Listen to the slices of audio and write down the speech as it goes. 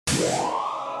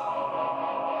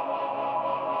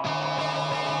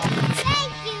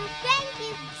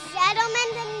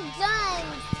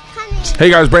Hey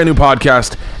guys, brand new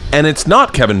podcast, and it's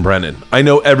not Kevin Brennan. I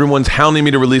know everyone's hounding me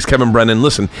to release Kevin Brennan.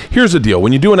 Listen, here's the deal.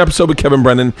 When you do an episode with Kevin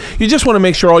Brennan, you just want to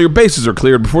make sure all your bases are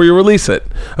cleared before you release it,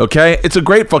 okay? It's a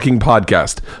great fucking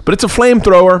podcast, but it's a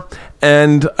flamethrower,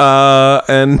 and I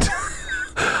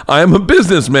am a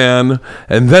businessman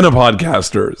and then a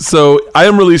podcaster. So I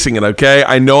am releasing it, okay?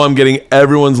 I know I'm getting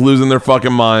everyone's losing their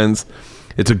fucking minds.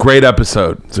 It's a great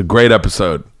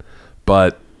episode.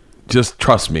 But just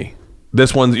trust me.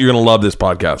 This one, you're going to love this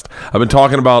podcast. I've been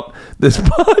talking about this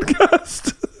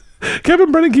podcast.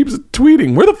 Kevin Brennan keeps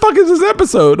tweeting, where the fuck is this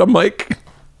episode? I'm like,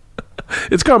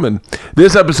 it's coming.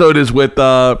 This episode is with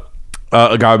a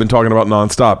guy I've been talking about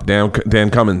nonstop, Dan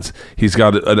Cummins. He's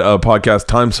got a podcast,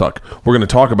 Time Suck. We're going to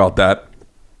talk about that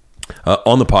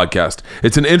on the podcast.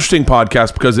 It's an interesting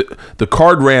podcast because the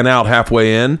card ran out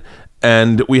halfway in,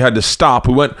 and we had to stop.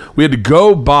 We had to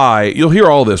go buy, you'll hear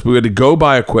all this, but we had to go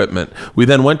buy equipment. We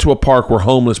then went to a park where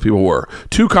homeless people were.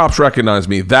 2 cops recognized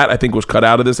me. That, I think, was cut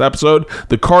out of this episode.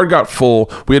 The card got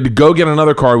full. We had to go get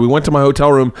another card. We went to my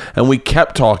hotel room, and we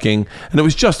kept talking, and it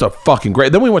was just a fucking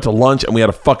great. Then we went to lunch, and we had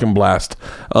a fucking blast.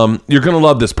 You're going to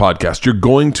love this podcast. You're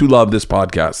going to love this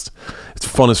podcast. It's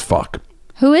fun as fuck.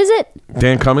 Who is it?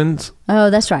 Dan Cummins. Oh,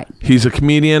 that's right. He's a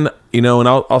comedian, and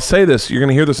I'll say this. You're going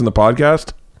to hear this in the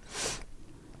podcast.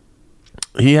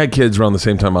 He had kids around the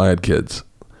same time I had kids.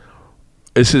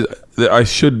 I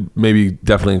should maybe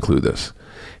definitely include this.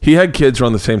 He had kids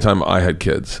around the same time I had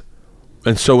kids.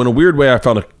 And so in a weird way, I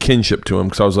found a kinship to him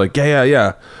because I was like,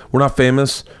 yeah. We're not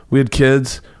famous. We had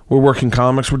kids. We're working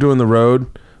comics. We're doing the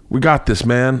road. We got this,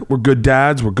 man. We're good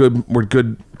dads. We're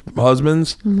good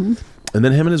husbands. Mm-hmm. And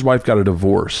then him and his wife got a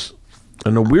divorce.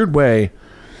 In a weird way,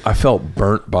 I felt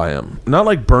burnt by him. Not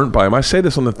like burnt by him. I say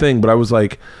this on the thing, but I was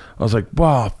like,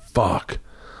 wow, fuck.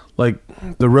 Like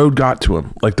the road got to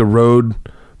him. Like the road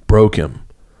broke him.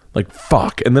 Like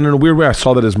fuck. And then in a weird way, I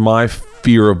saw that as my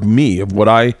fear of me, of what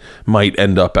I might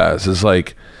end up as. It's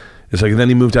like then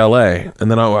he moved to LA,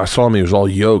 and then I saw him. He was all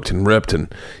yoked and ripped,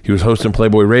 and he was hosting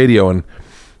Playboy Radio, and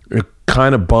it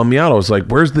kind of bummed me out. I was like,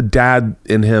 where's the dad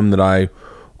in him that I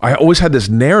always had this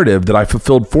narrative that I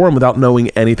fulfilled for him without knowing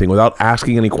anything, without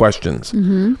asking any questions.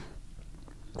 Mm-hmm.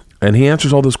 And he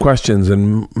answers all those questions,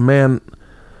 and man,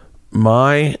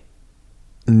 my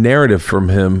narrative from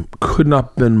him could not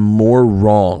have been more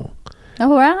wrong.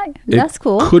 Oh, right. That's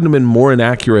cool. Couldn't have been more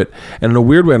inaccurate. And in a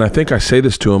weird way, and I think I say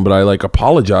this to him, but I like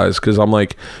apologize because I'm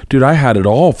like, dude, I had it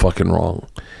all fucking wrong.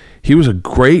 He was a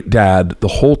great dad the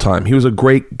whole time. He was a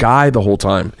great guy the whole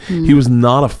time. Mm. He was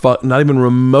not even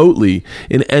remotely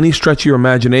in any stretch of your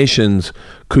imaginations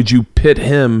could you pit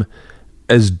him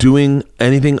as doing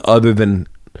anything other than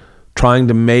trying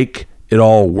to make it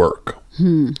all work.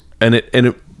 And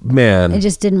it man, it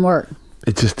just didn't work.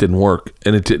 It just didn't work.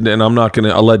 And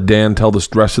I'll let Dan tell the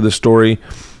rest of the story,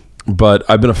 but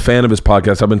I've been a fan of his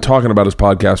podcast. I've been talking about his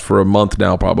podcast for a month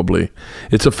now, probably.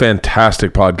 It's a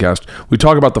fantastic podcast. We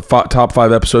talk about the top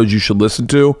 5 episodes you should listen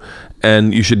to,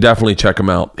 and you should definitely check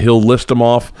them out. He'll list them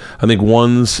off. I think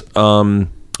one's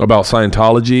about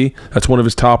Scientology. That's one of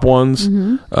his top ones.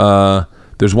 Mm-hmm.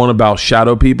 There's one about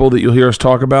shadow people that you'll hear us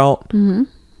talk about. Mm-hmm.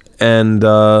 And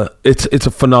it's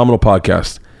a phenomenal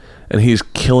podcast. And he's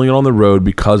killing it on the road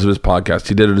because of his podcast.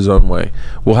 He did it his own way.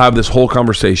 We'll have this whole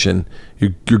conversation.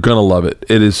 You're going to love it.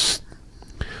 It's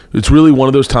really one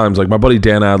of those times, like my buddy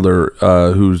Dan Adler,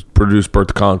 who's produced Birth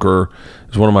to Conqueror,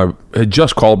 is had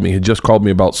just called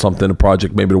me about something, a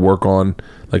project maybe to work on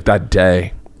like that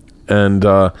day. And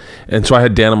so I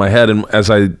had Dan in my head, and as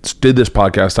I did this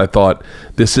podcast, I thought,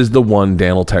 this is the one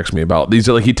Dan will text me about. These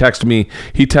are like, he texted me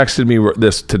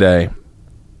this today.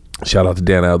 Shout out to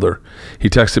Dan Adler. He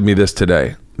texted me this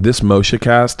today. This Moshe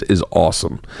cast is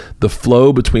awesome. The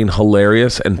flow between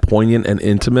hilarious and poignant and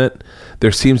intimate,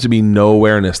 there seems to be no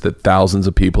awareness that thousands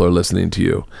of people are listening to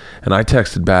you. And I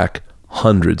texted back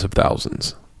hundreds of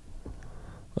thousands.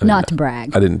 Not to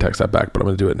brag. I didn't text that back, but I'm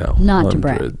going to do it now. Not to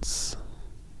brag. Hundreds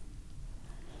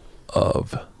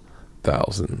of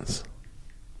thousands,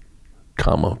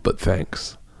 but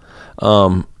thanks.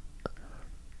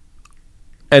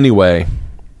 Anyway,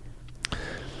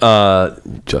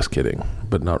 just kidding,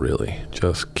 but not really.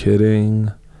 Just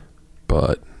kidding,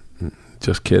 but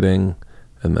just kidding.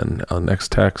 And then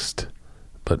next text,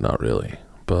 but not really.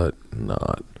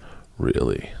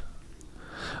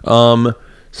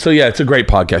 So yeah, it's a great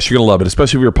podcast. You're going to love it,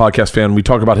 especially if you're a podcast fan. We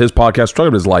talk about his podcast, talk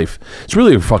about his life. It's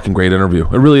really a fucking great interview.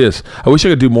 It really is. I wish I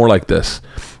could do more like this.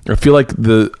 I feel like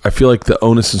the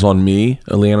onus is on me.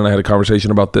 Leanne and I had a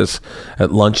conversation about this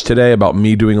at lunch today about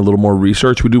me doing a little more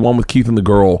research. We do one with Keith and the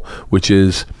Girl, which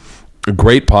is a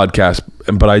great podcast,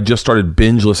 but I just started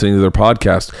binge listening to their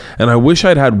podcast, and I wish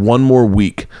I'd had one more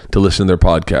week to listen to their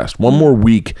podcast, one more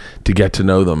week to get to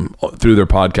know them through their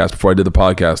podcast before I did the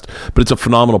podcast. But it's a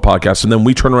phenomenal podcast. And then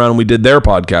we turned around and we did their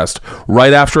podcast.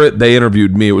 Right after it, they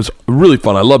interviewed me. It was really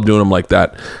fun. I love doing them like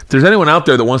that. If there's anyone out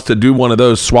there that wants to do one of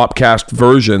those swapcast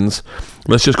versions,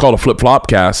 let's just call it a flip-flop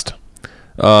cast,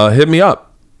 hit me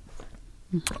up.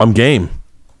 I'm game.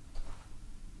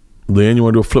 Leanne, you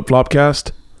want to do a flip-flop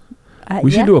cast?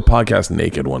 We should do a podcast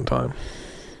naked one time.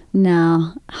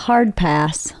 No, hard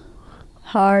pass.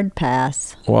 Hard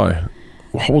pass. Why?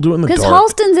 We'll do it in the dark. Because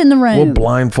Halston's in the room. We'll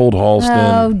blindfold Halston.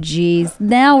 Oh, geez.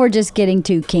 Now we're just getting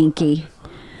too kinky.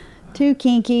 Too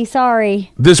kinky.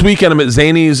 Sorry. This weekend, I'm at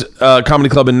Zany's Comedy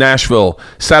Club in Nashville.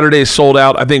 Saturday is sold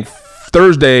out. I think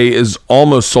Thursday is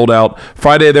almost sold out.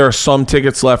 Friday, there are some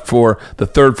tickets left for the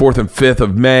 3rd, 4th, and 5th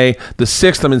of May. The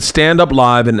 6th, I'm in Stand Up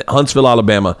Live in Huntsville,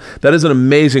 Alabama. That is an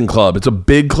amazing club. It's a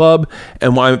big club,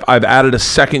 and I've added a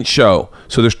second show.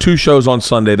 So there's 2 shows on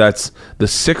Sunday. That's the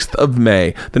 6th of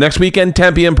May. The next weekend,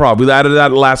 Tempe Improv. We added that at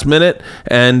the last minute,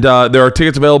 and there are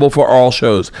tickets available for all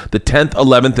shows. The 10th,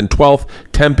 11th, and 12th,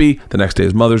 Tempe. The next day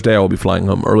is Mother's Day. I will be flying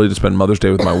home early to spend Mother's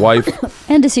Day with my wife.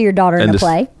 And to see your daughter in a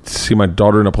play. See my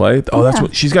daughter in a play. Oh, that's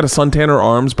what she's got, a suntan her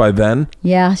arms by then.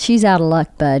 Yeah, she's out of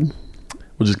luck, bud.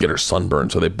 We'll just get her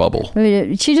sunburned so they bubble.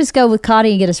 She just go with Cotty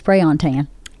and get a spray-on tan.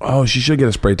 Oh, she should get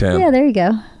a spray tan. Yeah, there you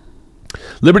go.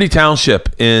 Liberty Township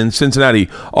in Cincinnati.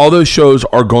 All those shows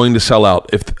are going to sell out.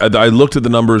 If I looked at the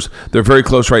numbers, they're very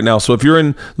close right now. So if you're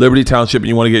in Liberty Township and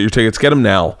you want to get your tickets, get them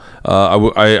now.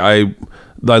 I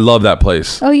love that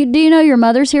place. Oh, do you know your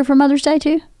mother's here for Mother's Day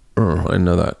too? I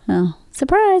know that. Oh,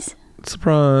 surprise!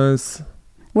 Surprise!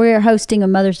 We're hosting a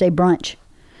Mother's Day brunch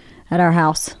at our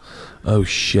house. Oh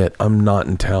shit! I'm not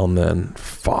in town then.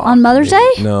 Fuck. On Mother's Day?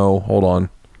 No, hold on.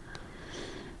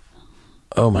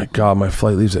 Oh my god, my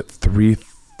flight leaves at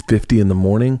 3:50 in the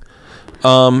morning.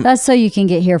 That's so you can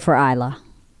get here for Isla,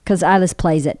 because Isla's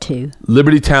plays at 2.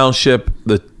 Liberty Township,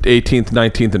 the 18th,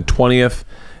 19th, and 20th,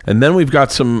 and then we've got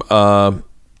some.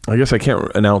 I guess I can't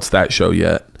announce that show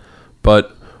yet,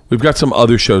 but we've got some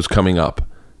other shows coming up.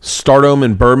 Stardom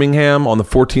in Birmingham on the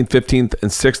 14th, 15th,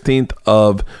 and 16th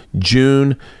of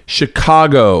June.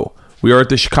 Chicago. We are at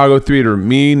the Chicago Theater.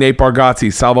 Me, Nate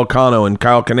Bargatze, Sal Volcano, and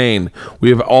Kyle Kinane.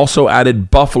 We have also added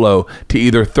Buffalo to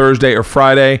either Thursday or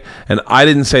Friday. And I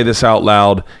didn't say this out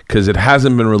loud because it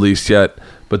hasn't been released yet.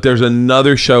 But there's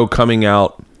another show coming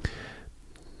out.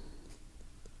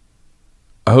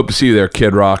 I hope to see you there,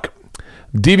 Kid Rock.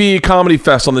 DVE Comedy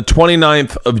Fest on the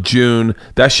 29th of June.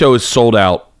 That show is sold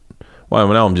out. Wow,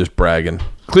 now I'm just bragging.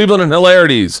 Cleveland and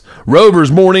Hilarities.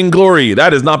 Rover's Morning Glory.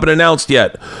 That has not been announced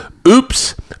yet.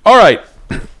 Oops. All right.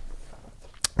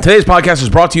 Today's podcast is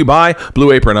brought to you by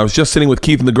Blue Apron. I was just sitting with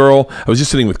Keith and the girl. I was just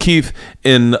sitting with Keith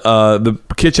in the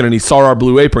kitchen, and he saw our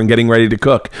Blue Apron getting ready to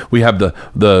cook. We have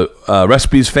the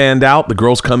recipes fanned out. The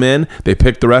girls come in. They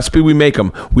pick the recipe. We make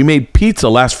them. We made pizza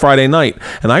last Friday night,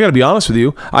 and I got to be honest with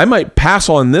you, I might pass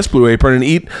on this Blue Apron and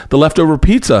eat the leftover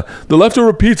pizza. The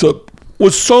leftover pizza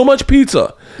was so much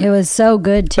pizza. It was so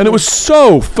good, too. And it was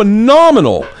so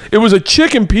phenomenal. It was a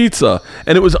chicken pizza,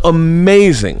 and it was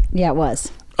amazing. Yeah, it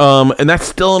was. And that's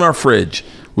still in our fridge.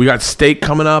 We got steak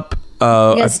coming up. We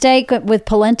got steak with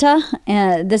polenta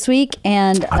this week.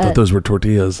 And I thought those were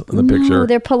tortillas in the picture. No,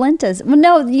 they're polentas. Well,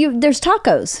 no, there's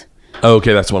tacos. Oh,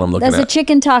 okay, that's what I'm looking at. That's a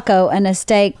chicken taco and a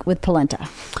steak with polenta.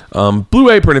 Blue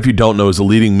Apron, if you don't know, is a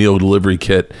leading meal delivery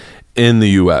kit in the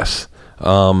U.S.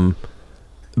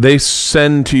 They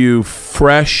send to you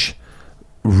fresh,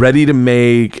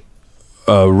 ready-to-make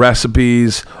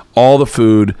recipes, all the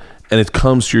food, and it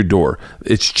comes to your door.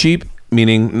 It's cheap,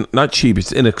 meaning not cheap,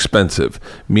 it's inexpensive,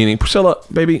 meaning, Priscilla,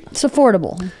 baby. It's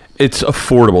affordable. It's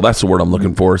affordable. That's the word I'm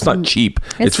looking for. It's not cheap.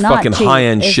 It's not fucking cheap.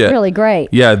 high-end shit. It's really great.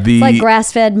 Yeah, it's like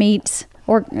grass-fed meats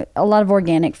or a lot of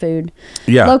organic food.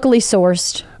 Yeah. Locally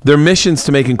sourced. Their mission is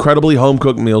to make incredibly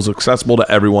home-cooked meals accessible to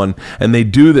everyone, and they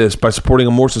do this by supporting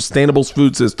a more sustainable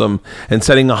food system and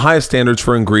setting the highest standards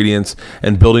for ingredients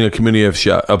and building a community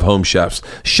of home chefs.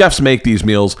 Chefs make these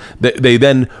meals. They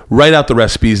then write out the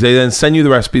recipes. They then send you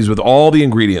the recipes with all the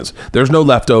ingredients. There's no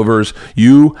leftovers.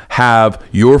 You have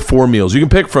your 4 meals. You can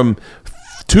pick from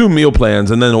 2 meal plans,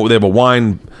 and then they have a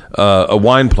wine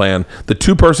plan. The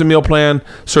 2-person meal plan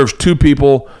serves 2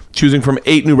 people, choosing from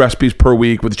 8 new recipes per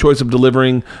week with the choice of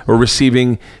delivering or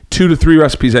receiving 2 to 3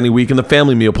 recipes any week. And the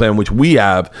family meal plan, which we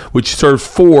have, which serves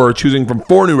 4, choosing from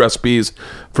 4 new recipes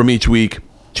from each week.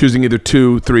 choosing either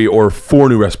 2, 3, or 4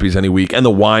 new recipes any week, and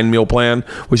the wine meal plan,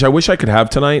 which I wish I could have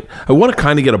tonight. I want to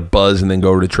kind of get a buzz and then go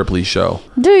over to Tripoli's show.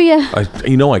 Do you?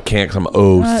 I can't because I'm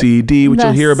OCD, which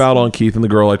you'll hear about on Keith and the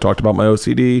Girl. I talked about my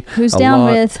OCD. Who's down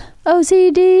with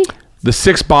OCD? The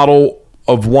 6 bottle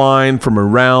of wine from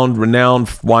renowned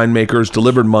winemakers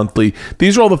delivered monthly.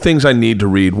 These are all the things I need to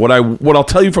read. What I'll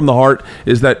tell you from the heart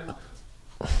is that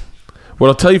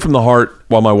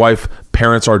while my wife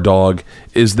parents our dog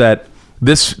is that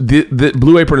the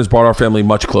Blue Apron has brought our family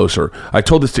much closer. I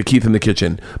told this to Keith in the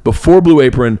kitchen. Before Blue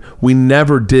Apron, we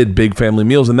never did big family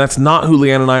meals, and that's not who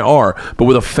Leanne and I are. But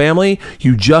with a family,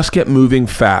 you just get moving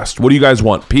fast. What do you guys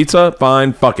want? Pizza?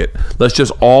 Fine, fuck it. Let's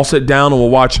just all sit down and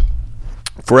we'll watch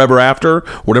Forever After,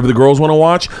 whatever the girls want to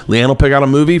watch. Leanne will pick out a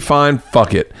movie. Fine,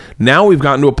 fuck it. Now we've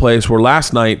gotten to a place where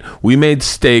last night we made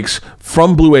steaks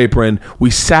from Blue Apron. We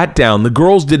sat down. The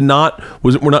girls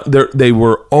they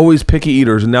were always picky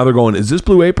eaters, and now they're going, is this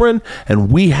Blue Apron?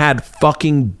 And we had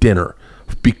fucking dinner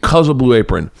because of Blue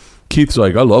Apron. Keith's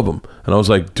like, I love them. And I was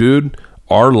like, dude,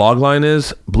 our log line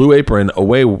is Blue Apron, a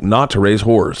way not to raise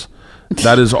whores.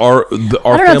 That is our I don't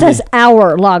family. know if that's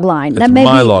our log line. That may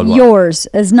be yours.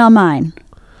 It's not mine.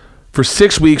 For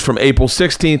 6 weeks from April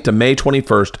 16th to May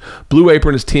 21st, Blue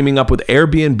Apron is teaming up with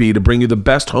Airbnb to bring you the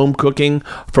best home cooking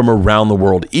from around the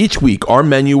world. Each week, our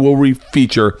menu will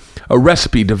feature a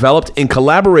recipe developed in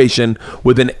collaboration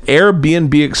with an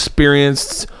Airbnb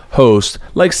experienced host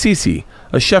like Cece,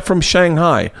 a chef from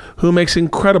Shanghai who makes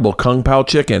incredible Kung Pao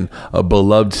chicken, a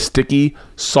beloved sticky,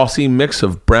 saucy mix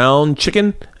of brown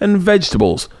chicken and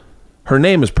vegetables. Her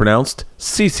name is pronounced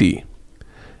Cece.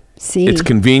 It's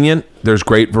convenient. There's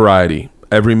great variety.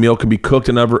 Every meal can be cooked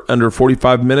in under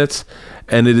 45 minutes,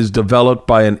 and it is developed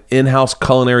by an in-house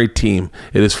culinary team.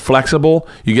 It is flexible.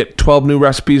 You get 12 new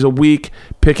recipes a week,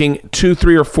 picking 2,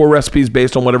 3, or 4 recipes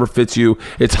based on whatever fits you.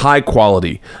 It's high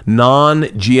quality,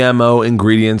 non-GMO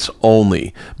ingredients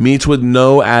only. Meats with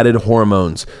no added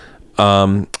hormones.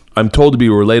 I'm told to be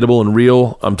relatable and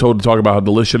real. I'm told to talk about how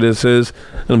delicious this is.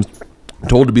 And I'm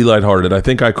told to be lighthearted. I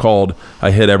think I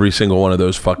hit every single one of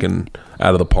those fucking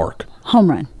out of the park.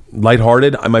 Home run.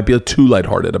 Lighthearted? I might be too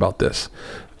lighthearted about this.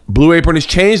 Blue Apron has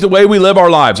changed the way we live our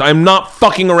lives. I'm not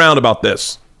fucking around about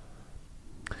this.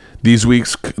 This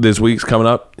week's coming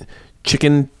up,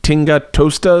 chicken tinga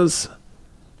tostados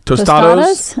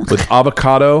with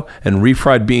avocado and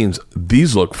refried beans.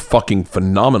 These look fucking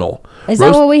phenomenal. Is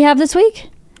that what we have this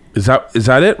week? Is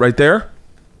that it right there?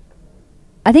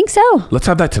 I think so. Let's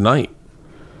have that tonight.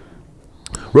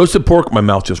 Roasted pork. My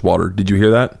mouth just watered. Did you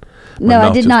hear that? No,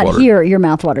 I did not hear your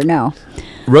mouth water. No.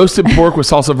 Roasted pork with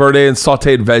salsa verde and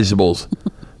sauteed vegetables.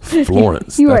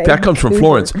 Florence. That comes from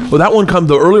Florence. Well,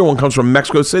 the earlier one comes from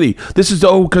Mexico City. This is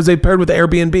because they paired with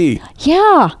Airbnb.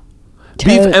 Yeah.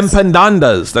 Beef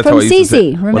empanadas. That's from how I used to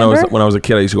say. Remember? When I was a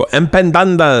kid, I used to go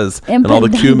empanadas. And all the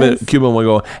Cuban would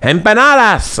go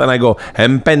empanadas, and I go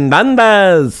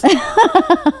empanadas.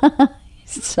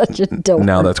 Such a dope.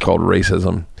 Now that's called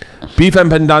racism. Beef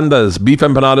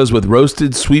empanadas with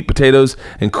roasted sweet potatoes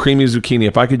and creamy zucchini.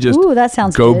 If I could just that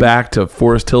sounds go good. back to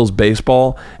Forest Hills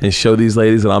baseball and show these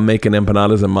ladies that I'm making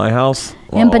empanadas in my house.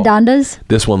 Empanadas?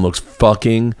 This one looks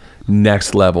fucking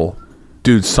next level.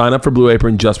 Dude, sign up for Blue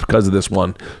Apron just because of this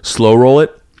one. Slow roll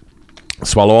it.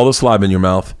 Swallow all the saliva in your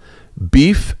mouth.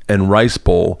 Beef and rice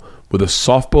bowl with a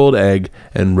soft-boiled egg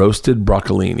and roasted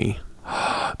broccolini.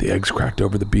 The egg's cracked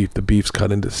over the beef. The beef's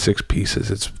cut into 6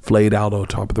 pieces. It's flayed out on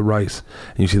top of the rice.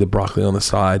 And you see the broccoli on the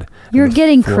side. You're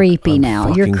getting creepy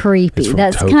now. You're creepy.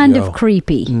 That's Tokyo. Kind of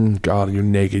creepy. God, you're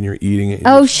naked and you're eating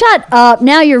it. Shut up.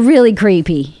 Now you're really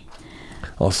creepy.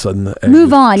 All of a sudden the egg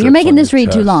move on. You're making this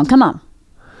read too long. Come on.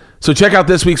 So check out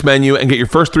this week's menu and get your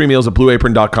first 3 meals at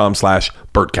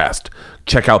blueapron.com/Bertcast.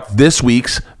 Check out this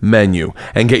week's menu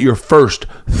and get your first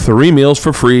 3 meals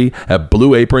for free at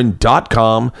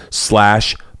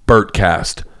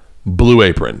blueapron.com/Bertcast. Blue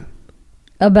Apron.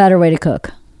 A better way to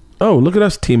cook. Oh, look at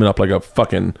us teaming up like a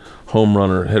fucking home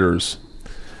runner hitters.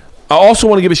 I also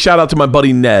want to give a shout out to my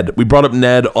buddy Ned. We brought up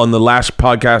Ned on the last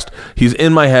podcast. He's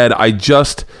in my head. I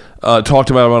just talked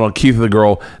about him on Keith the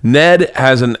Girl. Ned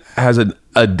has an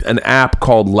app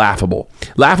called Laughable.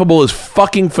 Laughable is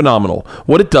fucking phenomenal.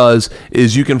 What it does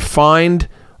is you can find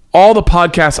all the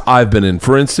podcasts I've been in.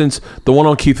 For instance, the one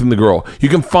on Keith and the Girl. You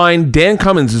can find Dan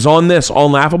Cummins is on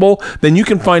Laughable. Then you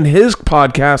can find his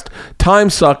podcast, Time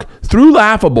Suck, through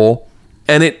Laughable,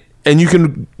 and you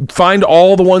can find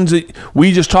all the ones that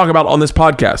we just talk about on this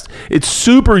podcast. It's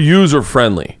super user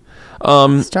friendly.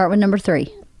 Start with number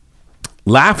 3.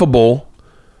 Laughable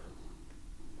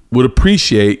would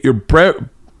appreciate your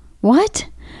What?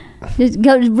 Just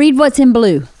go read what's in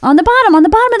blue. On the bottom of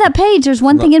that page, there's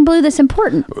one thing in blue that's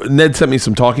important. Ned sent me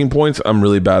some talking points. I'm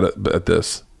really bad at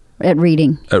this. At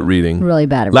reading. Really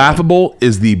bad at reading. Laughable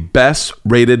is the best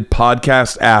rated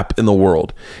podcast app in the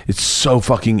world. It's so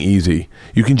fucking easy.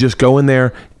 You can just go in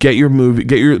there, get your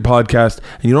podcast,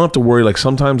 and you don't have to worry. Like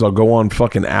sometimes I'll go on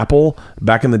fucking Apple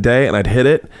back in the day and I'd hit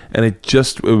it and it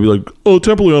would be like, oh,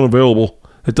 temporarily unavailable.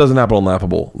 It doesn't happen on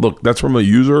Laughable. Look, that's from a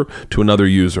user to another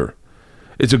user.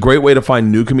 It's a great way to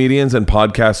find new comedians and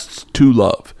podcasts to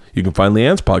love. You can find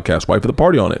Leanne's podcast, Wife of the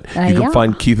Party, on it. You can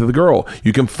find Keith of the Girl.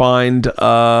 You can find,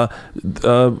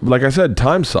 like I said,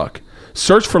 Time Suck.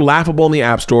 Search for Laughable in the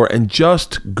App Store and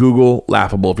just Google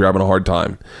Laughable if you're having a hard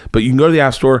time. But you can go to the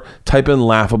App Store, type in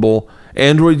Laughable.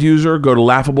 Android user, go to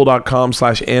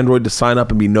laughable.com/Android to sign up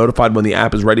and be notified when the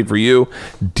app is ready for you.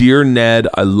 Dear Ned,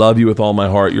 I love you with all my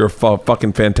heart. You're a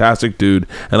fucking fantastic dude,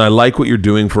 and I like what you're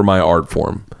doing for my art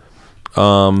form.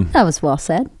 That was well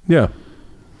said. Yeah.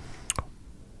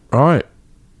 All right.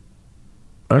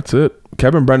 That's it.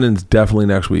 Kevin Brennan's definitely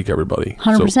next week, everybody.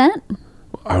 100%? So,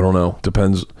 I don't know.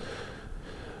 Depends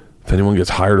if anyone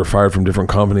gets hired or fired from different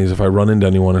companies. If I run into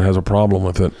anyone that has a problem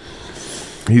with it.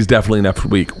 He's definitely next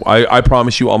week. I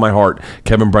promise you on my heart,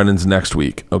 Kevin Brennan's next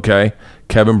week, okay?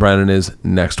 Kevin Brennan is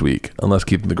next week. Unless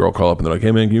Keith and the Girl call up and they're like,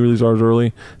 hey, man, can you release ours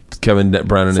early? Kevin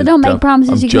Brennan so don't make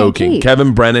promises you can't keep. I'm joking.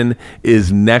 Kevin Brennan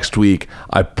is next week,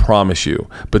 I promise you.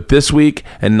 But this week,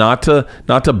 and not to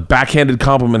backhanded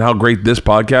compliment how great this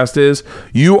podcast is,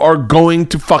 you are going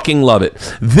to fucking love it.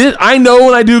 I know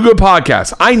when I do good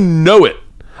podcasts. I know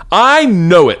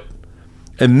it.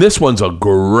 And this one's a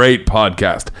great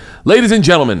podcast. Ladies and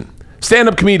gentlemen,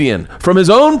 stand-up comedian from his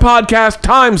own podcast,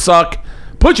 Time Suck.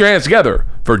 Put your hands together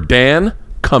for Dan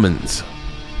Cummins.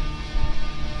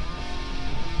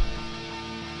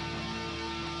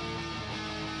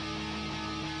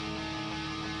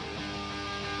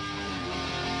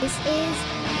 This is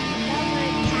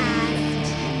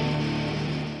Overcast.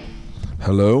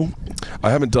 Hello. I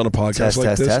haven't done a podcast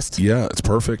like this. Test. Yeah, it's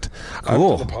perfect. Cool. I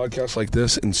haven't done a podcast like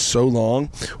this in so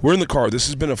long. We're in the car. This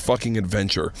has been a fucking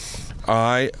adventure.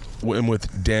 I am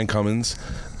with Dan Cummins.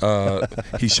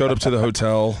 He showed up to the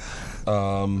hotel.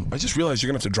 I just realized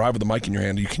you're going to have to drive with the mic in your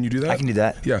hand. Can you do that? I can do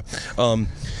that. Yeah.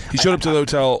 He showed up to the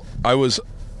hotel. I was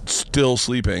still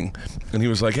sleeping. And he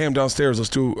was like, hey, I'm downstairs. Let's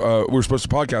do, we were supposed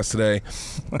to podcast today.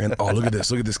 And, oh, look at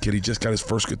this. Look at this kid. He just got his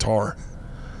first guitar.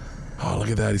 Oh, look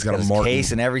at that. He's got a Martin.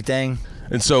 Case and everything.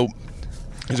 And so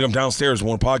he's like, I'm downstairs.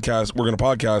 We're going to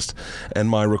podcast. And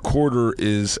my recorder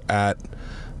is at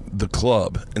the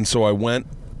club. And so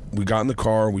we got in the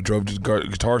car. We drove to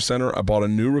Guitar Center. I bought a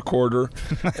new recorder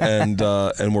and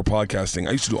we're podcasting.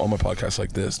 I used to do all my podcasts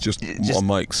like this, just on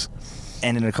mics.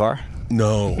 And in a car?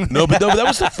 No, but that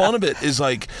was the fun of it. Is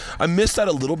like I missed that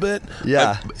a little bit.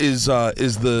 Yeah, is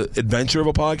the adventure of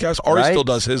a podcast. Ari still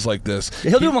does his like this.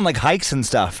 He'll do them on like hikes and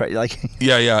stuff, right? Like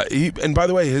yeah. And by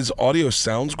the way, his audio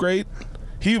sounds great.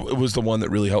 He was the one that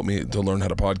really helped me to learn how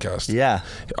to podcast. Yeah,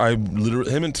 I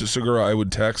literally him and Segura, I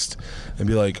would text and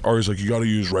be like, Ari's like, you got to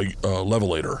use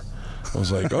Levelator. I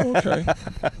was like, oh okay.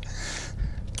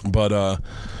 But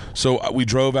so we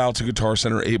drove out to Guitar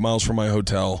Center, 8 miles from my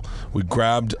hotel. We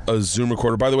grabbed a Zoom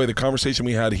recorder. By the way, the conversation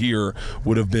we had here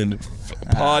would have been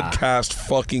podcast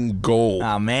fucking gold.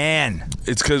 Oh, man.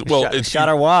 It's because, shot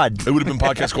our wad. It would have been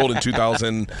podcast gold in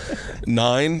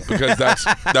 2009 because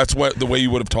that's what the way you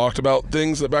would have talked about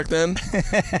things back then.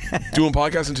 Doing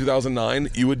podcasts in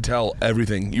 2009, you would tell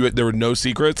everything. There were no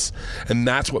secrets, and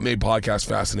that's what made podcasts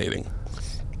fascinating.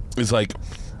 It's like,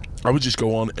 I would just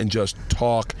go on and just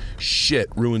talk shit,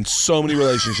 ruin so many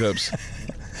relationships.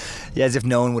 Yeah, as if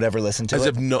no one would ever listen to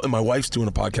it. And my wife's doing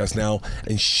a podcast now,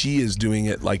 and she is doing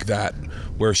it like that,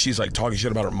 where she's like talking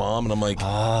shit about her mom, and I'm like,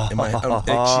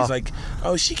 she's like,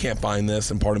 oh, she can't find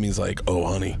this, and part of me is like, oh,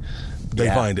 honey, they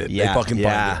find it. They fucking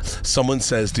find it. Someone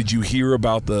says, did you hear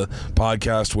about the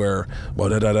podcast where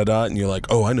da-da-da-da-da, and you're like,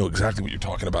 oh, I know exactly what you're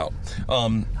talking about.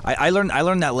 I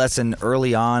learned that lesson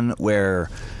early on where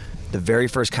the very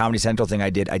first Comedy Central thing I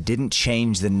didn't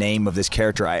change the name of this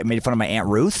character. I made fun of my Aunt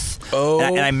Ruth. Oh.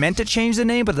 And I meant to change the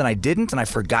name, but then I didn't, and I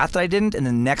forgot that I didn't. And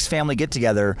the next family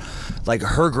get-together, like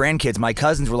her grandkids, my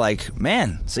cousins were like,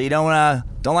 man, so you don't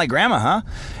like grandma, huh?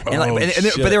 And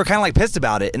but they were kind of like pissed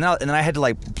about it. And then I had to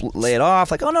like lay it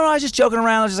off, like, oh, no, I was just joking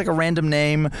around. It was just like a random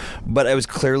name. But I was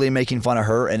clearly making fun of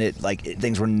her, and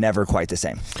things were never quite the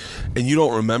same. And you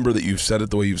don't remember that you've said it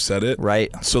the way you've said it. Right.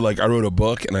 So like I wrote a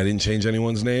book, and I didn't change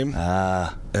anyone's name.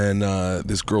 And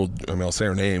this girl, I mean, I'll say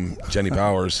her name, Jenny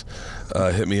Powers,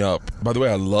 hit me up. By the way,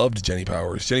 I loved Jenny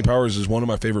Powers. Jenny Powers is one of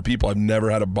my favorite people. I've never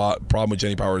had a problem with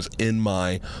Jenny Powers in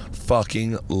my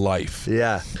fucking life.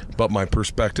 Yeah. But my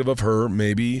perspective of her,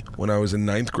 maybe when I was in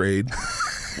 9th grade,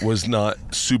 was not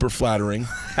super flattering.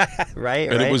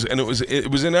 Right. And it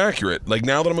was inaccurate. Like,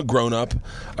 now that I'm a grown up,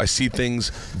 I see things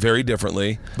very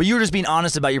differently. But you were just being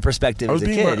honest about your perspective I was as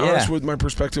a being kid. honest with my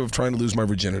perspective of trying to lose my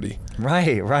virginity.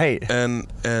 Right.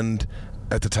 And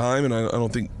at the time, and I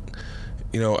don't think,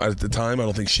 at the time, I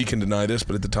don't think she can deny this,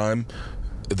 but at the time,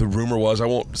 the rumor was, I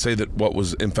won't say that what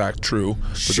was in fact true,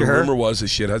 but Sure. the rumor was that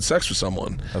she had sex with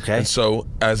someone. Okay. And so,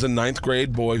 as a 9th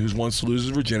grade boy who wants to lose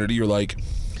his virginity, you're like,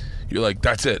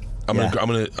 that's it. I'm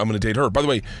gonna date her. By the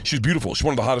way, she's beautiful. She's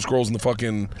one of the hottest girls in the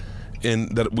fucking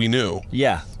that we knew.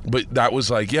 Yeah. But that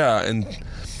was like, yeah, and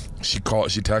she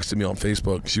texted me on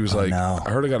Facebook. She was like, no. I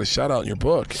heard I got a shout out in your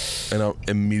book, and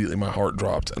immediately my heart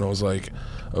dropped, and I was like,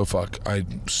 oh fuck,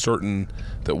 I'm certain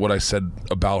that what I said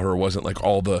about her wasn't like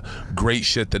all the great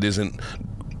shit that isn't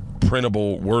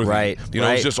printable worthy. Right.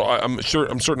 It's just I'm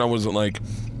certain I wasn't like,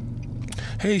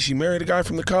 hey, she married a guy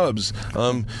from the Cubs.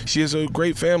 She has a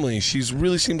great family. She's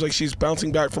really seems like she's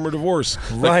bouncing back from her divorce.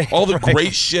 Right. Like, all the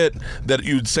great shit that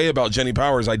you'd say about Jenny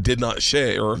Powers, I did not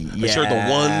share. I shared the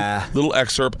one little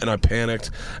excerpt, and I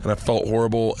panicked, and I felt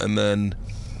horrible. And then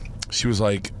she was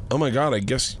like, "Oh my God, I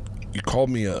guess you called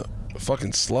me a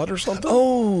fucking slut or something."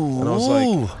 Oh. And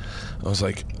I was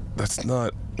like, that's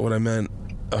not what I meant.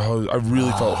 I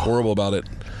really felt horrible about it.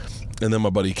 And then my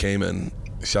buddy Cayman,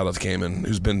 shout out to Cayman,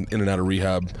 who's been in and out of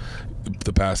rehab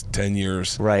the past 10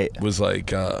 years. Right. Was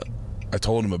like, I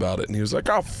told him about it, and he was like,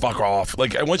 "Oh, fuck off!"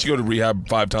 Like, once you go to rehab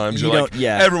 5 times, you're like,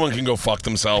 everyone can go fuck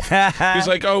themselves. He's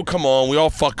like, "Oh, come on, we all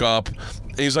fuck up."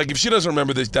 And he's like, if she doesn't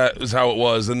remember this, that is how it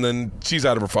was, and then she's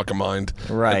out of her fucking mind.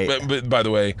 Right. But by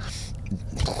the way,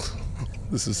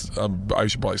 this is I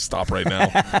should probably stop right now.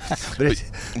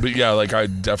 but yeah, like, I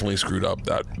definitely screwed up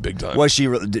that big time. Was she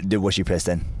pissed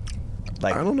then?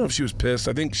 Like, I don't know if she was pissed.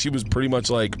 I think she was pretty much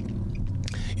like,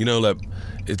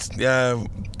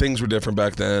 things were different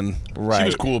back then. Right. She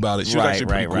was cool about it. She was actually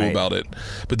pretty cool about it.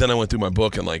 But then I went through my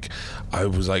book, and like, I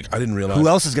was like, I didn't realize. Who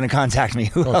else is going to contact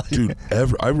me? Dude,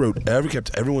 I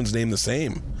kept everyone's name the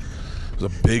same. It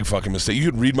was a big fucking mistake. You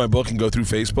could read my book and go through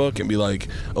Facebook and be like,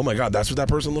 oh my God, that's what that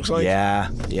person looks like? Yeah.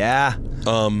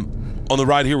 On the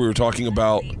ride here, we were talking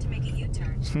about.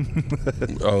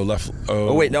 Left.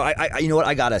 Oh wait, no. I you know what?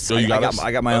 I got us.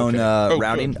 I got my own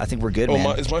routing. Good. I think we're good,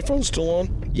 man. Is my phone still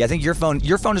on? Yeah, I think your phone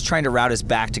is trying to route us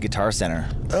back to Guitar Center.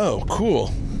 Oh,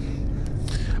 cool.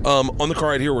 On the car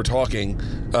right here, we're talking.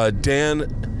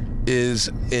 Dan is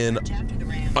in,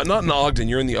 not in Ogden.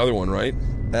 You're in the other one, right?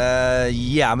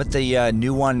 Yeah, I'm at the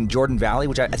new one, Jordan Valley,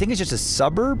 which I think is just a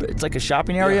suburb. It's like a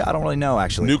shopping area. Yeah. I don't really know,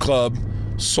 actually. New club,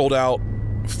 sold out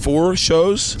 4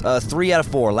 shows. 3 out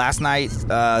of 4. Last night,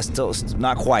 still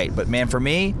not quite, but man, for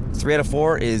me, 3 out of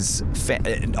 4 is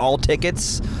all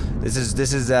tickets. This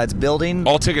is it's building.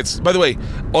 All tickets. By the way,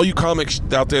 all you comics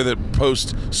out there that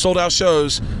post sold out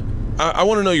shows, I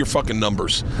want to know your fucking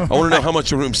numbers. I want to know how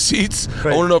much your room seats.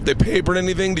 Right. I want to know if they papered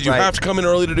anything. Did you have to come in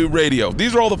early to do radio?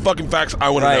 These are all the fucking facts I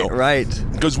want to know. Right.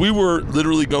 Because we were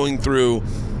literally going through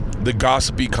the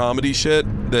gossipy comedy shit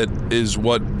that is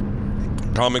what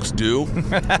comics do.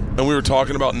 And we were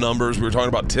talking about numbers. We were talking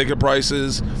about ticket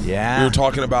prices. Yeah. We were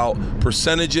talking about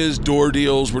percentages, door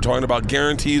deals. We're talking about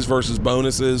guarantees versus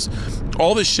bonuses.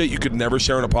 All this shit you could never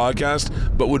share on a podcast,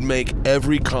 but would make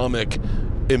every comic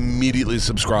immediately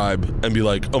subscribe and be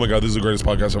like, oh my God, this is the greatest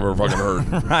podcast I've ever fucking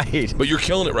heard. Right. But you're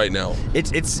killing it right now.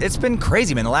 It's been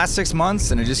crazy, man. The last 6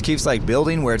 months, and it just keeps like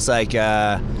building. Where it's like,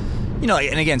 and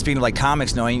again, speaking of like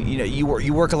comics, knowing, you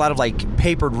work a lot of like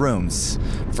papered rooms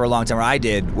for a long time. Or I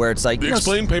did, where it's like,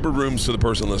 explain papered rooms to the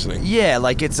person listening. Yeah,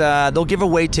 like it's they'll give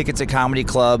away tickets at comedy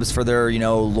clubs for their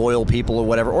loyal people or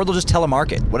whatever, or they'll just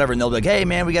telemarket whatever, and they'll be like, hey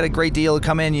man, we got a great deal.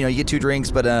 Come in, you get 2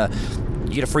 drinks, but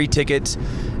you get a free ticket.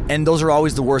 And those are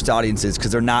always the worst audiences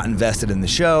because they're not invested in the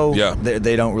show. Yeah.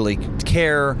 They don't really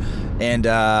care. And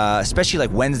especially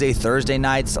like Wednesday, Thursday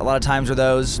nights, a lot of times are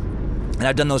those. And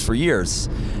I've done those for years.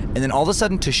 And then all of a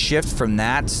sudden to shift from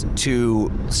that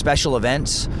to special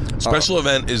events. Special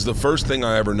event is the first thing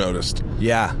I ever noticed.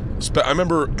 Yeah. I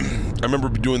remember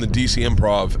doing the DC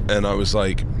Improv, and I was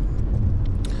like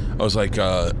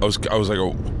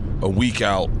a week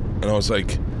out, and I was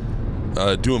like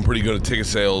doing pretty good at ticket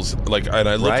sales. Like, and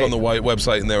I looked on the white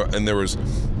website, and there was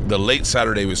the late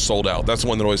Saturday was sold out. That's the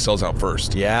one that always sells out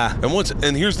first. Yeah.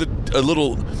 And here's a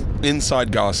little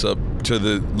inside gossip to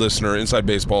the listener, inside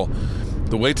baseball.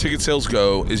 the way ticket sales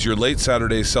go is your late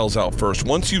Saturday sells out first.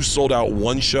 Once you've sold out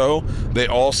one show, they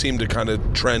all seem to kind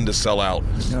of trend to sell out.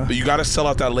 Yeah. But you got to sell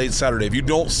out that late Saturday. If you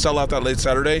don't sell out that late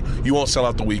Saturday, you won't sell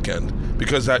out the weekend.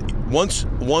 Because that once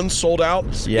one sold out,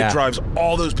 it drives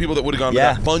all those people that would have gone to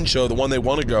that fun show, the one they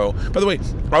want to go. By the way,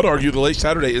 I'd argue the late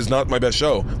Saturday is not my best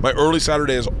show. My early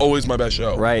Saturday is always my best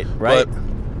show. Right. But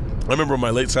I remember my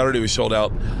late Saturday was sold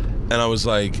out, and I was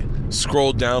like,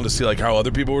 scrolled down to see like how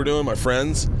other people were doing, my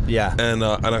friends. Yeah. And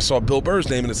I saw Bill Burr's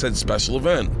name and it said special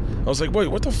event. I was like, wait,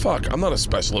 what the fuck? I'm not a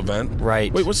special event.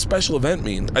 Right. Wait, what's special event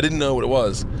mean? I didn't know what it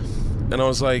was. And I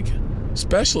was like,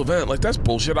 special event? Like, that's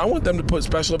bullshit. I want them to put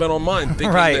special event on mine.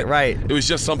 Thinking that it was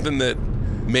just something that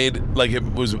made, like, it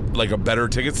was like a better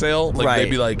ticket sale. Like, they'd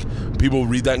be like, people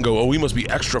read that and go, oh, we must be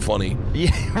extra funny.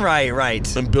 Yeah,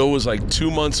 right. And Bill was like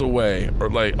 2 months away, or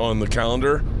like on the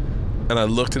calendar, and I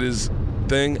looked at his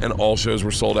thing and all shows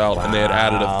were sold out. And they had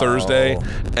added a Thursday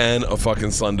and a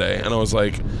fucking Sunday, and I was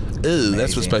like, ooh,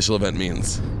 that's what special event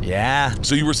means. Yeah.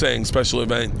 So you were saying special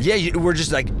event? Yeah, we're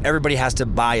just like, everybody has to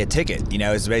buy a ticket,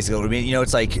 is basically what I mean.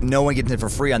 It's like no one gets it for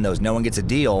free on those. No one gets a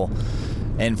deal.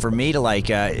 And for me to like,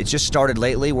 it just started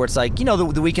lately where it's like,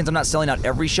 the weekends I'm not selling out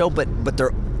every show, but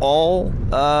they're all,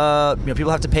 people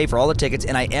have to pay for all the tickets,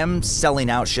 and I am selling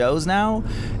out shows now.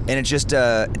 And it's just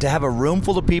to have a room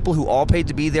full of people who all paid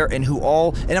to be there and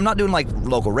and I'm not doing like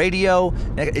local radio.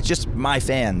 It's just my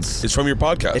fans. It's from your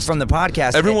podcast. It's from the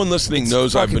podcast. Everyone listening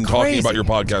knows I've been talking about your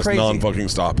podcast non-fucking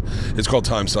stop. It's called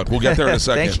Time Suck. We'll get there in a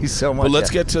second. Thank you so much. But let's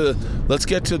get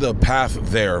to the path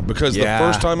there, because the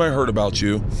first time I heard about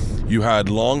you, you had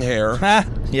long hair.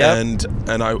 And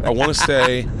I want to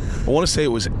say it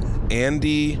was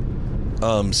Andy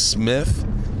Smith.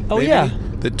 Oh, maybe,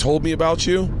 that told me about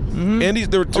you. Mm-hmm. Andy,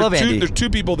 there's two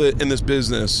people that in this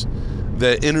business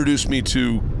that introduced me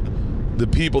to the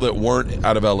people that weren't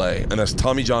out of LA, and that's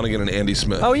Tommy Johnigan and Andy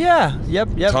Smith. Oh yeah, yep.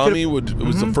 Tommy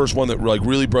was the first one that like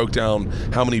really broke down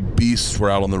how many beasts were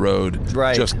out on the road,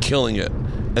 just killing it.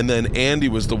 And then Andy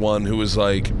was the one who was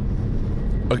like,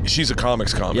 she's a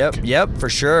comics comic. Yep, for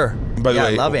sure. By the way, I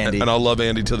love Andy. And I'll love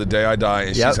Andy till the day I die.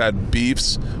 And she's had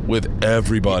beefs with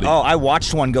everybody. Oh, I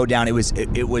watched one go down. It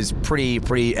was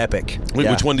pretty epic. Wait,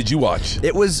 which one did you watch?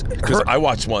 It was because I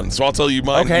watched one, so I'll tell you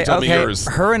mine. You tell me yours.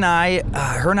 Her and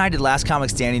I did Last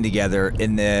Comic Standing together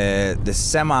in the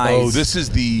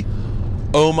semis.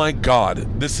 Oh my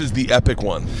God, this is the epic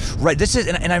one. Right, this is,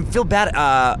 and I feel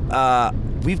bad.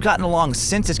 We've gotten along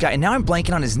since this guy, and now I'm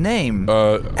blanking on his name.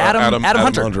 Adam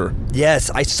Hunter. Yes,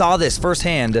 I saw this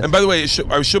firsthand. And by the way,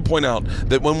 I should point out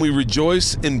that when we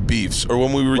rejoice in beefs, or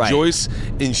when we rejoice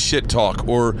in shit talk,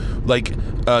 or like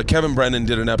Kevin Brennan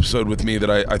did an episode with me that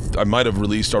I might have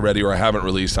released already, or I haven't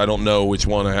released. I don't know which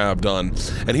one I have done.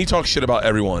 And he talks shit about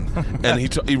everyone, and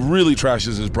he really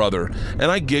trashes his brother. And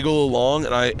I giggle along,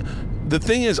 and the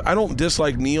thing is, I don't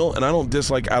dislike Neil and I don't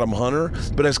dislike Adam Hunter,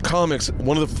 but as comics,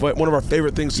 one of our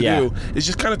favorite things to do is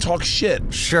just kind of talk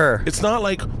shit. Sure. It's not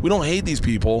like we don't hate these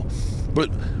people, but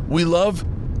we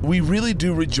really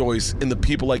do rejoice in the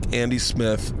people like Andy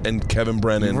Smith and Kevin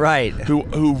Brennan,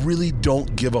 who really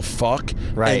don't give a fuck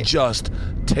and just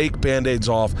take Band-Aids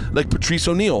off. Like Patrice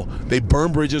O'Neill, they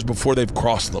burn bridges before they've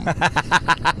crossed them.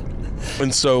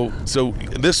 And so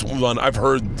this one, I've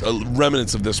heard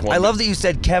remnants of this one. I love that you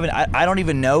said Kevin. I don't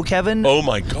even know Kevin. Oh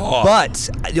my God. But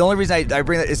the only reason I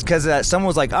bring that is because someone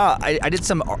was like, I did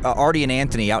some Artie and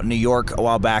Anthony out in New York a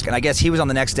while back, and I guess he was on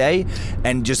the next day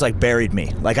and just like buried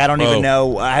me. Like I don't even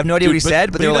know. I have no idea what he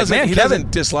said, but they were like, man, he Kevin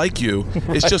doesn't dislike you.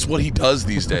 It's just what he does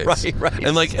these days. Right.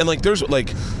 And like there's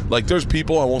there's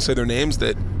people, I won't say their names,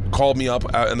 that called me up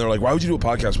and they're like, why would you do a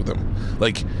podcast with him?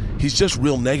 Like, he's just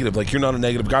real negative. Like, you're not a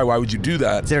negative guy. Why would you do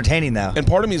that? It's entertaining though. And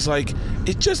part of me is like,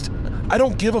 I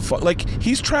don't give a fuck. Like,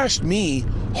 he's trashed me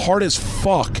hard as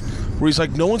fuck. Where he's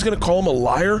like, no one's going to call him a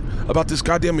liar about this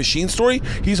goddamn machine story.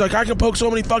 He's like, I can poke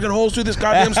so many fucking holes through this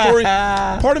goddamn story.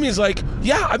 Part of me is like,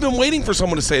 yeah, I've been waiting for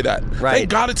someone to say that. Right. Thank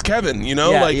God it's Kevin,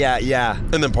 Yeah.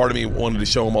 And then part of me wanted to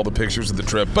show him all the pictures of the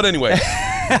trip. But anyway.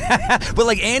 But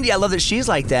like Andy, I love that she's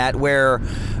like that, where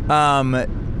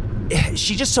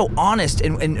she's just so honest,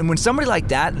 and when somebody like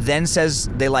that then says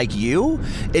they like you,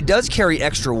 it does carry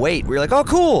extra weight, where you're like, oh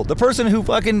cool, the person who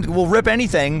fucking will rip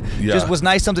anything just was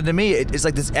nice something to me. It's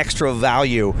like this extra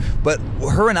value. But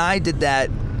her and I did that,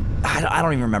 I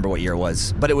don't even remember what year it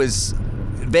was, but it was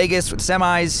Vegas with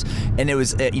semis, and it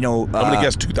was I'm gonna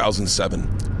guess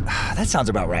 2007. That sounds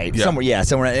about right. Yeah.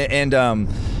 Somewhere. And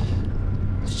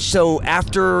So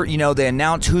after, they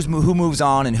announce who moves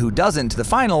on and who doesn't to the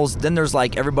finals, then there's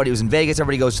like everybody was in Vegas,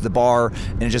 everybody goes to the bar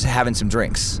and just having some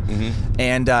drinks. Mm-hmm.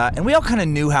 And we all kind of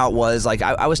knew how it was. Like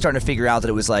I was starting to figure out that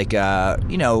it was like,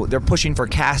 they're pushing for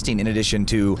casting in addition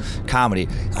to comedy.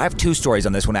 I have 2 stories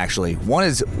on this one, actually. One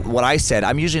is what I said.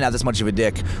 I'm usually not this much of a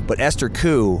dick, but Esther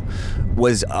Koo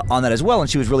was on that as well, and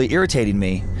she was really irritating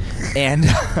me. And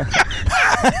and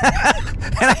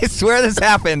I swear this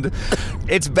happened.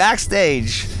 It's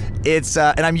backstage. It's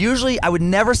and I would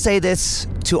never say this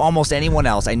to almost anyone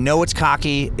else. I know it's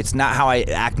cocky. It's not how I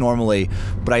act normally,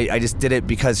 but I just did it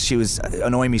because she was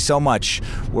annoying me so much.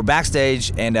 We're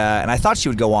backstage, and I thought she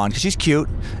would go on because she's cute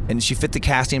and she fit the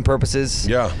casting purposes.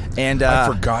 Yeah. And I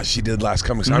forgot she did Last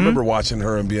Comics. I remember watching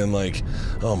her and being like,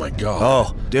 "Oh my god."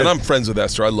 Oh, dude. And I'm friends with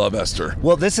Esther. I love Esther.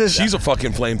 Well, she's a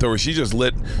fucking flamethrower. She just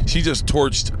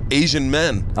torched Asian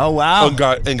men. Oh wow.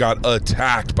 And got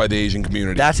attacked by the Asian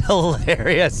community. That's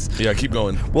hilarious. Yeah, keep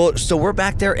going. Well, so we're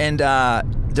back there, and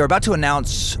they're about to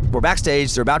announce. We're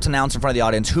backstage. They're about to announce in front of the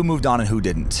audience who moved on and who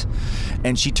didn't.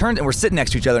 And she turned, and we're sitting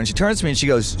next to each other, and she turns to me and she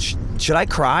goes, "Should I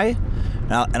cry?"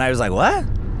 And I was like, "What?"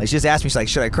 Like, she just asked me, she's like,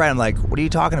 "Should I cry?" I'm like, "What are you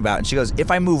talking about?" And she goes,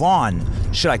 "If I move on,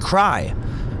 should I cry?"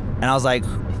 And I was like,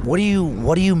 What do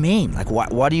you mean? Like,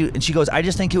 what do you? And she goes, "I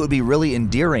just think it would be really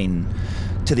endearing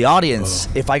to the audience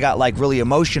if I got like really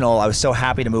emotional. I was so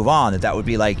happy to move on that would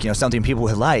be like, something people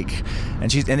would like."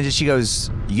 And she goes,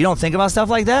 "You don't think about stuff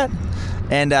like that?"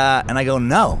 And I go,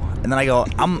 "No." And then I go,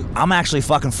 I'm actually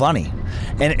fucking funny."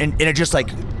 And it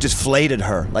just flated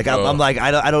her. Like I'm like,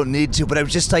 I don't need to, but I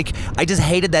was just like, I just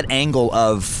hated that angle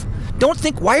of, don't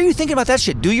think, why are you thinking about that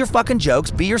shit? Do your fucking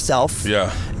jokes, be yourself.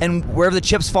 Yeah. And wherever the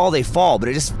chips fall, they fall. But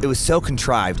it was so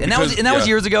contrived. And that was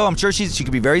years ago. I'm sure she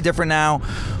could be very different now.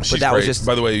 She's but that great. was just,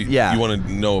 by the way, yeah. You want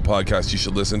to know a podcast you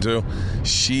should listen to? Does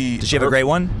she have a great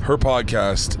one? Her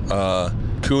podcast,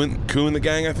 Koo and the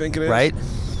Gang, I think it is. Right.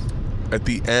 At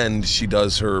the end, she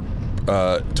does her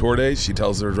tour dates. She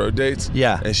tells her road dates.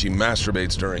 Yeah. And she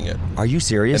masturbates during it. Are you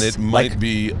serious? And it might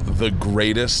be the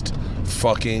greatest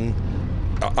fucking,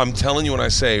 I'm telling you when I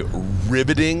say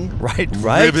riveting. Right.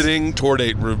 Riveting tour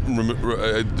date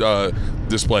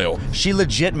display. She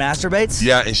legit masturbates?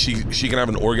 Yeah, and she can have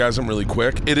an orgasm really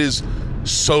quick. It is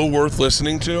so worth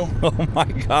listening to. Oh my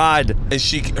god. And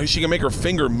she can make her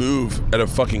finger move at a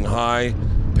fucking high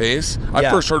pace. I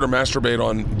first heard her masturbate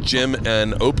on Jim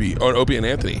and Opie and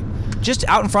Anthony. Just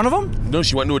out in front of them? No,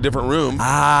 she went into a different room.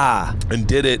 And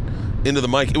did it into the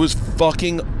mic. It was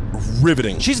fucking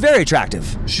riveting. She's very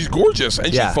attractive. She's gorgeous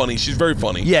and she's funny. She's very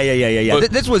funny. Yeah.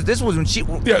 But this was when she.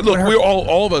 Yeah, look, we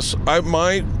all of us.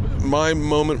 My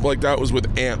moment like that was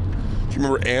with Ant. Do you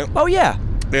remember Ant? Oh yeah.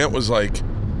 Ant was like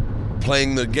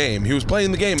playing the game. He was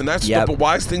playing the game, and that's the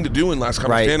wise thing to do in Last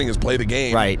Comic Standing is play the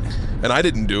game. Right. And I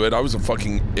didn't do it. I was a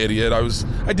fucking idiot.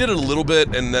 I did it a little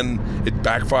bit, and then it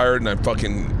backfired, and I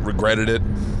fucking regretted it.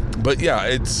 But yeah,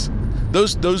 it's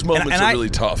those moments are really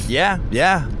tough. Yeah.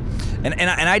 And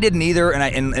I didn't either,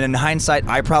 and in hindsight,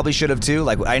 I probably should have too.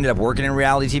 Like, I ended up working in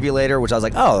reality TV later, which I was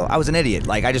like, oh, I was an idiot.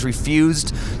 Like, I just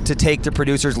refused to take the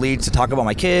producer's lead to talk about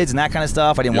my kids and that kind of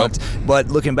stuff. I didn't want to, but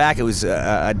looking back, it was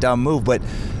a dumb move. But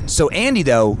so Andy,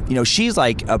 though, she's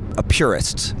like a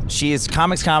purist. She is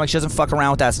comics. She doesn't fuck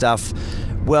around with that stuff.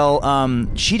 Well,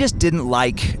 she just didn't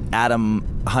like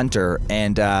Adam Hunter,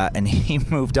 and he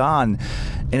moved on.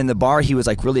 And in the bar, he was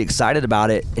like really excited about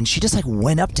it, and she just like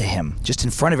went up to him just in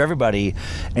front of everybody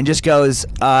and just goes,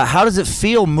 "How does it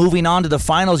feel moving on to the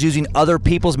finals using other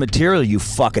people's material, you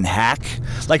fucking hack?"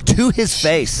 Like, to his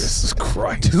face. Jesus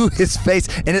Christ. To his face,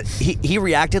 and he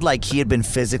reacted like he had been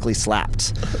physically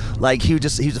slapped. Like and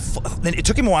it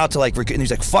took him a while to like, and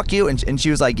he's like, "Fuck you," and she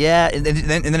was like, "Yeah," and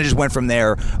then it just went from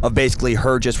there of basically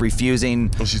her just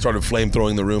refusing. Well, she started flame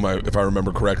throwing the room, if I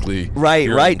remember correctly.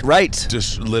 Right.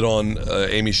 Just lit on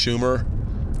Amy Schumer.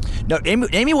 No,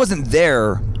 Amy wasn't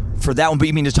there for that one, but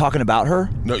you mean just talking about her?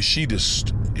 No,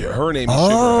 her and Amy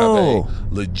Schumer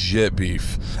have a legit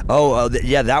beef.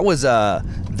 That was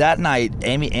that night.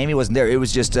 Amy wasn't there. It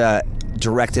was just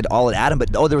directed all at Adam.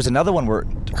 But there was another one where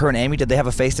her and Amy, did they have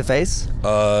a face-to-face?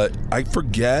 I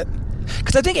forget.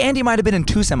 Because I think Andy might have been in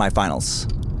 2 semifinals.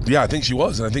 Yeah, I think she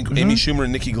was, and I think Amy Schumer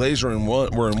and Nikki Glaser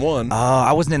were in one. Oh,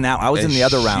 I wasn't in that. I was in the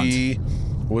other round. She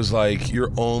was like,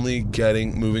 "You're only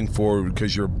moving forward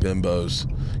because you're bimbos.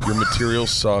 Your material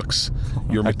sucks.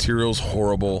 Your material's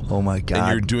horrible. Oh my god!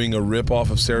 And you're doing a rip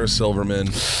off of Sarah Silverman.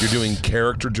 You're doing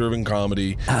character-driven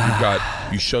comedy.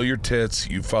 You show your tits.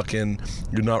 You're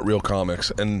not real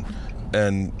comics." And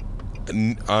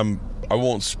I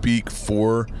won't speak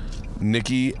for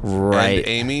Nikki and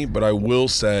Amy, but I will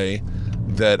say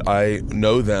that I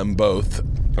know them both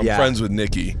I'm friends with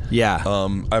Nikki. Yeah.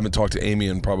 I haven't talked to Amy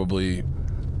in probably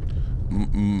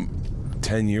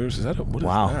 10 years. Is that what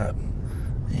Wow. is that?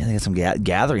 Yeah, they got some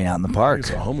gathering out in the park. It's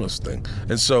a homeless thing.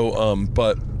 And so,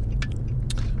 but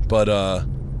I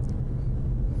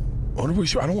wonder if we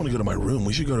should, I don't want to go to my room.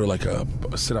 We should go to like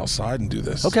sit outside and do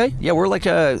this. Okay. Yeah, we're like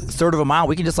a third of a mile.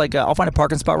 We can just like I'll find a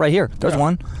parking spot right here. There's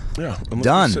one. Yeah. And let's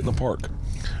Done. go sit in the park.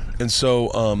 And so,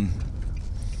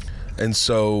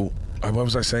 what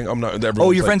was I saying? I'm not.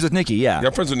 Oh, you're friends with Nikki, yeah. Yeah,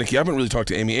 I'm friends with Nikki. I haven't really talked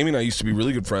to Amy. Amy and I used to be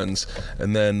really good friends,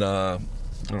 and then I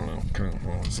don't know.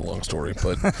 Well, it's a long story,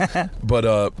 but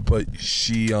but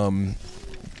she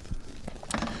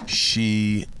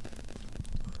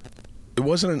it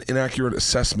wasn't an inaccurate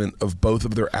assessment of both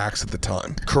of their acts at the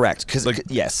time. Correct. Because Like,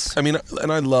 yes. I mean,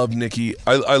 and I love Nikki.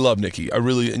 I love Nikki. I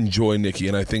really enjoy Nikki,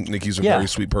 and I think Nikki's a very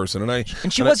sweet person. And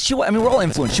she was. I mean, we're all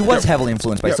influenced. She was heavily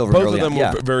influenced by Silverman. Both of them early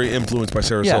on. were very influenced by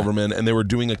Sarah Silverman, and they were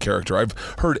doing a character. I've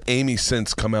heard Amy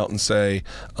since come out and say,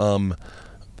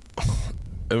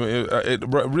 it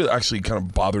really actually kind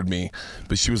of bothered me,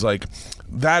 but she was like,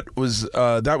 that was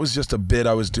just a bit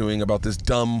I was doing about this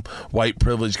dumb white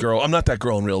privileged girl. I'm not that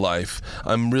girl in real life.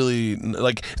 I'm really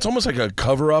like, it's almost like a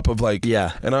cover up of like,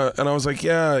 and I was like,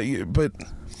 yeah, but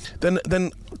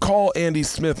then call Andy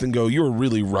Smith and go, you were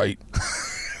really right.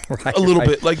 A little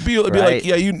bit, like be like,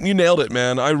 yeah, you nailed it,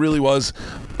 man. I really was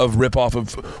a ripoff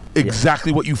of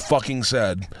exactly what you fucking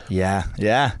said.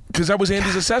 Yeah. Because that was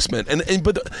Andy's assessment,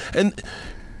 and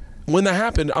when that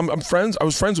happened, I'm friends. I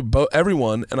was friends with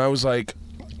everyone, and I was like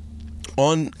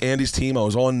on Andy's team. I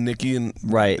was on Nikki and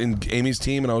Amy's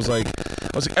team, and I was like,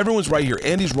 everyone's right here.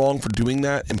 Andy's wrong for doing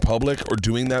that in public or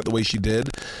doing that the way she did,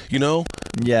 you know?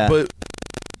 Yeah. But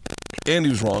Andy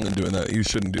was wrong in doing that. You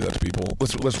shouldn't do that to people.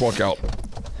 Let's walk out.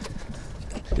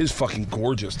 It is fucking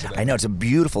gorgeous today. I know, it's a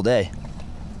beautiful day.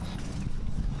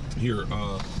 Here,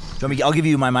 I'll give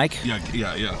you my mic. Yeah.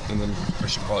 And then I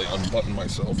should probably unbutton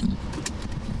myself.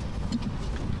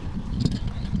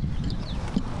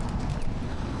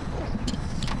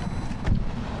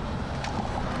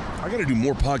 I gotta do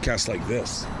more podcasts like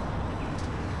this.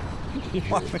 Here,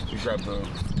 you grab the...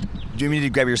 Do you need to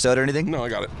grab your soda or anything? No, I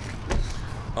got it.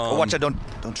 Watch out!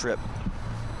 Don't trip.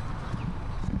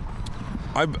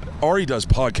 Ari does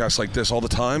podcasts like this all the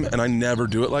time, and I never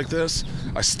do it like this.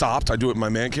 I stopped. I do it in my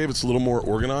man cave. It's a little more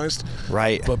organized.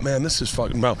 Right. But man, this is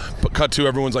fucking... But cut to,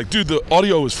 everyone's like, dude, the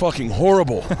audio is fucking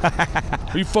horrible.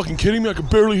 Are you fucking kidding me? I can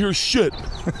barely hear shit.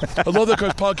 I love that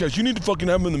guy's podcast. You need to fucking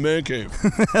have him in the man cave.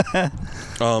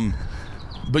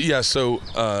 But yeah, so...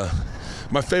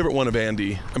 my favorite one of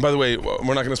Andy, and by the way,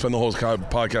 we're not going to spend the whole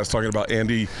podcast talking about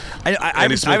Andy. I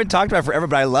haven't talked about it forever,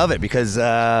 but I love it because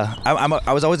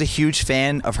I was always a huge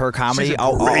fan of her comedy.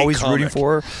 I'm always rooting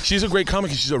for her. She's a great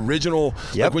comic. She's original.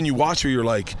 Yep. Like when you watch her, you're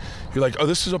like, oh,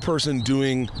 this is a person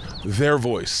doing their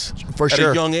voice for sure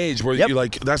at a young age. Where you're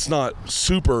like, that's not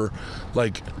super.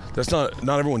 Like that's not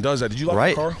everyone does that. Did you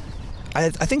like the car? I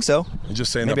think so. I'm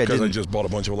just saying that because I just bought a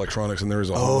bunch of electronics and there is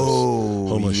a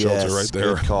homeless shelter right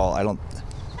there. Good call. I don't.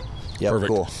 Yeah,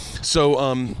 cool.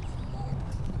 So,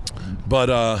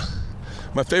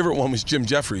 my favorite one was Jim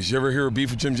Jeffries. You ever hear a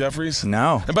beef with Jim Jeffries?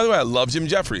 No. And by the way, I love Jim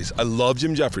Jeffries. I'm not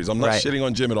shitting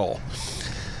on Jim at all.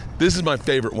 This is my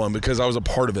favorite one because I was a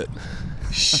part of it.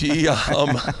 She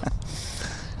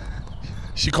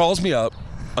she calls me up.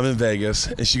 I'm in Vegas,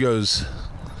 and she goes,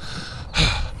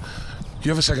 do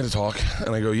you have a second to talk?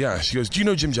 And I go, yeah. She goes, do you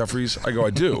know Jim Jeffries? I go,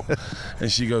 I do.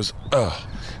 And she goes, oh,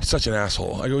 he's such an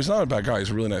asshole. I go, he's not a bad guy.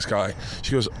 He's a really nice guy.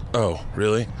 She goes, oh,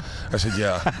 really? I said,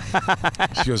 yeah.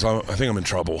 She goes, I think I'm in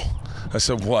trouble. I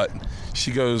said, what?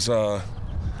 She goes, I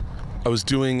was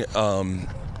doing, I'm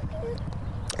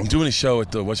doing a show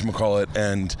at the whatchamacallit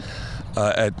and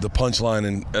at the Punchline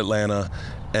in Atlanta.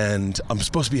 And I'm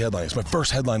supposed to be headlining. It's my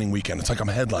first headlining weekend. It's like I'm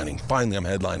headlining. Finally, I'm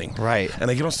headlining. Right.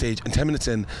 And I get on stage, and 10 minutes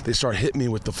in, they start hitting me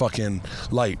with the fucking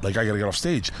light. Like, I got to get off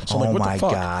stage. So I'm like, what the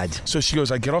fuck? Oh, my God. So she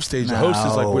goes, I get off stage. The host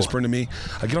is, like, whispering to me.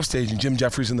 I get off stage, and Jim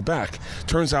Jeffries in the back.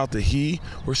 Turns out that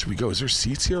where should we go? Is there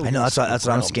seats here? I know. That's what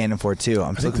I'm scanning for, too.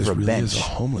 I'm looking for a bench. I think this really is a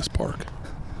homeless park.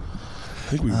 I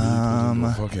think we really put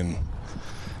a fucking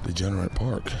degenerate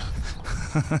park.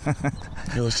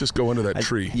 Here, let's just go under that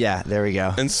tree. Yeah, there we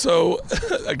go. And so,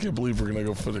 I can't believe we're gonna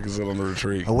go put a sit under a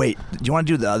tree. Oh wait, do you want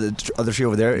to do the other tree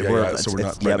over there? Yeah, so we're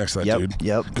not right next to that dude.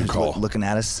 Yep. Good call. Looking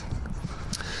at us.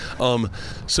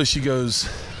 So she goes,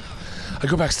 I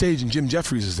go backstage and Jim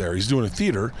Jeffries is there. He's doing a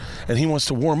theater and he wants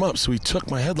to warm up. So he took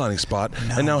my headlining spot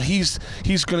and now he's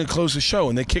going to close the show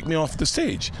and they kick me off the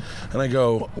stage. And I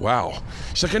go, wow.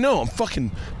 She's like, I know, I'm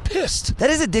fucking pissed. That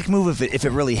is a dick move if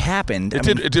it really happened.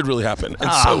 It did really happen.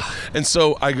 And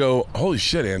so I go, holy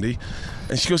shit, Andy.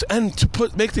 And she goes, and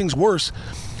to make things worse,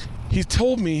 he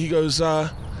told me, he goes,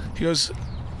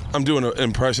 I'm doing an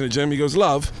impression of Jim. He goes,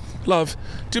 love,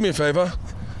 do me a favor.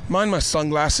 Mind my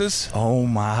sunglasses. Oh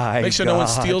my Make sure God. no one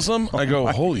steals them. I go,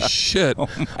 holy shit.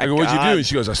 I go, what'd you do? And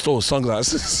she goes, I stole his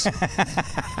sunglasses.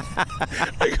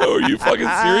 I go, are you fucking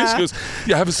serious? She goes,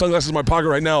 yeah, I have his sunglasses in my pocket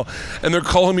right now. And they're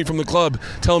calling me from the club,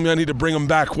 telling me I need to bring them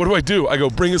back. What do? I go,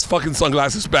 bring his fucking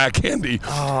sunglasses back, Andy.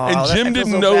 Oh, and Jim I feel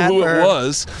didn't so know bad who for it her.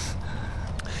 was.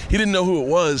 He didn't know who it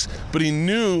was, but he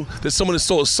knew that someone had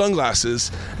stole his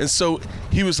sunglasses. And so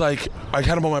he was like, I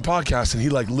had him on my podcast, and he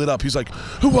like lit up. He's like,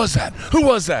 who was that?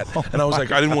 And I was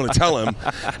like, I didn't want to tell him.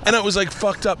 And I was like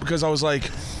fucked up because I was like,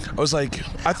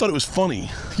 I thought it was funny.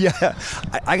 Yeah,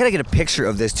 I gotta get a picture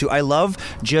of this too. I love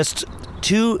just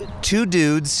two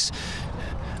dudes.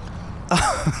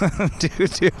 Two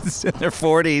dudes in their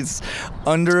 40s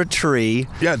under a tree.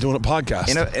 Yeah, doing a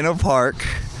podcast. In a park.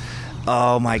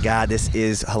 Oh my God, this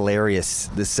is hilarious.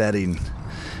 This setting.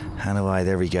 How do I?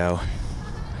 There we go.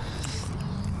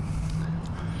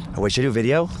 Oh, wait, should I do a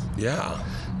video? Yeah.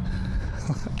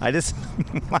 I just.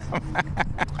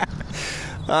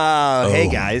 Hey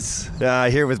guys,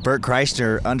 here with Bert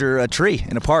Kreischer under a tree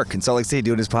in a park in Salt Lake City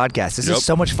doing his podcast. This is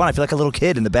so much fun. I feel like a little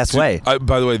kid in the best way.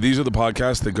 By the way, these are the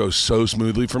podcasts that go so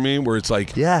smoothly for me, where it's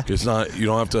like, it's not, you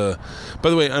don't have to. By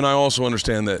the way, and I also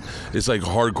understand that it's like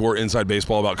hardcore inside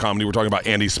baseball about comedy. We're talking about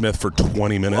Andy Smith for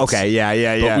 20 minutes. Okay,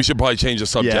 yeah. But we should probably change the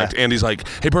subject. Yeah. Andy's like,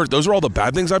 hey Bert, those are all the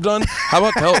bad things I've done. How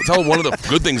about tell one of the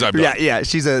good things I've done? Yeah.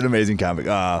 She's an amazing comic.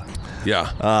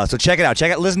 So check it out.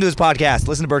 Listen to his podcast.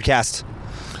 Listen to Bertcast.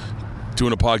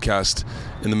 Doing a podcast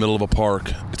in the middle of a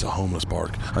park. It's a homeless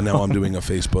park. And now I'm doing a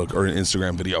Facebook or an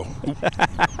Instagram video.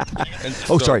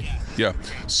 Sorry. Yeah.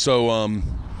 So,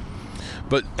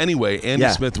 but anyway, Andy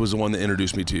Yeah. Smith was the one that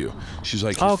introduced me to you. She's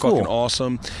like, Oh, you're cool. fucking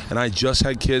awesome. And I just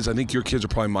had kids. I think your kids are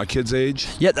probably my kids' age.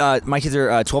 Yeah, my kids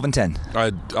are 12 and 10.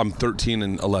 I'm 13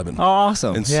 and 11. Oh,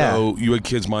 awesome. And yeah. so you had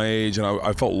kids my age, and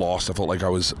I felt lost. I felt like I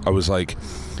was like,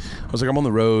 I'm on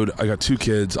the road. I got 2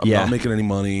 kids. I'm not making any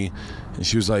money. And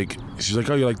she was like,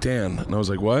 oh, you like Dan? And I was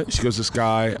like, what? She goes, this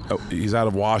guy, he's out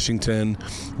of Washington,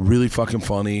 really fucking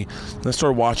funny. And I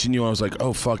started watching you, and I was like,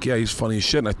 oh fuck yeah, he's funny as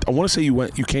shit. And I want to say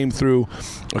you came through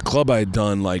a club I had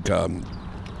done, like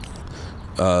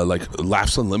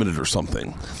Laughs Unlimited or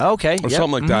something. Okay. Or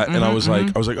something like that. And I was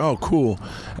like, oh cool.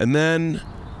 And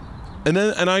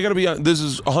I gotta be, this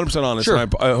is 100% honest. Sure.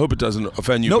 And I hope it doesn't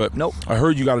offend you. Nope. I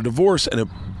heard you got a divorce, and it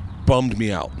bummed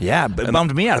me out. Yeah, but it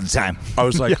bummed me out at the time. I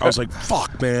was like,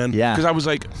 fuck, man. Yeah. Because I was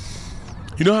like,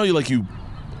 you know how you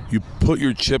put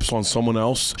your chips on someone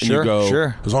else, and you go,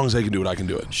 sure. as long as they can do it, I can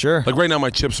do it. Sure. Like right now, my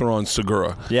chips are on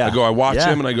Segura. Yeah. I watch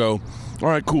Yeah. him, and I go, all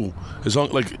right, cool. As long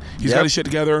he's got his shit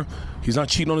together. He's not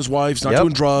cheating on his wife. He's not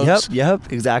doing drugs.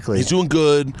 Yep, exactly. He's doing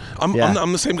good. I'm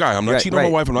the same guy. I'm not cheating on my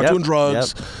wife. I'm not doing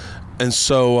drugs. Yep. And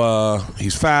so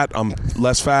he's fat. I'm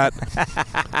less fat.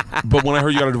 But when I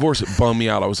heard you got a divorce, it bummed me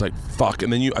out. I was like, fuck.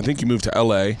 And then I think you moved to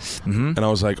LA. And I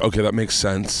was like, okay, that makes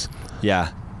sense.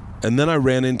 Yeah. And then I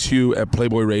ran into you at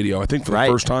Playboy Radio. I think for the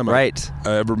first time I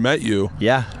ever met you.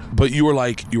 Yeah. But you were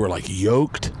like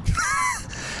yoked.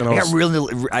 And I got real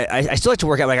into, I still like to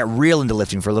work out, but I got real into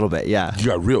lifting for a little bit. Yeah. You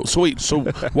got real. So wait.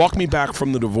 So walk me back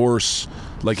from the divorce,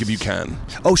 like if you can.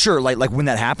 Oh sure. Like when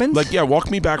that happened. Walk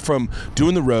me back from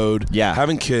doing the road. Yeah.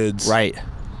 Having kids. Right.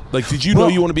 Like, did you know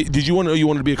you wanted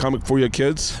to be a comic before you had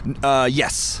kids?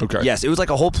 Yes. Okay. Yes, it was like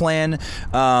a whole plan.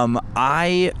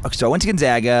 I went to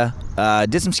Gonzaga,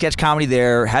 did some sketch comedy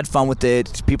there, had fun with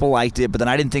it. People liked it, but then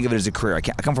I didn't think of it as a career. I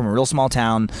come from a real small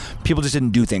town. People just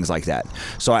didn't do things like that.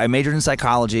 So I majored in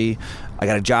psychology. I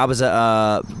got a job as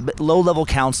a low-level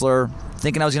counselor,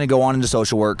 thinking I was going to go on into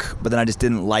social work, but then I just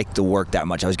didn't like the work that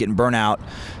much. I was getting burnt out,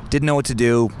 didn't know what to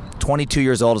do. 22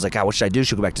 years old, I was like, God, what should I do?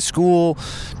 Should I go back to school?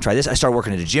 Try this. I started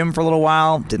working at a gym for a little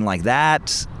while. Didn't like that.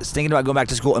 Was thinking about going back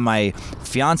to school. And my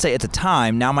fiance at the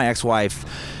time, now my ex-wife,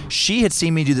 she had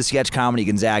seen me do the sketch comedy at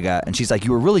Gonzaga, and she's like,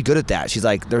 you were really good at that. She's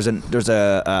like, there's a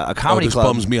comedy club.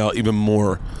 This bums me out even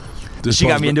more. She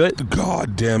got me into it?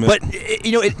 God damn it. But,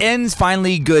 it ends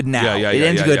finally good now. It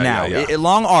ends good now.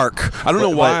 Long arc. I don't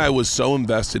know why I was so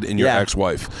invested in your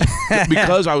ex-wife.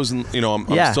 Because I was, I'm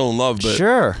still in love, but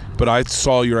sure. But I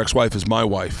saw your ex-wife as my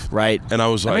wife. Right. And I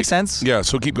was like... That makes sense. Yeah,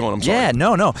 so keep going. I'm sorry. Yeah,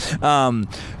 no.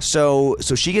 So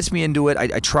she gets me into it.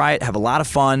 I try it, have a lot of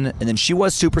fun, and then she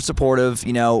was super supportive,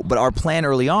 but our plan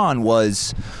early on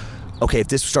was... okay, if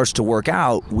this starts to work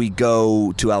out, we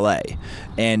go to LA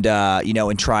and,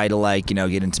 and try to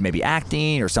get into maybe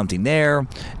acting or something there.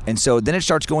 And so then it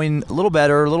starts going a little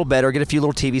better, get a few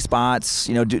little TV spots,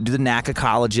 do the NACA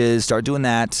colleges, start doing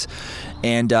that.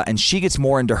 And she gets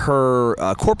more into her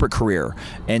corporate career.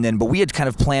 But we had kind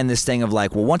of planned this thing of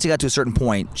once it got to a certain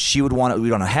point, we'd want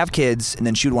to have kids, and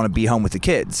then she would want to be home with the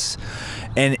kids.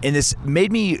 And this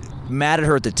made me mad at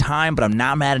her at the time, but I'm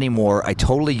not mad anymore. I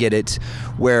totally get it,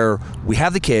 where we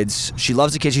have the kids. She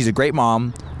loves the kids. She's a great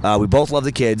mom. We both love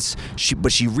the kids.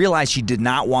 But she realized she did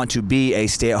not want to be a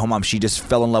stay-at-home mom. She just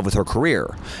fell in love with her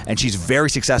career. And she's very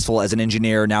successful as an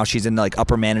engineer. Now she's in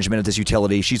upper management of this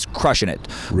utility. She's crushing it,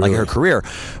 really? her career.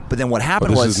 But then what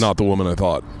happened this is not the woman I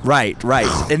thought. Right.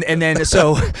 and then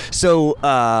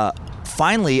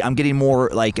finally, I'm getting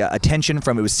more attention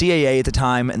from, it was CAA at the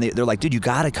time, and they're like, dude, you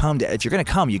gotta come. If you're gonna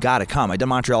come, you gotta come. I've done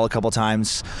Montreal a couple of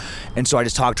times, and so I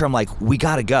just talked to her. I'm like, we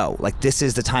gotta go. This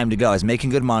is the time to go. I was making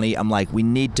good money. I'm like, we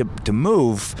need to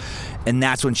move. And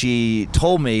that's when she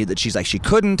told me that she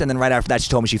couldn't, and then right after that, she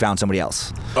told me she found somebody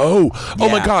else. Oh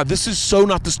my God, this is so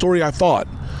not the story I thought.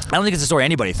 I don't think it's the story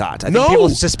anybody thought. I think people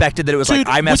suspected that it was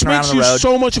I messed around on the road. Which makes you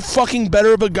so much fucking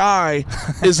better of a guy.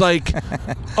 Is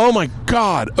oh my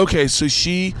God. Okay, so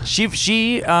she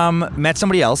met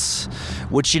somebody else,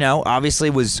 which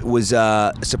obviously was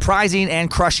surprising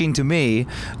and crushing to me.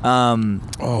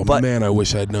 Man, I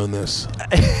wish I'd known this.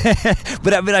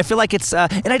 but I feel like it's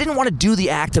and I didn't want to do the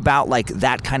act about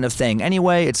that kind of thing.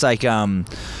 Anyway, it's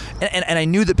and I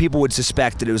knew that people would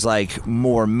suspect that it was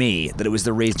more me, that it was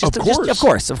the reason. Of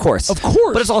course.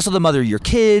 But it's also the mother of your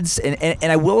kids,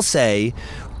 and I will say,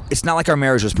 it's not like our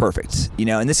marriage was perfect,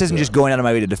 and this isn't just going out of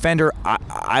my way to defend her.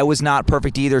 I was not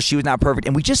perfect either. She was not perfect,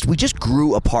 and we just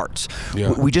grew apart.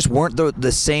 Yeah. We just weren't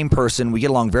the same person. We get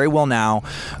along very well now,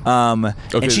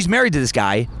 and she's married to this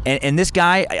guy, and this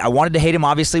guy, I wanted to hate him.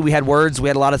 Obviously, we had words, we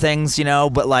had a lot of things,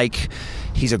 but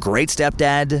he's a great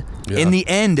stepdad. Yeah. In the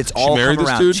end, it's all come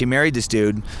around. She married this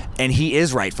dude, and he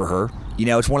is right for her.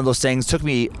 It's one of those things. Trust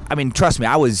me,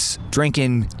 I was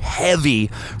drinking heavy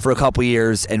for a couple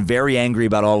years and very angry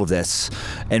about all of this,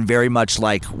 and very much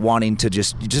wanting to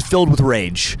just filled with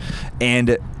rage.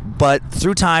 But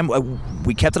through time,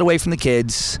 we kept it away from the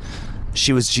kids.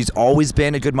 She's always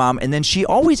been a good mom, and then she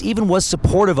always even was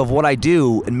supportive of what I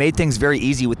do and made things very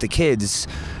easy with the kids,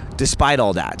 despite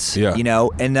all that. Yeah.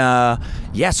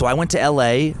 So I went to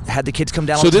LA, had the kids come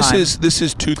down. So all the this time. is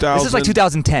 2000. This is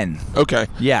 2010. Okay.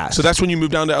 Yeah. So that's when you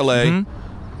moved down to LA.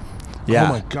 Mm-hmm. Yeah.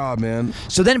 Oh my God, man.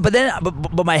 So then,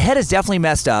 but my head is definitely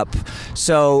messed up.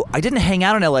 So I didn't hang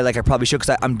out in LA like I probably should,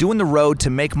 because I'm doing the road to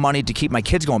make money to keep my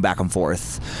kids going back and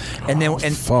forth. And then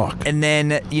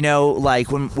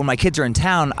when my kids are in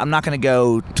town, I'm not going to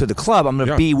go to the club. I'm going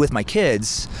to be with my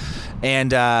kids,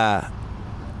 and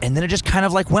then it just kind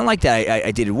of went like that.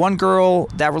 I dated one girl,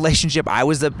 that relationship. I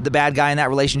was the bad guy in that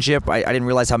relationship. I didn't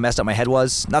realize how messed up my head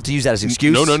was. Not to use that as an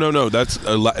excuse. No. That's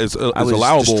I was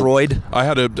allowable. Destroyed.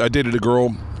 I dated a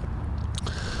girl,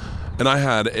 and I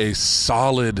had a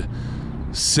solid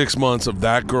 6 months of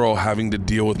that girl having to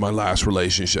deal with my last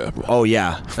relationship. Oh,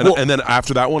 yeah. And then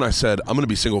after that one, I said, I'm going to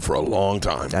be single for a long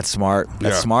time. That's smart.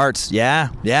 That's smart. Yeah.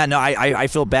 No, I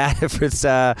feel bad if it's,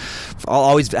 I'll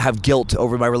always have guilt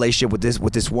over my relationship with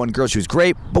this one girl. She was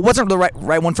great, but wasn't the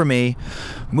right one for me.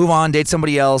 Move on, date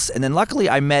somebody else. And then luckily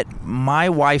I met my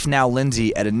wife now,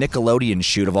 Lindsay, at a Nickelodeon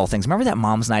shoot of all things. Remember that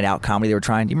Mom's Night Out comedy they were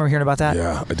trying? Do you remember hearing about that?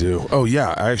 Yeah, I do. Oh,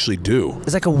 yeah, I actually do.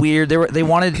 It's a weird, they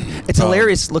wanted, it's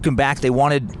hilarious looking back. They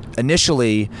wanted,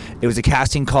 initially, it was a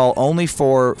casting call only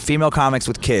for female comics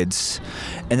with kids,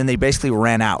 and then they basically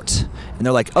ran out. And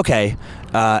they're like, okay,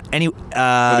 any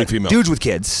female dudes with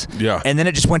kids. Yeah. And then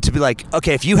it just went to be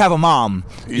okay, if you have a mom,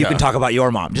 you can talk about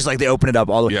your mom. Just they open it up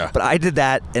all the way. Yeah. But I did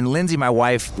that, and Lindsay, my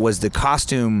wife, was the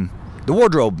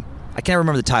wardrobe, I can't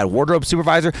remember the title, wardrobe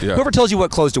supervisor. Yeah. Whoever tells you what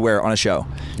clothes to wear on a show.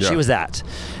 Yeah. She was that.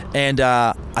 And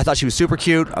I thought she was super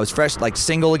cute. I was fresh,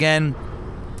 single again.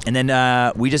 And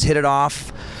then we just hit it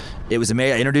off. It was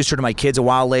amazing. I introduced her to my kids a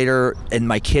while later, and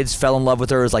my kids fell in love with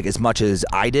her as much as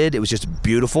I did. It was just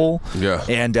beautiful. Yeah.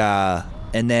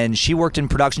 And then she worked in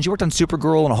production. She worked on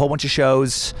Supergirl and a whole bunch of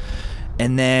shows.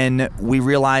 And then we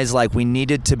realized we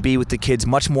needed to be with the kids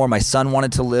much more. My son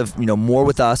wanted to live, more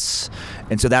with us.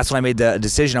 And so that's when I made the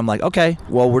decision. I'm like, okay,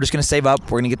 well, we're just going to save up.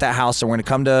 We're going to get that house, and we're going to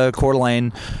come to Coeur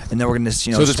d'Alene, and then we're going to,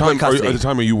 So at the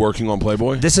time, are you working on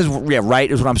Playboy? This is,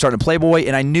 right, is when I'm starting to Playboy.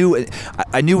 And I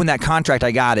knew when that contract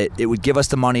I got it would give us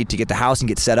the money to get the house and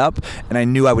get set up. And I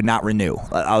knew I would not renew.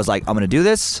 I was like, I'm going to do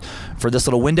this for this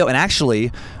little window. And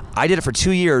actually, I did it for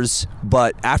 2 years,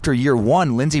 but after year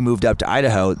one, Lindsay moved up to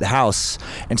Idaho, the house,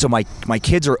 and so my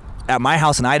kids are at my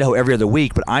house in Idaho every other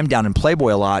week, but I'm down in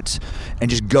Playboy a lot and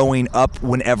just going up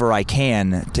whenever I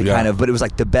can to kind of, but it was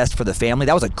like the best for the family.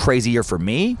 That was a crazy year for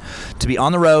me to be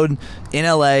on the road in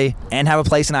LA and have a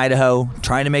place in Idaho,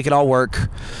 trying to make it all work.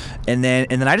 And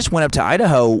then I just went up to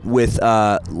Idaho with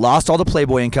lost all the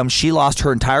Playboy income. She lost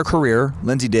her entire career.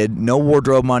 Lindsay did. No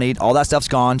wardrobe money. All that stuff's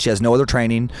gone. She has no other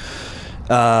training.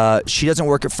 She doesn't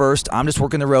work at first. I'm just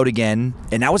working the road again.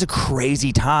 And that was a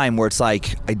crazy time where it's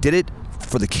like I did it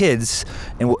for the kids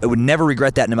and I would never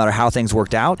regret that no matter how things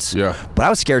worked out. Yeah. But I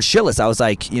was scared shitless. I was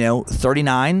like,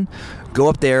 39, go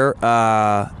up there.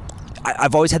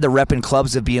 I've always had the rep in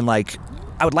clubs of being like,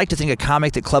 I would like to think a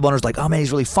comic that club owners like, oh man,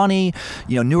 he's really funny.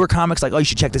 Newer comics like, oh, you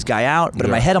should check this guy out. But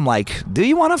in my head, I'm like, do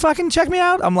you want to fucking check me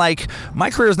out? I'm like,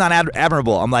 my career is not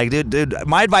admirable. I'm like, dude,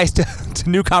 my advice to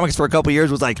new comics for a couple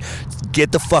years was like,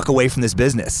 get the fuck away from this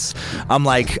business. I'm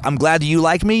like, I'm glad that you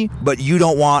like me, but you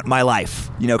don't want my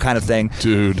life, kind of thing.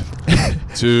 Dude,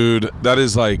 that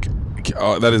is like,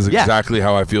 that is exactly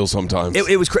how I feel sometimes.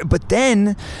 It was but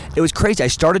then it was crazy. I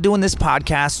started doing this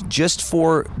podcast just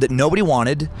for that nobody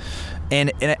wanted.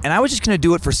 And I was just going to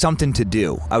do it for something to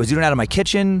do. I was doing it out of my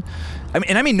kitchen.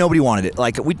 I mean nobody wanted it.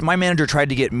 Like my manager tried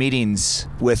to get meetings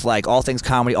with like all things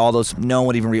comedy, all those. No one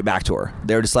would even read back to her.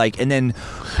 They were just like, and then.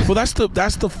 Well, that's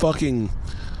the fucking.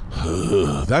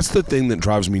 That's the thing that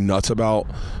drives me nuts about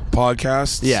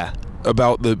podcasts. Yeah.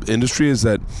 About the industry is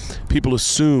that people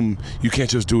assume you can't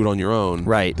just do it on your own.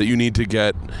 Right. That you need to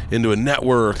get into a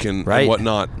network and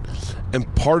whatnot.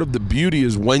 And part of the beauty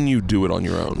is when you do it on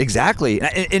your own. Exactly.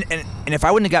 And if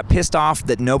I wouldn't have got pissed off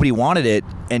that nobody wanted it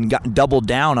and got doubled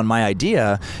down on my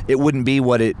idea, it wouldn't be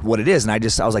what it is. And I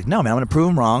was like, no, man, I'm going to prove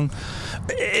them wrong.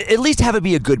 At least have it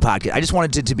be a good podcast. I just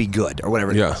wanted it to be good or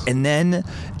whatever. Yeah. And then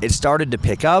it started to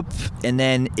pick up. And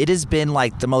then it has been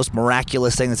like the most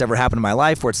miraculous thing that's ever happened in my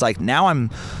life, where it's like now I'm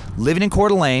living in Coeur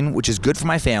d'Alene, which is good for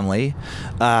my family.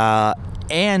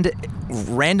 And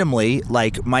randomly,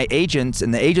 like my agents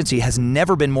and the agency has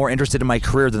never been more interested in my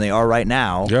career than they are right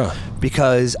now. Yeah.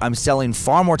 Because I'm selling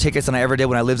far more tickets than I ever did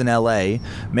when I lived in LA,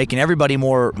 making everybody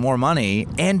more money,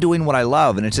 and doing what I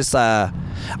love. And it's just,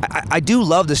 I do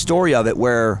love the story of it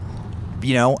where,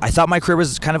 I thought my career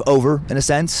was kind of over in a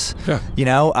sense. Yeah.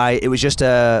 It was just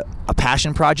a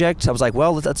passion project. I was like,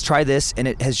 well, let's try this, and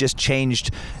it has just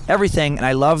changed everything. And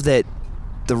I love that.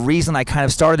 The reason I kind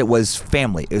of started it was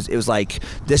family. It was like,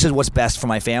 this is what's best for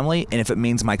my family, and if it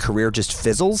means my career just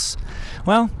fizzles,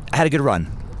 well, I had a good run.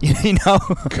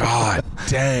 God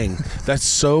dang, that's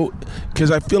so.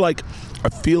 Because I feel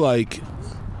like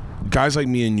guys like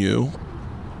me and you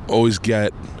always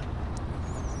get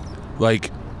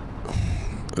like.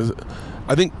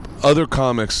 I think other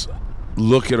comics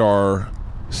look at our.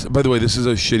 By the way, this is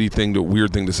a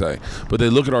weird thing to say, but they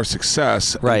look at our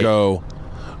success and go,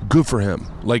 good for him.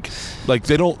 Like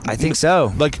they don't. I think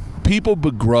so. Like people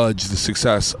begrudge the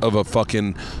success of a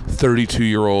fucking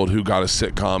 32-year-old who got a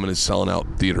sitcom and is selling out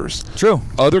theaters. True.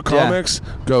 Other comics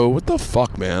go, what the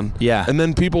fuck, man? Yeah. And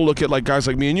then people look at like guys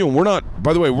like me and you, and we're not.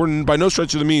 By the way, we're by no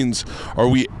stretch of the means are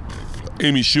we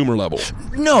Amy Schumer level.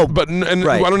 No, but I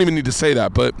don't even need to say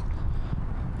that, but.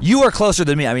 You are closer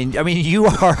than me. I mean, you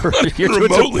are. You're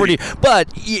doing pretty.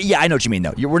 But yeah, I know what you mean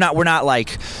though. We're not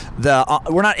like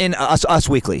we're not in Us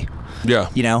Weekly.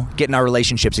 Yeah. Getting our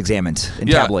relationships examined in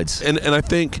tabloids. And I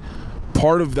think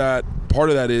part of that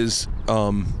is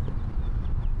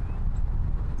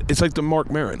it's like the Mark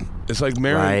Maron. It's like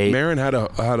Maron had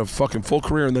a fucking full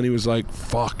career, and then he was like,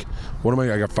 fuck, what am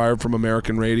I got fired from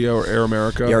American Radio or Air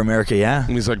America. Air America, yeah.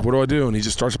 And he's like, what do I do? And he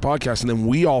just starts a podcast, and then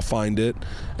we all find it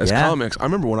as comics. I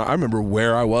remember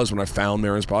where I was when I found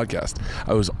Maron's podcast.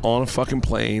 I was on a fucking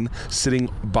plane sitting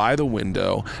by the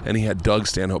window, and he had Doug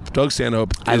Stanhope. Doug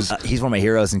Stanhope he's one of my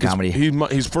heroes in comedy.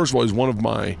 He's first of all, he's one of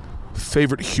my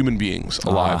favorite human beings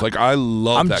alive. Like I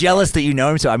love. I'm jealous that you know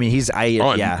him. So I mean,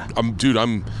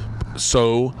 I'm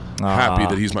so happy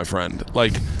that he's my friend.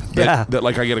 Like that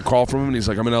like I get a call from him and he's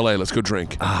like, I'm in LA, let's go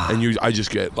drink. And I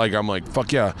just get like, I'm like,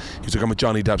 fuck yeah. He's like, I'm at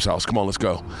Johnny Depp's house. Come on, let's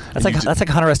go. That's like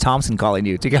Hunter S. Thompson calling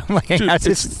you to go. Like, dude,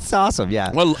 it's awesome.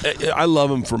 Yeah. Well, I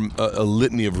love him for a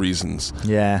litany of reasons.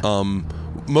 Yeah.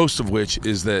 Most of which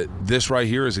is that this right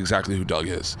here is exactly who Doug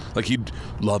is. Like he'd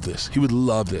love this. He would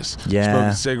love this. Yeah.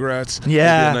 Smoking cigarettes.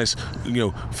 Yeah. A nice,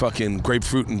 fucking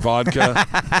grapefruit and vodka.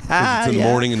 It's in the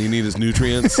morning and you need his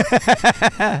nutrients.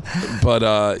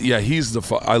 But he's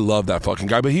I love that fucking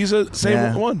guy. But he's a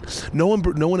same one. No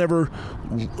one ever.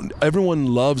 Everyone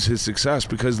loves his success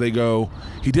because they go,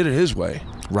 he did it his way.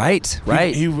 Right.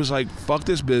 He was like, fuck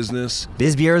this business.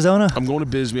 Bisbee, Arizona. I'm going to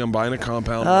Bisbee. I'm buying a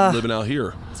compound. I'm living out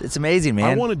here. It's amazing, man.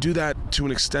 I want to do that to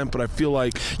an extent, but I feel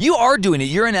like you are doing it.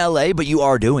 You're in LA, but you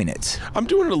are doing it. I'm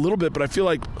doing it a little bit, but I feel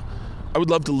like I would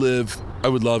love to live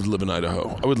in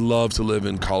Idaho. I would love to live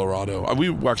in Colorado.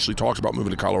 We actually talked about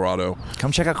moving to Colorado.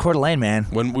 Come check out Coeur d'Alene, man.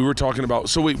 When we were talking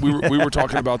about, we were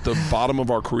talking about the bottom of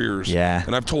our careers. Yeah.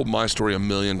 And I've told my story a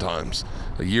million times.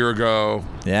 A year ago.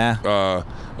 Yeah.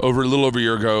 A little over a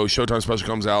year ago, Showtime special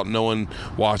comes out. No one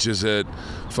watches it.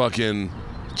 Fucking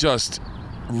just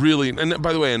really. And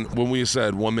by the way, and when we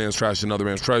said one man's trash, another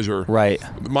man's treasure. Right.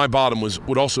 My bottom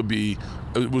would also be.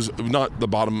 It was not the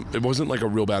bottom. It wasn't like a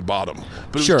real bad bottom,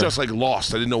 but it Sure. was just like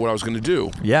lost. I didn't know what I was going to do.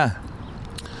 Yeah.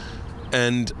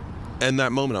 And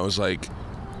that moment, I was like,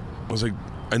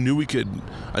 I knew I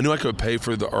could pay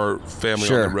for our family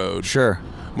Sure. on the road. Sure.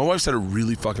 My wife said a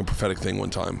really fucking prophetic thing one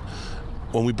time.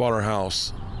 When we bought our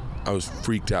house, I was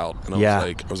freaked out, and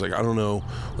I was like, I don't know,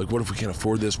 like, what if we can't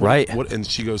afford this? Right. And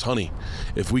she goes, honey,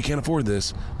 if we can't afford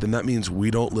this, then that means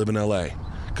we don't live in LA.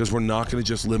 Because we're not going to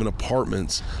just live in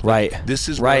apartments. Right. This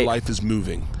is where life is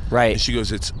moving. Right. And she goes,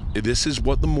 this is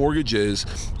what the mortgage is.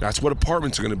 That's what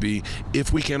apartments are going to be.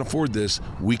 If we can't afford this,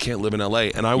 we can't live in LA.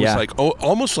 And I was like,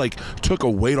 almost like took a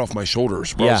weight off my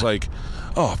shoulders. But I was like,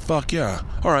 oh, fuck yeah.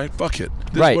 All right, fuck it.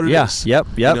 This is what it is. Yep.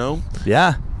 You know?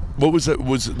 Yeah. What was that?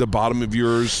 Was the bottom of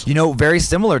yours? You know, very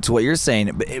similar to what you're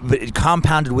saying, but it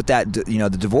compounded with that, the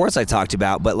divorce I talked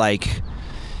about. But like,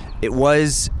 it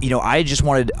was, I just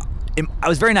wanted. I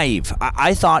was very naive.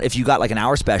 I thought if you got like an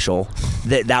hour special,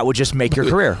 that would just make your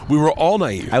career. We were all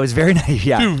naive. I was very naive.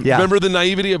 Yeah. Dude, yeah. remember the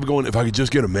naivety of going, if I could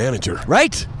just get a manager.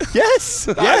 Right. Yes.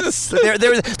 Yes.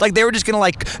 they were just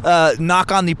gonna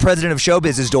knock on the president of show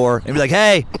business door and be like,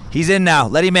 hey, he's in now.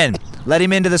 Let him in. Let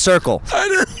him into the circle.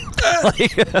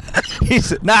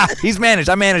 He's managed.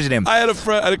 I'm managing him. I had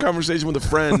a conversation with a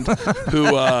friend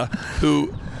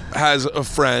who has a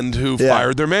friend who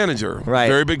fired their manager. Right.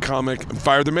 Very big comic,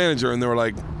 fired their manager, and they were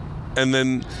like, and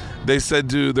then they said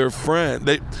to their friend,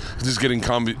 this is getting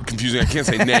confusing. I can't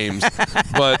say names,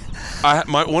 but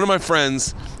one of my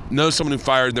friends knows someone who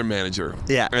fired their manager.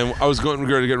 Yeah. And I was getting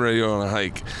ready to go on a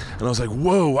hike, and I was like,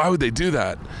 whoa, why would they do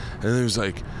that? And they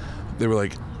were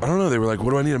like, I don't know. They were like, what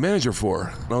do I need a manager for?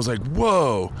 And I was like,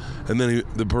 whoa. And then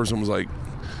the person was like,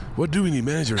 what do we need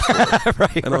managers for?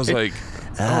 I was like,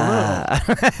 I don't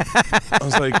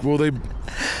know.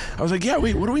 I was like, yeah,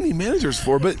 wait, what do we need managers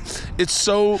for? But it's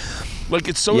so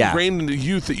ingrained into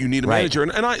youth that you need a manager.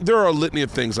 And there are a litany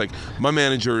of things. Like, my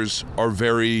managers are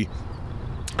I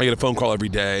get a phone call every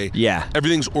day. Yeah.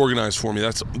 Everything's organized for me.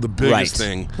 That's the biggest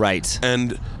thing. Right.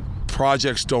 And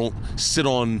projects don't sit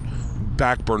on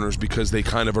back burners because they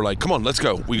kind of are like, come on, let's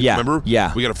go. Remember?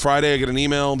 Yeah. We got a Friday, I get an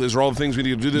email. These are all the things we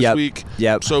need to do this week.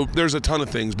 Yep. So there's a ton of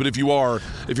things. But if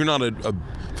you're not a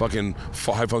fucking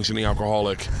high-functioning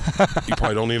alcoholic, you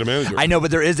probably don't need a manager. I know,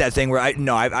 but there is that thing where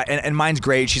and mine's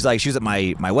great. She was at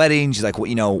my wedding. She's like,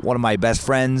 well, one of my best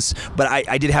friends. But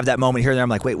I did have that moment here and there. I'm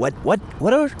like, wait, what?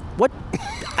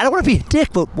 I don't want to be a dick,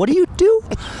 but what do you do?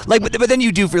 Like, but then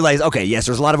you do realize, okay, yes,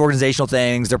 there's a lot of organizational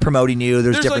things. They're promoting you.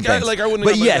 There's different things. I wouldn't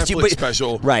have got my Netflix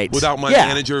special without my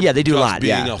manager. Yeah, they do a lot.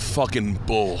 Being a fucking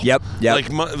bull. Yep.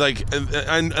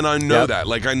 And I know that.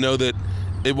 Like, I know that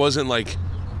it wasn't like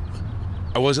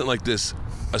I wasn't like this.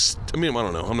 I mean, I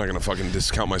don't know. I'm not gonna fucking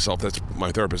discount myself. That's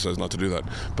my therapist says not to do that.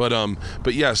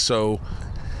 But yeah. So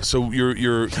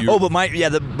you're but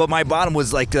my bottom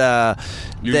was like you're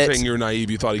saying you're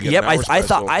naive. You thought he'd get an hour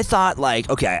special. I thought like,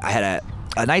 okay, I had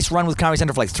a nice run with Comedy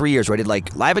Central for like 3 years where I did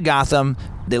like Live at Gotham.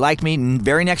 They liked me.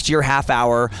 Very next year, half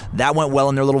hour. That went well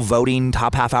in their little voting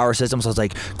top half hour system. So I was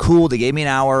like, cool. They gave me an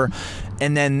hour.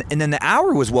 And then the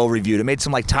hour was well reviewed. It made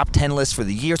some like top 10 lists for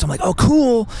the year. So I'm like, oh,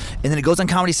 cool. And then it goes on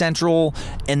Comedy Central,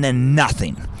 and then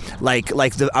nothing.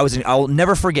 I'll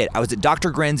never forget. I was at Dr.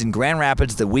 Grin's in Grand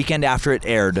Rapids the weekend after it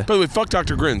aired. By the way, fuck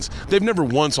Dr. Grin's. They've never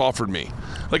once offered me.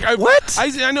 Like, what?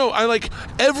 I know. I like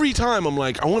every time I'm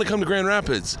like, I want to come to Grand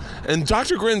Rapids, and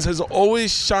Dr. Grin's has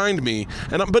always shined me.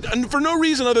 But for no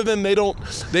reason other than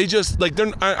they just like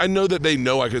they're. I know that they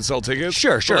know I could sell tickets.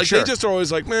 Sure. They just are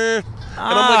always like, meh.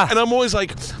 And I'm always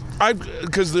like,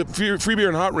 because the Free Beer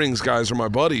and Hot Rings guys are my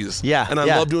buddies. Yeah. And I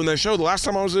love doing that show. The last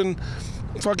time I was in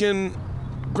fucking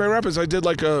Grand Rapids, I did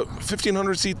like a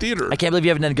 1,500 seat theater. I can't believe you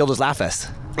haven't done Gilda's Laugh Fest.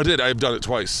 I did. I've done it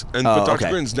twice. But Dr.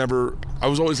 Grin's never. I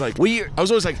was always like,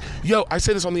 yo, I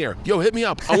say this on the air. Yo, hit me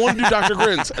up. I want to do Dr.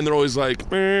 Grin's, and they're always like,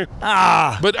 eh.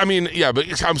 But I mean, yeah.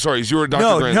 But I'm sorry. You were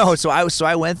Dr. Grin's. No. So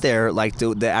I went there like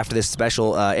after this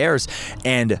special airs,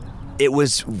 and it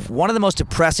was one of the most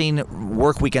depressing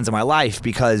work weekends of my life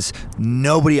because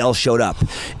nobody else showed up.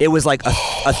 It was like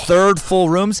a third full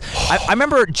rooms. I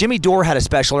remember Jimmy Dore had a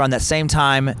special around that same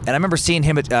time, and I remember seeing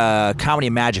him at Comedy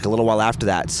and Magic a little while after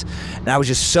that, and I was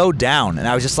just so down, and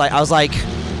I was like.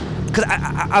 Because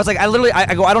I was like, I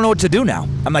don't know what to do now.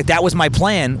 I'm like, that was my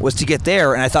plan, was to get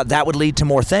there, and I thought that would lead to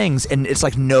more things, and it's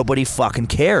like nobody fucking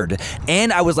cared.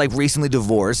 And I was like recently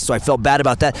divorced, so I felt bad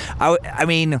about that. I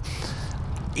mean,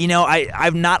 you know,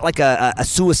 I'm not like a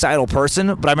suicidal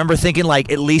person, but I remember thinking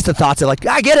like at least the thoughts are like,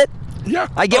 I get it. Yeah.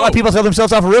 I get why people throw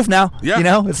themselves off a roof now. Yeah. You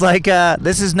know, it's like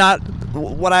this is not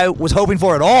what I was hoping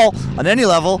for at all on any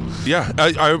level. Yeah,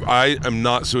 I am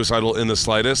not suicidal in the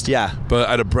slightest. Yeah. But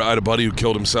I had a buddy who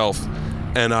killed himself,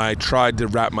 and I tried to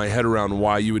wrap my head around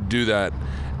why you would do that.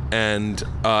 And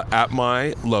at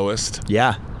my lowest,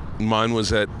 Yeah. mine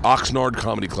was at Oxnard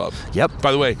Comedy Club. Yep.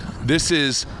 By the way, this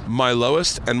is my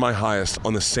lowest and my highest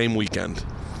on the same weekend.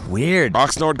 Weird.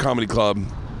 Oxnard Comedy Club.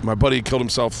 My buddy killed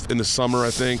himself in the summer, I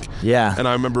think. Yeah. And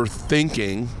I remember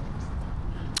thinking,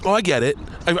 oh, I get it.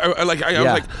 I was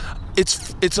like,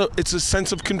 it's a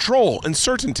sense of control and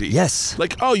certainty. Yes.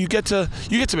 Like, oh, you get to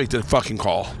make the fucking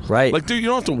call. Right. Like, dude, you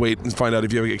don't have to wait and find out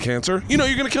if you ever get cancer. You know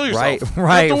you're gonna kill yourself. Right. You don't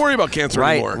Right. have to worry about cancer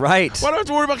anymore. Right. Why do I have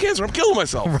to worry about cancer? I'm killing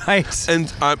myself. Right.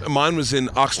 And mine was in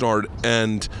Oxnard,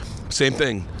 and same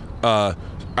thing.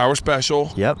 Our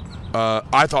special. Yep.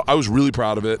 I thought I was really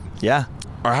proud of it. Yeah.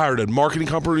 I hired a marketing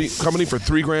company for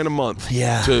 $3,000 a month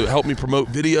to help me promote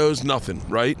videos, nothing,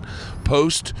 right?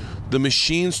 Post the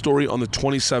machine story on the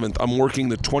 27th. I'm working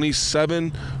the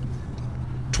 27,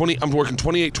 20, I'm working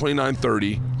 28, 29,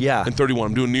 30, and 31.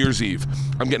 I'm doing New Year's Eve.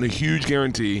 I'm getting a huge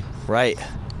guarantee. Right.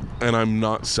 And I'm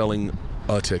not selling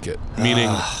a ticket.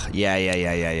 Meaning,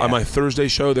 yeah. on my Thursday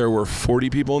show, there were 40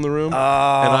 people in the room.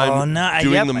 Oh, and I'm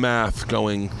doing the math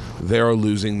going, they are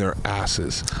losing their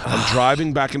asses. I'm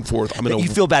driving back and forth. You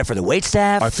feel bad for the wait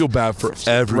staff? I feel bad for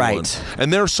everyone. Right.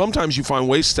 And there are sometimes you find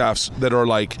wait staffs that are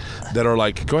like,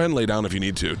 go ahead and lay down if you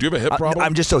need to. Do you have a hip problem?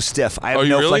 I'm just so stiff. I have you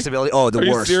no really? flexibility. Oh, the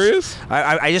are worst. Are you serious?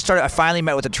 I finally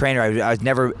met with a trainer. I was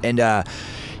never,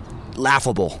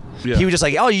 laughable. Yeah. He was just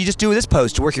like, oh, you just do this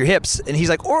pose to work your hips. And he's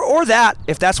like, or that,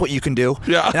 if that's what you can do.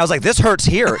 Yeah. And I was like, this hurts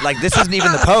here. Like, this isn't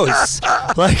even the pose.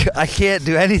 Like, I can't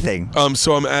do anything.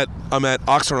 So I'm at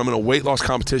Oxford. I'm in a weight loss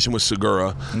competition with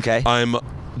Segura. Okay. I'm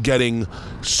getting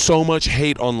so much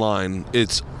hate online.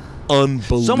 It's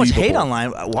unbelievable. So much hate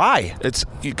online. Why? It's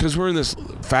because we're in this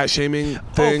fat shaming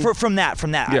thing. Oh, from that.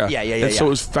 Yeah. And so it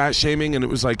was fat shaming, and it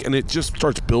was like, and it just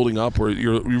starts building up where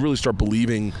you really start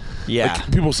believing. Yeah.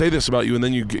 Like, people say this about you, and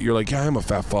then you're like, yeah, I'm a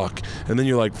fat fuck, and then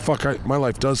you're like, fuck, my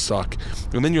life does suck,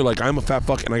 and then you're like, I'm a fat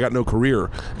fuck, and I got no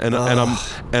career, and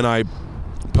I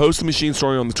post the machine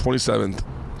story on the 27th.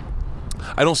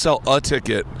 I don't sell a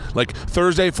ticket. Like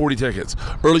Thursday, 40 tickets.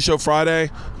 Early show Friday,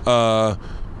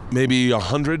 maybe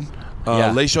 100.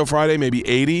 Late show Friday, maybe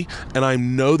 80. And I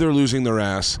know they're losing their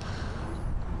ass.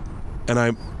 And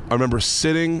I remember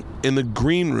sitting in the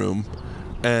green room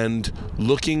and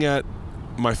looking at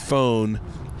my phone,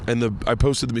 and I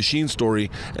posted the machine story,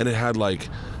 and it had like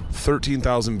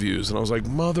 13,000 views. And I was like,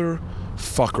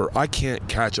 motherfucker, I can't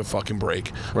catch a fucking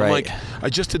break. Right. I'm like, I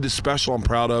just did this special I'm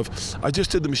proud of. I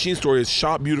just did the machine story. It's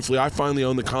shot beautifully. I finally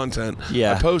own the content.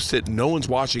 Yeah. I post it. No one's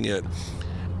watching it.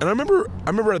 And I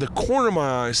remember at the corner of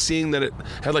my eye seeing that it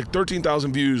had like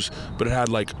 13,000 views, but it had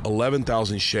like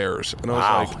 11,000 shares. And I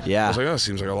was like, yeah. I was like, oh, that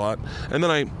seems like a lot. And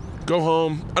then I go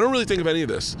home. I don't really think of any of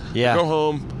this. Yeah. I go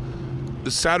home.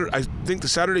 I think the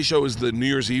Saturday show is the New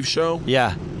Year's Eve show.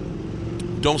 Yeah.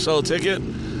 Don't sell a ticket.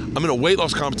 I'm in a weight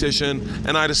loss competition,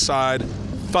 and I decide,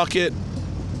 fuck it.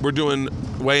 We're doing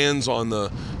weigh-ins on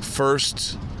the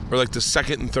first, or like the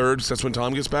second and third, 'cause that's when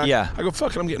Tom gets back. Yeah. I go,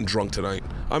 fuck it, I'm getting drunk tonight.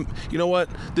 You know what?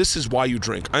 This is why you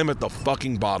drink. I'm at the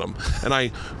fucking bottom.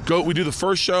 And we do the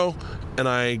first show, and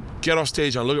I get off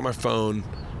stage, and I look at my phone,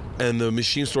 and the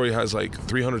machine story has like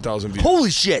 300,000 views.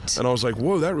 Holy shit. And I was like,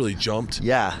 whoa, that really jumped.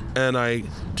 Yeah. And I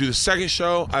do the second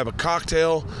show. I have a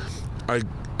cocktail. I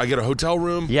get a hotel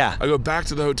room. Yeah. I go back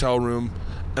to the hotel room,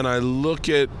 and I look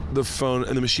at the phone,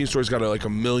 and the machine story's got like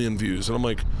 1 million views. And I'm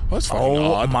like, oh, that's fucking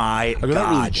odd. Oh, my I go, that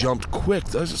really God. jumped quick.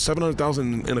 That's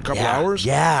 700,000 in a couple hours.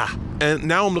 Yeah. And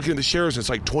now I'm looking at the shares, and it's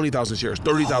like 20,000 shares,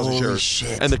 30,000 Holy shares.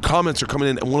 shit. And the comments are coming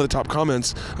in, and one of the top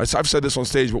comments, I've said this on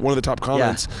stage, but one of the top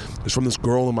comments is from this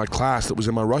girl in my class that was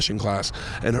in my Russian class.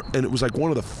 And it was like one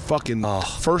of the fucking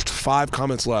first 5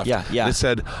 comments left. Yeah. And it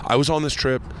said, I was on this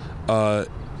trip,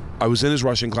 I was in his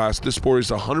Russian class. This story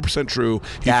is 100% true.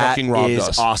 He fucking robbed us.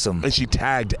 That is awesome. And she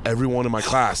tagged everyone in my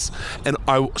class. And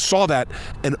I saw that,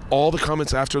 and all the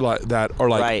comments after that are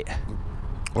like, right.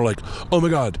 or like, oh my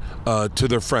God, to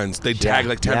their friends. They'd tag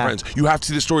like 10 friends. You have to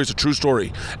see this story. It's a true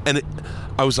story. And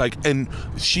I was like, and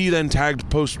she then tagged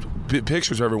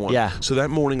pictures of everyone. Yeah. So that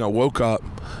morning I woke up,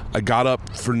 I got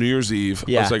up for New Year's Eve.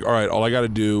 I was like, all right, all I got to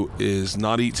do is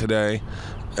not eat today.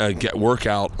 Work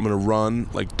out. I'm gonna run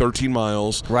like 13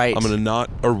 miles. Right. I'm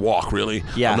gonna walk really.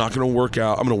 Yeah. I'm not gonna work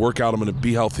out. I'm gonna work out. I'm gonna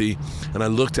be healthy. And I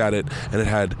looked at it, and it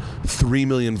had 3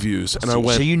 million views. And I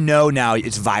went. So you know now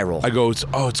it's viral. I go,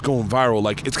 it's going viral.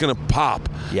 Like it's gonna pop.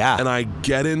 Yeah. And I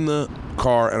get in the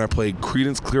car and I played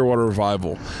Creedence Clearwater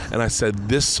Revival, and I said,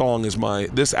 this album is my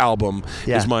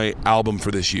album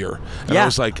for this year. And I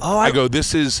was like,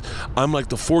 I'm like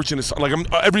the fortunate, like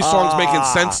every song's making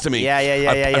sense to me.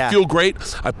 I feel great.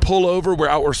 I pull over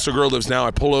where Segura lives now.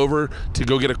 I pull over to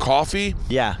go get a coffee.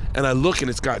 Yeah. And I look, and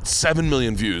it's got 7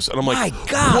 million views, and I'm like, my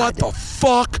God, what the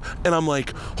fuck? And I'm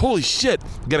like, holy shit.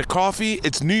 Get a coffee.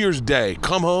 It's New Year's Day.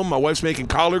 Come home. My wife's making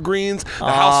collard greens.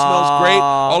 The house smells great.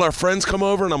 All our friends come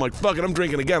over, and I'm like, fuck it, I'm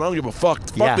drinking again. I don't give a fuck.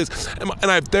 Fuck this. And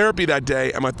I have therapy that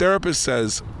day, and my therapist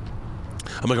says,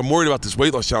 I'm like, I'm worried about this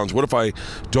weight loss challenge. What if I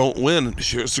don't win?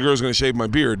 Segura's going to shave my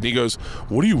beard. And he goes,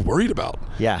 what are you worried about?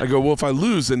 Yeah. I go, well, if I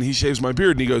lose, then he shaves my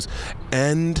beard. And he goes,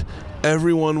 and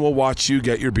everyone will watch you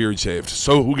get your beard shaved.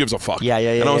 So who gives a fuck? Yeah.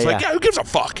 And I was like, who gives a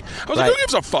fuck? I was like, who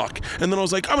gives a fuck? And then I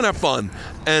was like, I'm going to have fun.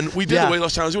 And we did the weight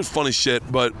loss challenge. It was fun as shit,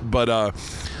 but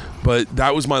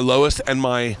that was my lowest, and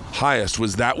my highest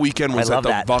was that weekend was at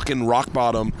the fucking rock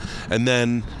bottom, and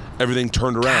then everything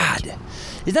turned around. God.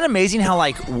 Isn't that amazing how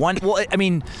like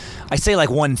I say like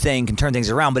one thing can turn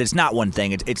things around, but it's not one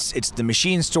thing. It's the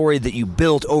machine story that you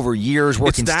built over years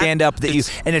working stand-up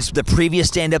and it's the previous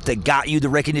stand-up that got you the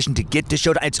recognition to get to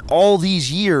Showtime. It's all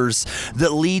these years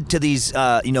that lead to these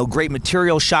great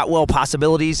material, shot well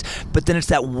possibilities, but then it's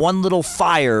that one little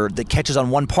fire that catches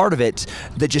on one part of it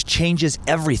that just changes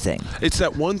everything. It's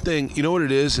that one thing. You know what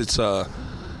it is? It's a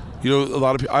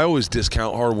lot of people. I always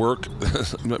discount hard work.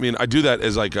 I mean, I do that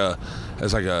as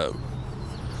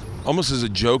almost as a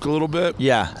joke a little bit.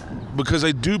 Yeah. Because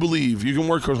I do believe you can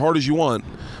work as hard as you want,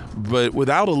 but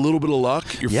without a little bit of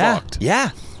luck, you're fucked.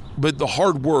 Yeah. But the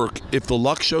hard work, if the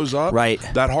luck shows up,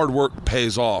 that hard work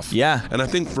pays off. Yeah. And I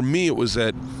think for me, it was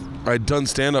that I'd done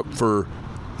stand-up for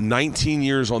 19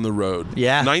 years on the road.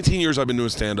 Yeah. 19 years I've been doing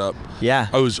stand-up. Yeah.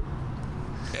 I was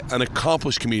an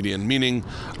accomplished comedian, meaning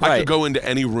I could go into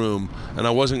any room and I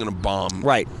wasn't going to bomb.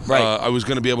 Right. I was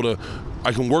going to be able to.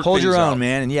 I can work. Hold things your own, out.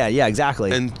 man. And yeah,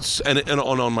 exactly. And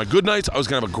on my good nights, I was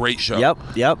gonna have a great show.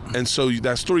 Yep. And so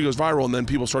that story goes viral, and then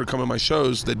people started coming to my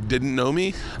shows that didn't know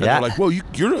me, and they're like, "Whoa,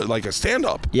 you're like a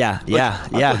stand-up." Yeah. I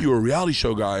thought you were a reality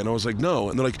show guy, and I was like, "No."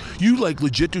 And they're like, "You like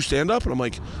legit do stand-up?" And I'm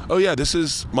like, "Oh yeah, this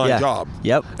is my job."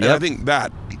 Yep. And I think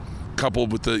that,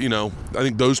 coupled with I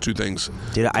think those two things.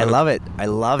 Dude, I love it.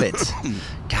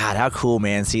 God, how cool,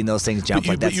 man! Seeing those things jump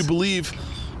like that. But you believe.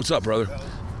 What's up, brother?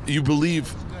 You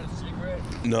believe.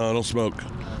 No, I don't smoke.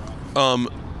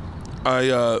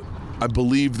 I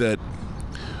believe that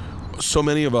so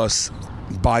many of us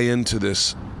buy into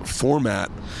this format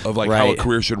of like how a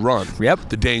career should run. Yep.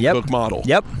 The Dane Cook model.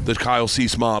 Yep. The Kyle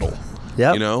Cease model.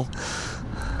 Yep. You know?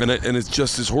 And it's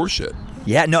just this horseshit.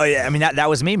 Yeah, no, I mean that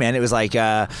was me, man. It was like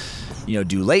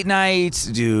do late nights,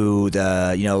 do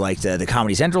the the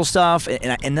Comedy Central stuff,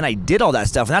 and then I did all that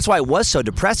stuff, and that's why it was so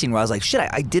depressing. Where I was like, shit,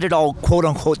 I did it all quote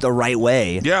unquote the right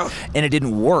way, and it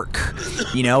didn't work,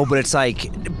 But it's like,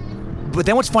 but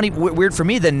then what's weird for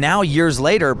me? Then now years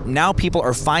later, now people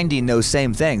are finding those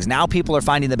same things. Now people are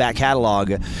finding the back catalog.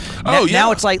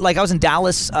 Now it's like I was in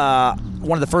Dallas.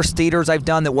 One of the first theaters I've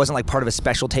done that wasn't like part of a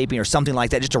special taping or something like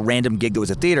that, just a random gig that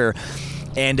was a theater,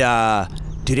 and.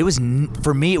 Dude,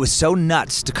 for me, it was so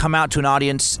nuts to come out to an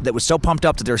audience that was so pumped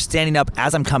up that they're standing up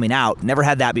as I'm coming out. Never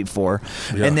had that before.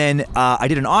 Yeah. And then I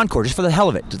did an encore just for the hell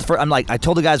of it. I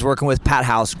told the guys working with Pat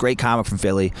House, great comic from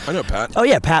Philly. I know Pat. Oh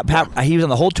yeah, Pat. He was on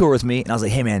the whole tour with me, and I was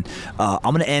like, hey man, I'm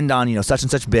gonna end on such and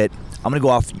such bit. I'm gonna go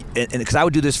off, and because I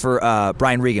would do this for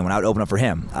Brian Regan when I would open up for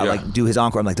him. I would do his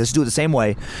encore. I'm like, let's do it the same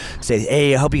way. Say,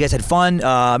 hey, I hope you guys had fun.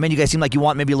 Man, you guys seem like you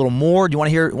want maybe a little more. Do you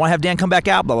want to have Dan come back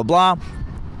out? Blah blah blah.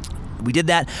 We did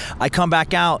that. I come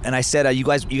back out and I said, you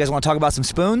guys want to talk about some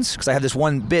spoons? Because I have this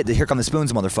one bit that here come the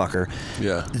spoons, motherfucker.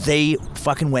 Yeah. They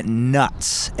fucking went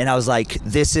nuts. And I was like,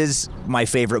 this is my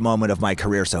favorite moment of my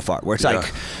career so far. Where it's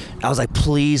like, I was like,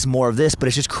 please, more of this. But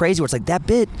it's just crazy where it's like that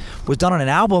bit was done on an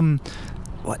album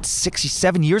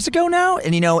 67 years ago now,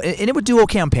 and and it would do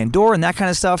okay on Pandora and that kind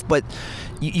of stuff, but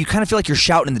you kind of feel like you're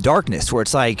shouting in the darkness, where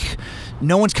it's like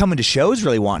no one's coming to shows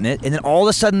really wanting it, and then all of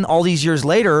a sudden, all these years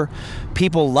later,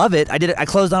 people love it. I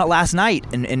closed on it last night,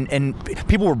 and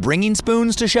people were bringing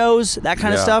spoons to shows, that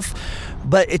kind of stuff,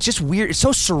 but it's just weird. It's so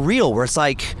surreal, where it's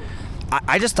like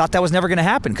I just thought that was never going to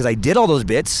happen, because I did all those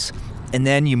bits. And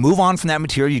then you move on from that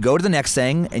material, you go to the next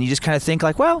thing, and you just kind of think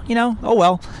like, well,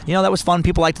 that was fun.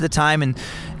 People liked it at the time,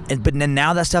 but then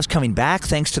now that stuff's coming back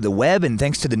thanks to the web and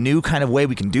thanks to the new kind of way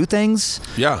we can do things.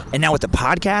 Yeah. And now with the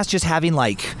podcast, just having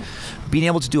being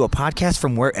able to do a podcast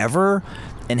from wherever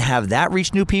and have that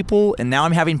reach new people. And now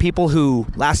I'm having people who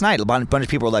last night, a bunch of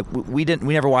people were like, we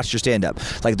never watched your stand up.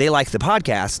 Like, they like the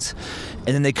podcast,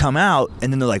 and then they come out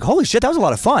and then they're like, holy shit, that was a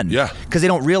lot of fun. Yeah. Because they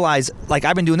don't realize, like,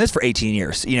 I've been doing this for 18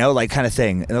 years, kind of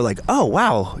thing. And they're like, oh,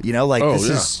 wow, this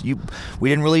is, we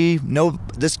didn't really know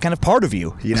this kind of part of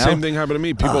you, The same thing happened to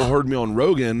me. People heard me on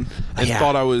Rogan and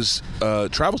thought I was a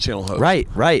Travel Channel host.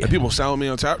 Right. And people sound me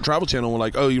on Travel Channel and were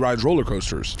like, oh, you ride roller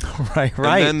coasters. Right.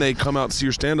 And then they come out to see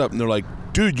your stand-up and they're like,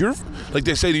 dude, you're, like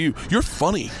they say to you, you're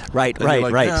funny. Right.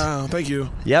 Yeah, thank you.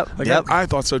 Yep. I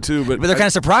thought so too, but they're kind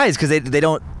of surprised because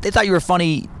they thought you were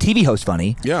funny, TV host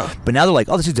funny. Yeah. But now they're like,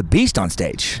 oh, this dude's a beast on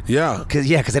stage. Yeah. Because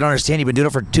they don't understand you've been doing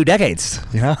it for 2 decades.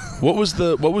 What was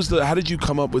the? How did you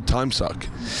come up with Time Suck?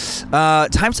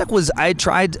 Time Suck was, I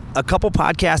tried a couple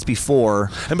podcasts before.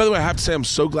 And by the way, I have to say, I'm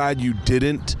so glad you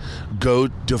didn't go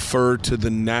defer to the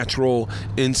natural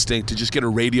instinct to just get a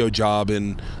radio job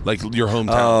in like your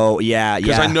hometown. Oh yeah.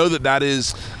 Because I know that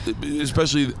is,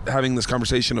 especially having this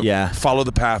conversation of follow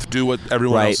the path, do what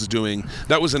everyone else is doing.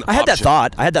 That was an option. I had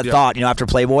that thought, after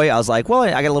Playboy. I was like, well,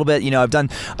 I got a little bit,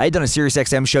 I had done a Sirius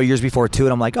XM show years before too,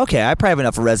 and I'm like, okay, I probably have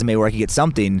enough of a resume where I could get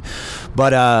something.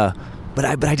 But I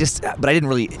didn't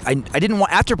really, I didn't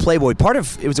want, after Playboy,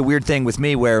 it was a weird thing with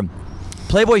me where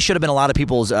Playboy should have been a lot of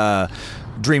people's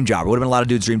dream job. It would have been a lot of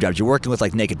dudes' dream jobs. You're working with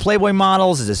like naked Playboy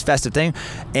models, is this festive thing,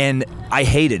 and I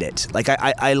hated it. Like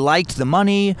I liked the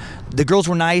money, the girls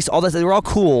were nice, all that, they were all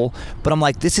cool, but I'm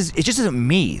like, it just isn't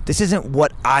me. This isn't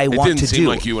what I want to do. It didn't seem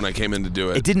like you when I came in to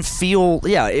do it. It didn't feel,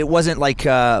 it wasn't like,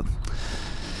 I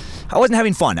wasn't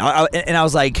having fun. And I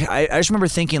was like, I just remember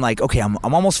thinking like, okay, I'm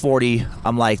almost 40.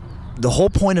 I'm like, the whole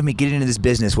point of me getting into this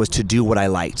business was to do what I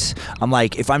liked. I'm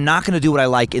like, if I'm not going to do what I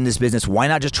like in this business, why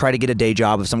not just try to get a day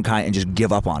job of some kind and just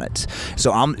give up on it?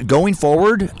 So I'm going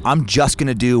forward, I'm just going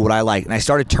to do what I like. And I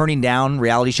started turning down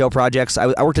reality show projects. I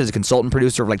worked as a consultant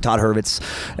producer of like Todd Hurwitz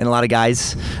and a lot of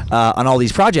guys on all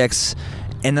these projects.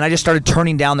 And then I just started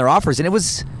turning down their offers. And it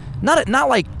was not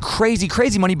like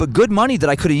crazy money, but good money that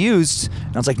I could have used.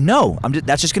 And I was like, no,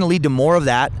 that's just going to lead to more of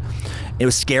that. It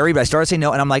was scary, but I started saying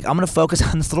no, and I'm like, I'm going to focus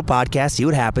on this little podcast, see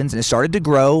what happens, and it started to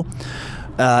grow.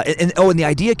 And the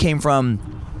idea came from,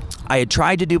 I had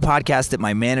tried to do podcasts that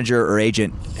my manager or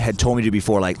agent had told me to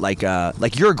before, like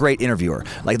you're a great interviewer,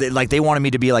 like they wanted me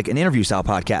to be like an interview style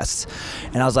podcast,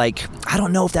 and I was like, I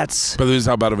don't know if that's. But this is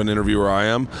how bad of an interviewer I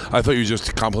am. I thought you were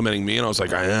just complimenting me, and I was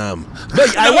like, I am. No,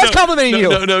 I was complimenting you.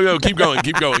 No, keep going.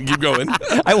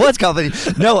 I was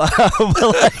complimenting. No,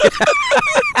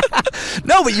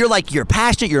 no, but you're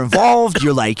passionate, you're involved,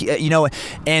 you're like,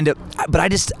 but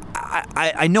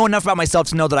I know enough about myself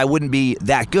to know that I wouldn't be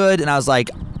that good, and I was like,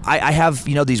 I have,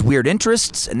 these weird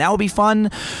interests, and that would be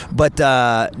fun, but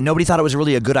nobody thought it was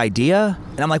really a good idea.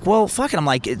 And I'm like, well, fuck it. I'm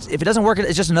like, if it doesn't work,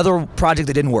 it's just another project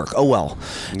that didn't work. Oh, well.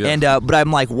 Yeah. And but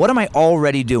I'm like, what am I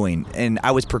already doing? And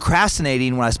I was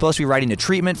procrastinating when I was supposed to be writing a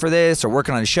treatment for this or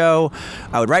working on a show.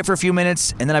 I would write for a few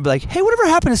minutes, and then I'd be like, hey, whatever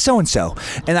happened to so-and-so?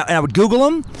 And I would Google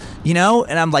him,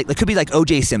 and I'm like, it could be like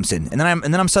O.J. Simpson. And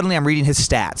then I'm suddenly reading his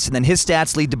stats, and then his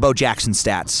stats lead to Bo Jackson's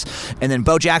stats. And then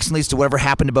Bo Jackson leads to whatever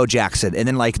happened to Bo Jackson. And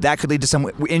then like that could lead to some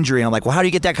injury. And I'm like, well, how do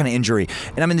you get that kind of injury?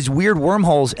 And I'm in these weird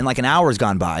wormholes, and like an hour has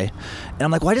gone by. And I'm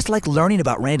like, well, I just like learning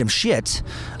about random shit.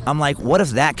 I'm like, what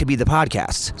if that could be the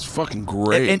podcast? It's fucking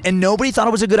great. And nobody thought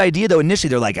it was a good idea, though. Initially,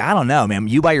 they're like, I don't know, man.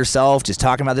 You by yourself, just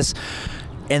talking about this.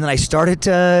 And then I started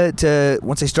to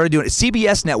once I started doing it,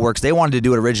 CBS networks, they wanted to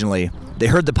do it originally. They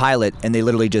heard the pilot, and they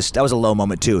literally just, that was a low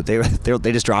moment too. They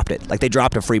just dropped it. Like, they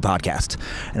dropped a free podcast.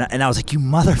 And I was like, you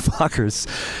motherfuckers.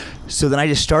 So then I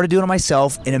just started doing it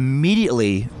myself, and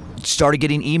immediately started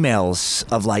getting emails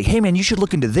of like, hey man, you should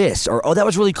look into this, or oh, that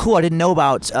was really cool, I didn't know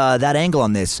about that angle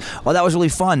on this, oh, that was really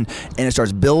fun. And it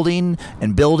starts building,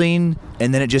 and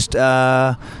then it just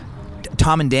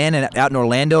Tom and Dan out in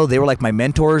Orlando, they were like my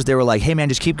mentors. They were like, hey man,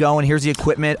 just keep going, here's the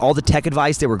equipment, all the tech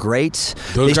advice, they were great.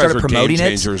 Those they guys started are promoting game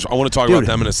changers. I want to talk about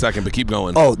them in a second, but keep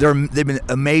going. Oh, they've been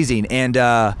amazing. And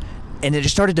And it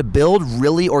just started to build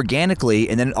really organically,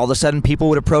 and then all of a sudden people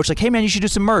would approach like, hey man, you should do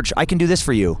some merch, I can do this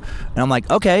for you. And I'm like,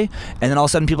 okay. And then all of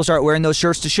a sudden people start wearing those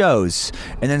shirts to shows,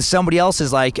 and then somebody else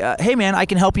is like, hey man, I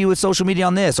can help you with social media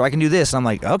on this, or I can do this. And I'm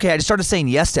like, okay. I just started saying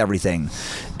yes to everything.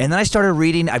 And then I started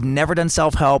reading. I've never done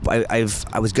self-help. I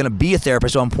was going to be a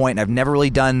therapist at one point, and I've never really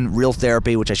done real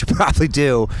therapy, which I should probably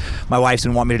do. My wife's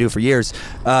been wanting me to do for years.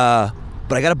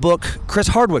 But I got a book, Chris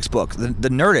Hardwick's book, the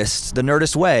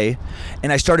Nerdist Way,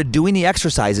 and I started doing the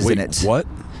exercises in it. What?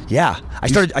 Yeah, I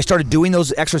started doing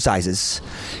those exercises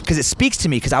because it speaks to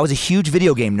me, because I was a huge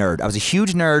video game nerd. I was a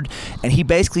huge nerd, and he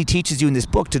basically teaches you in this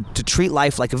book to treat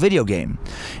life like a video game.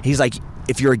 He's like,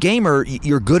 if you're a gamer,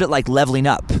 you're good at like leveling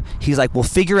up. He's like, well,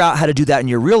 figure out how to do that in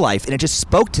your real life, and it just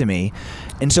spoke to me.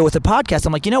 And so with the podcast,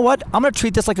 I'm like, you know what? I'm going to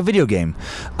treat this like a video game.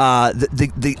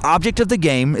 The object of the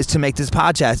game is to make this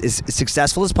podcast as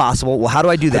successful as possible. Well, how do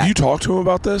I do that? Have you talked to him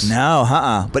about this?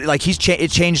 No, But like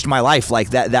it changed my life,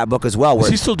 like that book as well. Is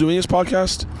he still doing his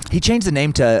podcast? He changed the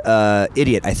name to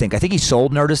Idiot, I think. I think he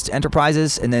sold Nerdist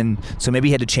Enterprises, and then so maybe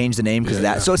he had to change the name because of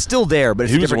that. Yeah. So it's still there, but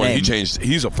it's a different name. He changed.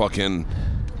 He's a fucking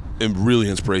really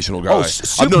inspirational guy.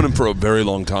 I've known him for a very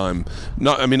long time.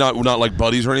 Not like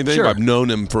buddies or anything. Sure. But I've known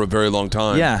him for a very long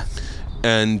time. Yeah.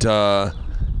 And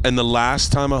the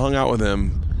last time I hung out with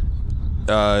him,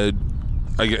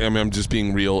 I'm just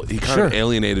being real. He kind of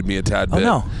alienated me a tad bit.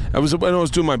 Oh no! When I was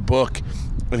doing my book,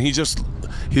 and he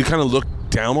kind of looked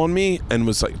down on me and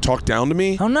was like talked down to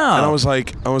me. Oh no! And I was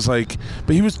like,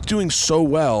 but he was doing so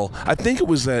well. I think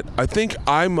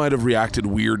I might have reacted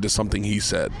weird to something he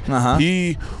said.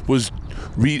 He was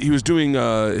doing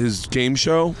his game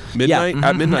show at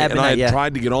midnight, and I had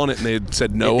tried to get on it, and they had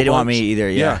said no. They didn't want me either.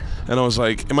 Yeah. And I was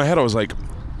like, in my head, I was like,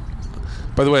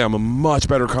 by the way, I'm a much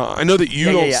better I know that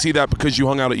you don't see that because you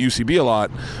hung out at UCB a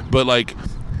lot, but like,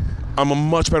 I'm a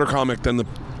much better comic than a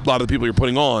lot of the people you're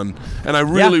putting on, and I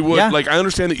really would like. I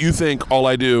understand that you think all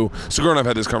I do. Segura and I've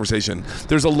had this conversation.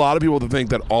 There's a lot of people that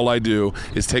think that all I do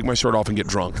is take my shirt off and get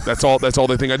drunk. That's all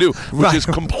they think I do, which is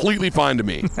completely fine to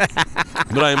me.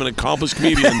 But I am an accomplished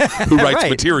comedian who writes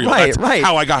material. That's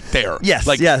how I got there. Yes,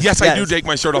 I do take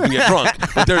my shirt off and get drunk,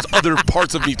 but there's other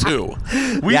parts of me too.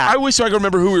 I wish I could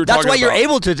remember who we were talking about. That's why you're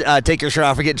able to take your shirt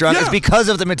off and get drunk. Is because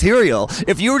of the material.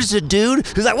 If you were just a dude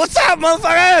who's like, "What's up,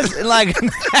 motherfuckers?" and like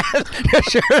your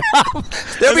shirt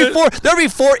off, there'd be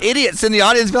four idiots in the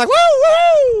audience be like,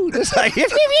 "Woo woo!" Just like,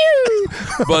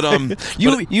 but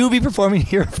you would be performing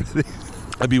here.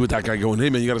 I'd be with that guy going, "Hey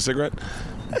man, you got a cigarette?"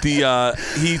 He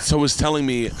was telling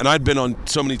me, and I'd been on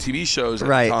so many TV shows at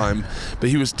the time, but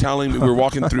he was telling me, we were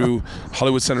walking through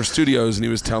Hollywood Center Studios, and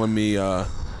he was telling me, you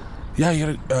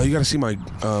gotta see my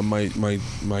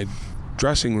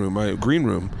dressing room, my green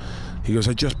room. He goes,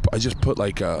 I just put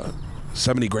like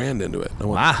 $70,000 into it.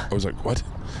 I was like, what?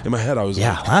 In my head, I was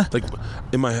I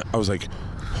was like,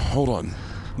 hold on.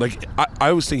 Like,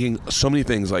 I was thinking so many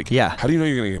things, like, how do you know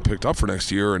you're going to get picked up for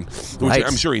next year? And which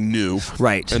I'm sure he knew.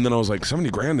 Right. And then I was like,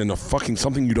 $70,000 in a fucking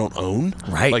something you don't own?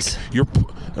 Right. Like,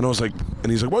 and I was like,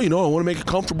 and he's like, well, I want to make it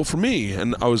comfortable for me.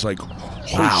 And I was like,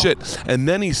 holy shit. And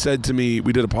then he said to me,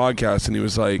 we did a podcast, and he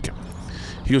goes, so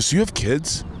you have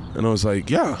kids? And I was like,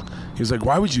 yeah. He was like,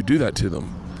 why would you do that to them?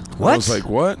 What? And I was like,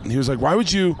 what? And he was like, why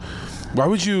would you,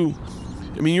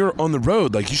 I mean, you're on the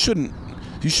road, like, you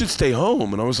should stay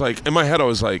home. And I was like, in my head, I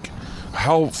was like,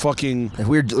 how fucking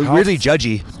weirdly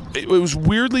judgy. It was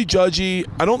weirdly judgy.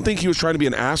 I don't think he was trying to be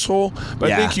an asshole,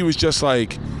 but I think he was just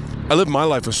like, I live my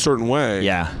life a certain way.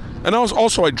 Yeah. And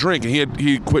I drink, and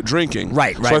he quit drinking.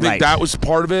 Right. So I think that was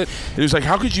part of it. And he was like,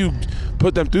 how could you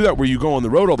put them through that where you go on the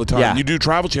road all the time? Yeah. You do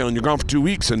Travel Channel and you're gone for 2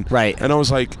 weeks. And and I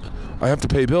was like, I have to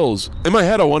pay bills. In my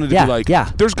head, I wanted to be like,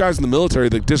 there's guys in the military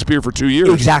that disappear for 2 years.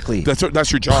 Exactly.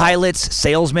 That's your job. Pilots,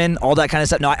 salesmen, all that kind of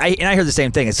stuff. No, I hear the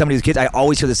same thing. As somebody who's kids, I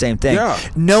always hear the same thing. Yeah.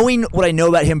 Knowing what I know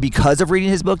about him because of reading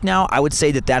his book now, I would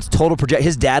say that's total project.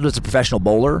 His dad was a professional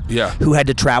bowler who had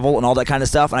to travel and all that kind of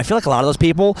stuff. And I feel like a lot of those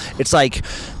people, it's like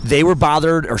they were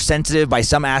bothered or sensitive by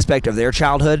some aspect of their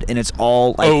childhood, and it's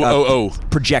all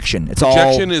like projection.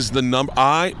 Projection is the number.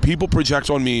 People project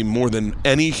on me more than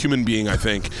any human being, I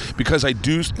think, because I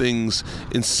do things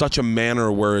in such a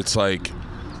manner where it's like,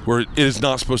 where it is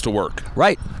not supposed to work.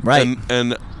 Right.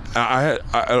 And I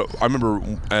remember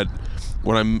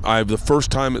the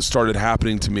first time it started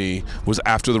happening to me was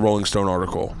after the Rolling Stone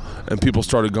article, and people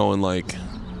started going like,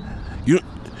 you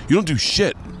don't do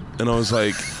shit. And I was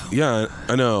like, yeah,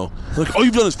 I know. Like, all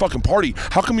you've done is fucking party.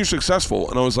 How come you're successful?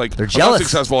 And I was like, they're jealous. I'm not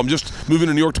successful. I'm just moving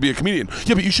to New York to be a comedian.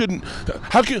 Yeah, but you shouldn't.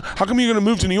 How come you're going to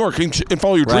move to New York and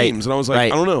follow your dreams? And I was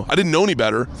like, I don't know. I didn't know any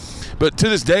better. But to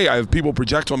this day, I have people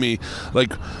project on me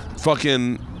like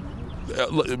fucking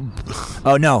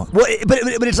Oh no. Well,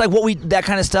 but it's like that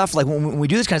kind of stuff. Like when we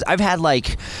do this kind of, I've had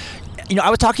like. I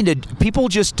was talking to people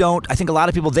just don't. I think a lot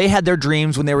of people, they had their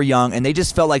dreams when they were young, and they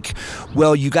just felt like,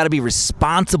 well, you got to be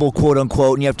responsible, quote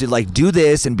unquote, and you have to like do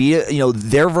this and be,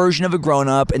 their version of a grown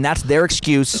up, and that's their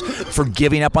excuse for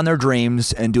giving up on their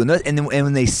dreams and doing that. And then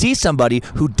when they see somebody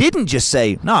who didn't just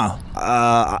say, no,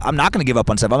 I'm not going to give up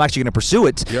on stuff, I'm actually going to pursue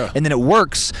it, and then it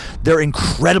works, they're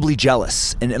incredibly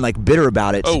jealous and like bitter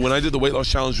about it. Oh, when I did the weight loss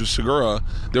challenge with Segura,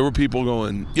 there were people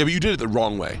going, yeah, but you did it the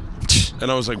wrong way, and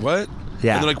I was like, what?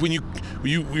 Yeah. And they're like, when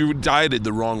you dieted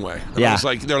the wrong way. And I was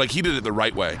like, they're like, he did it the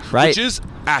right way. Right. Which is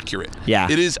accurate. Yeah.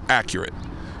 It is accurate.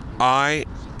 I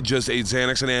just ate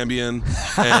Xanax and Ambien,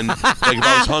 and like if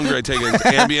I was hungry, I'd take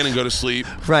Ambien and go to sleep.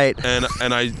 Right. And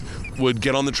I would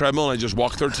get on the treadmill and I just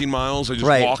walk 13 miles. I just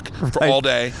walk for all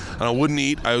day, and I wouldn't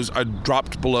eat. I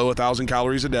dropped below 1,000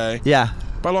 calories a day. Yeah.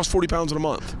 But I lost 40 pounds in a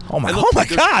month. Oh my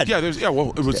God! Yeah,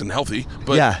 well, it wasn't healthy,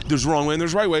 but there's the wrong way and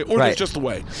there's the right way, or there's just the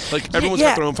way. Like everyone's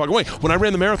got their own fucking way. When I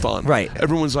ran the marathon,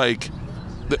 everyone's like,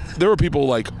 there were people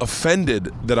like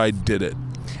offended that I did it.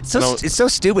 It's so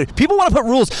stupid. People want to put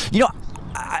rules.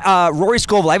 Rory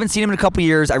Scovel, I haven't seen him in a couple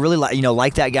years. I really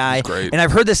like that guy. He's great. And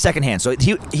I've heard this secondhand. So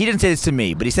he didn't say this to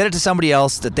me, but he said it to somebody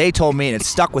else that they told me, and it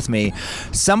stuck with me.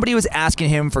 Somebody was asking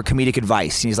him for comedic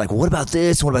advice, and he's like, well, what about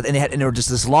this? What about? And they were just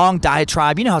this long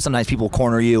diatribe. You know how sometimes people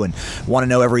corner you and want to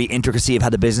know every intricacy of how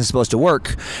the business is supposed to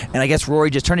work. And I guess Rory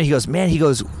just turned to, he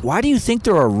goes, why do you think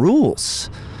there are rules?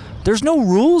 There's no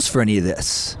rules for any of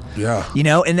this. Yeah.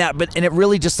 And it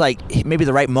really just like maybe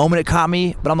the right moment it caught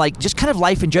me, but I'm like, just kind of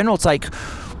life in general, it's like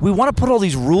we want to put all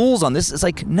these rules on this. It's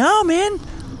like, no, man.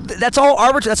 That's all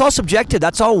arbitrary. That's all subjective.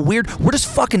 That's all weird. We're just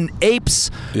fucking apes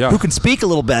who can speak a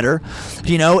little better,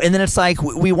 and then it's like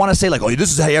we want to say like, oh,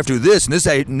 this is how you have to do this and this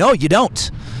is how no, you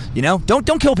don't.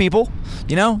 Don't kill people.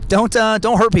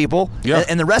 Don't hurt people. Yeah.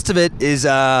 And the rest of it is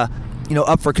up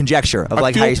for conjecture of how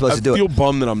you're supposed to do it. I feel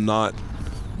bummed that I'm not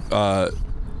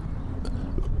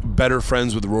better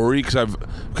friends with Rory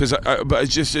because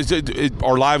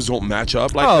our lives won't match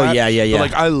up like that. Oh yeah. But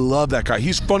like I love that guy.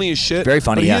 He's funny as shit. Very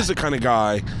funny. But he is the kind of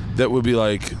guy that would be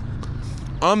like,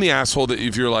 I'm the asshole that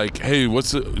if you're like, hey,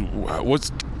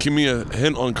 give me a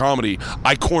hint on comedy,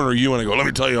 I corner you and I go, let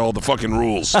me tell you all the fucking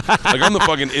rules. Like I'm the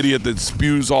fucking idiot that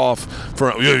spews off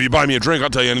for, if you buy me a drink, I'll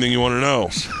tell you anything you want to know.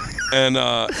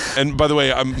 And by the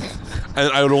way,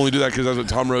 I would only do that because that's what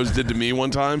Tom Rhodes did to me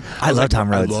one time. I love Tom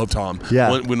Rhodes. I love Tom. Yeah.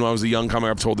 When I was a young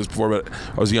comic, I've told this before, but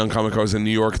I was a young comic. I was in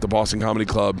New York at the Boston Comedy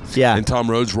Club. Yeah. And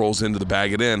Tom Rhodes rolls into the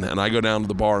Bag It In, and I go down to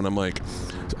the bar, and I'm like,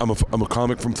 I'm a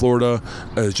comic from Florida,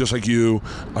 just like you.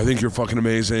 I think you're fucking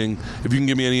amazing. If you can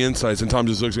give me any insights. And Tom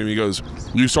just looks at me and he goes,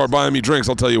 you start buying me drinks,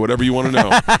 I'll tell you whatever you want to know.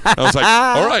 I was like,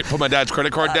 all right. Put my dad's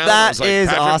credit card down. That I was like, is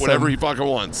Patrick, awesome. whatever he fucking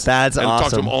wants. That's and awesome.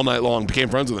 Talked to him all night long. Became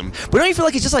friends with him. But don't you feel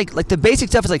like it's just like the basic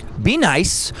stuff is like, be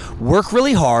nice, work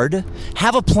really hard,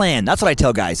 have a plan. That's what I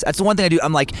tell guys. That's the one thing I do.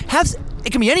 I'm like,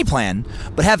 it can be any plan,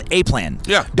 but have a plan.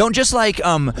 Yeah. Don't just like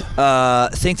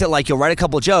think that like you'll write a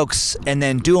couple of jokes and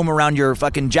then do them around your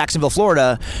fucking Jacksonville,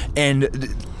 Florida,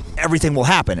 and everything will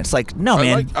happen. It's like, no,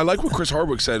 man. I like what Chris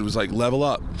Hardwick said. It was like, level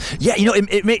up. Yeah, and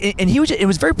it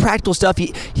was very practical stuff.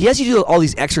 He has you do all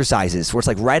these exercises where it's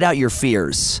like write out your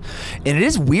fears, and it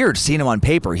is weird seeing him on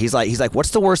paper. He's like, what's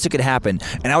the worst that could happen?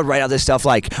 And I would write out this stuff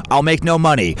like, I'll make no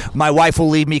money. My wife will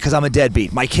leave me because I'm a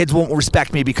deadbeat. My kids won't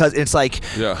respect me because it's like,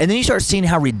 yeah. And then you start seeing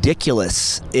how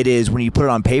ridiculous it is when you put it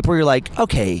on paper. You're like,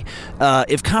 okay,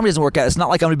 if comedy doesn't work out, it's not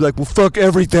like I'm gonna be like, well, fuck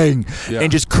everything,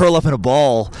 and just curl up in a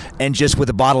ball and just with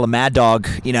a bottle of Mad Dog,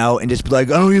 and just be like,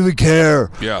 I don't even care.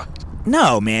 Yeah.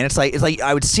 No, man. It's like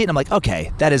I would see it and I'm like,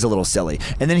 okay, that is a little silly.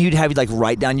 And then he'd have you like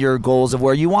write down your goals of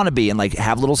where you want to be and like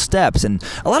have little steps. And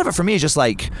a lot of it for me is just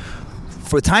like,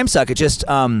 for Time Suck, it's just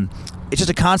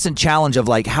a constant challenge of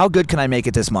like, how good can I make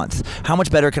it this month? How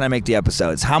much better can I make the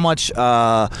episodes? How much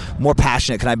more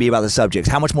passionate can I be about the subjects?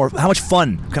 How much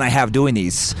fun can I have doing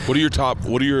these? What are your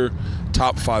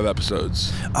top 5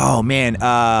 episodes? Oh man,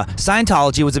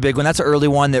 Scientology was a big one. That's an early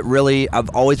one that really I've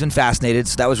always been fascinated.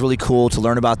 So that was really cool to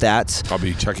learn about that. I'll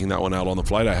be checking that one out on the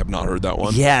flight. I have not heard that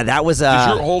one. Yeah, that was. Is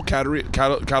your whole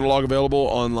catalog available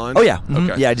online? Oh yeah, mm-hmm.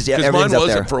 Okay. Yeah, just everything's mine up there.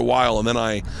 wasn't for a while, and then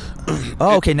I.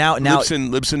 Oh, okay. Now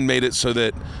Libsyn made it so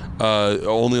that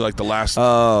only like the last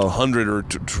 100 or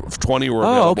 20 were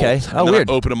available. Oh, okay. Oh, and then weird.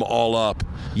 I opened them all up.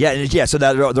 Yeah. So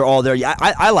that they're all there. Yeah,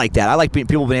 I like that. I like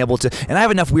people being able to, and I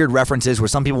have enough weird references where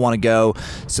some people want to go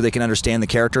so they can understand the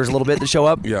characters a little bit that show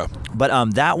up. Yeah.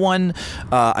 But that one,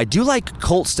 I do like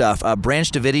cult stuff. Branch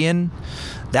Davidian.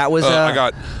 That was. I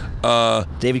got.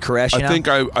 David Koresh. I think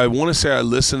I want to say I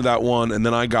listened to that one, and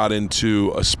then I got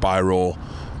into a spiral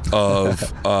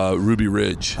of Ruby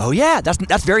Ridge. Oh yeah,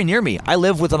 that's very near me. I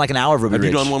live within like an hour of Ruby Ridge.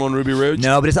 Have you done one on Ruby Ridge?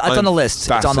 No, but it's on the list.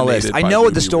 It's on the list. I know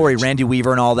the story, Ridge. Randy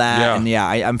Weaver and all that,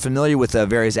 Yeah. and I'm familiar with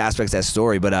various aspects of that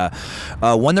story. But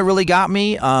one that really got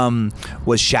me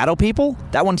was shadow people.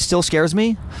 That one still scares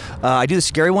me. I do the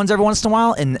scary ones every once in a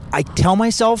while, and I tell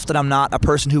myself that I'm not a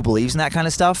person who believes in that kind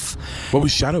of stuff. What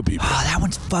was shadow people? Oh, that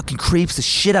one fucking creeps the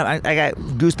shit out. I got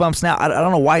goosebumps now. I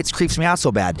don't know why it creeps me out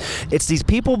so bad. It's these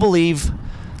people believe.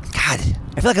 God,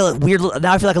 I feel like a weird.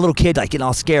 Now I feel like a little kid, like getting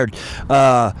all scared.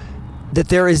 That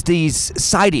there is these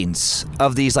sightings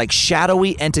of these like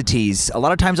shadowy entities. A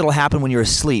lot of times it'll happen when you're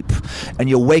asleep, and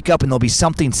you'll wake up and there'll be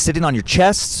something sitting on your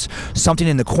chest, something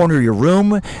in the corner of your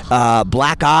room,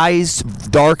 black eyes,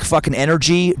 dark fucking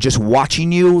energy, just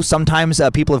watching you. Sometimes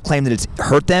people have claimed that it's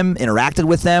hurt them, interacted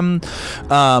with them.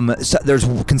 So there's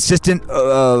consistent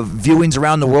viewings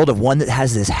around the world of one that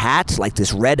has this hat, like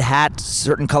this red hat,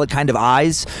 certain color kind of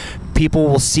eyes. People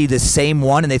will see the same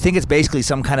one, and they think it's basically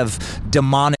some kind of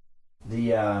demonic.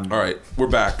 All right, we're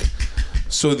back.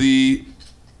 So the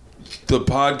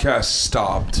podcast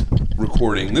stopped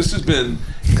recording. This has been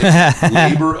a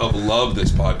labor of love,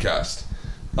 this podcast.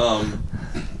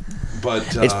 But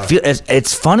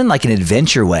it's fun in like an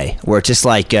adventure way, where it's just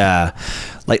like we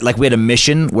had a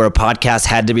mission where a podcast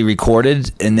had to be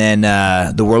recorded, and then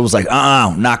the world was like,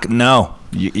 no.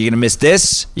 You're gonna miss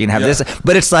this. You're gonna have this,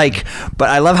 but it's like. But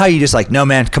I love how you just like, no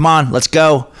man, come on, let's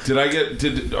go.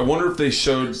 I wonder if they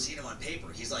showed.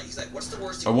 He's like, what's the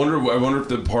worst? I wonder if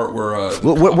the part where.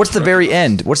 What's the very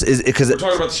end? Because we're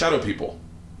talking about the shadow people.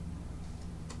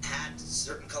 Had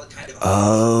certain color kind of.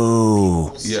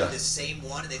 Oh. Yeah. The same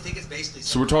one, and they think it's basically.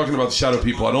 So we're talking about the shadow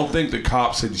people. I don't think the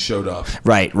cops had showed up.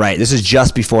 Right. This is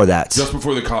just before that. Just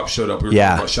before the cops showed up, we were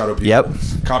talking about shadow people. Yep.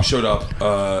 Cops showed up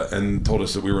and told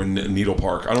us that we were in Needle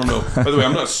Park. I don't know. By the way,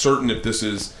 I'm not certain if this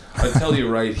is. I tell you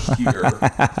right here. I'm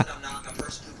not a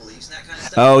person who believes in that kind of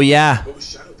stuff. Oh yeah. What was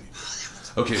shadow people?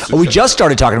 Okay. So we just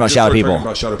started talking about shadow people.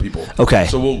 Okay.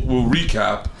 So we'll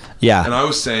recap. Yeah. And I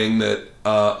was saying that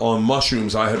on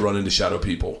mushrooms, I had run into shadow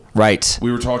people. Right.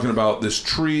 We were talking about this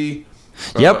tree.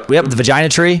 Yep, the vagina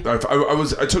tree. I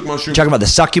took mushrooms. You're talking about the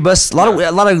succubus. A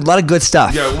lot of good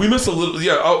stuff. Yeah, we missed a little.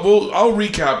 Yeah, I'll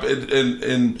recap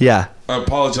and yeah. I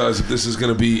apologize if this is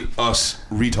going to be us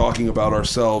re-talking about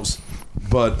ourselves,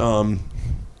 but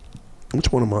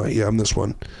which one am I? Yeah, I'm this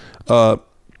one.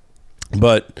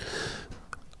 But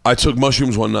I took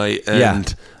mushrooms one night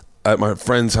and at my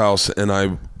friend's house, and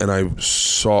I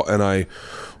was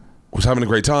having a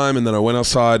great time, and then I went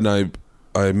outside and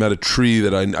I met a tree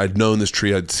that I'd known this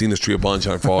tree. I'd seen this tree a bunch,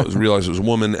 and I realized it was a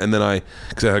woman. And then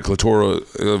because I had vagina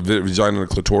and a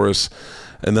clitoris,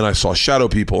 and then I saw shadow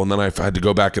people, and then I had to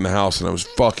go back in the house, and I was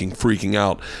fucking freaking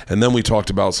out. And then we talked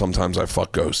about sometimes I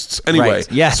fuck ghosts. Anyway,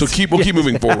 right. Yes. So we'll keep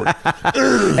moving forward.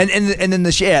 and then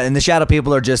the shadow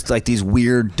people are just like these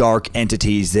weird dark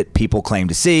entities that people claim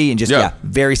to see, and just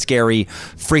very scary,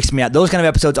 freaks me out. Those kind of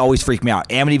episodes always freak me out.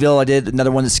 Amityville, I did another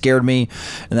one that scared me,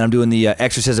 and then I'm doing the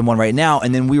Exorcism one right now,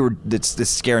 and then that's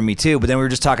scaring me too. But then we were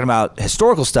just talking about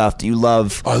historical stuff that you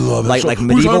love. I love it. Like medieval.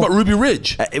 We were talking about Ruby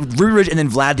Ridge. Ruby Ridge, and then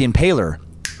Vlad the Impaler.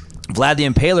 Vlad the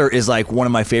Impaler is like one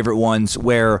of my favorite ones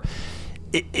where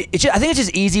I think it's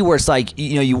just easy where it's like,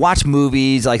 you watch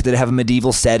movies like that have a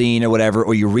medieval setting or whatever,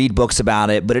 or you read books about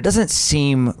it, but it doesn't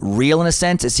seem real in a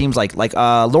sense. It seems like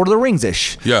Lord of the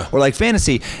Rings-ish. Yeah. Or like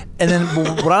fantasy. And then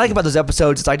what I like about those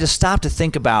episodes is I just stop to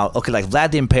think about, okay, like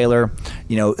Vlad the Impaler,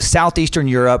 Southeastern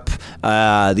Europe,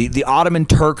 the Ottoman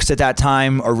Turks at that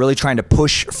time are really trying to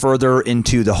push further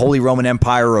into the Holy Roman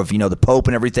Empire of, the Pope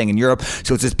and everything in Europe.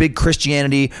 So it's this big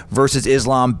Christianity versus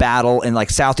Islam battle, and like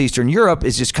Southeastern Europe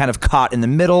is just kind of caught in the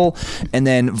middle. And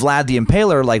then Vlad the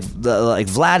Impaler, like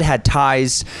Vlad had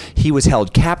ties. He was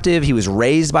held captive. He was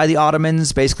raised by the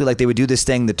Ottomans. Basically, like they would do this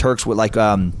thing. The Turks would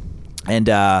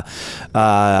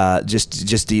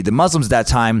just the Muslims at that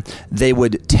time, they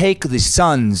would take the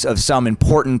sons of some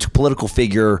important political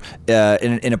figure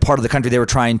in a part of the country they were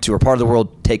trying to, or part of the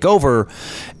world, take over,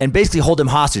 and basically hold them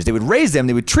hostage. They would raise them,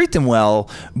 they would treat them well,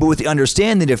 but with the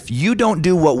understanding that if you don't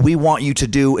do what we want you to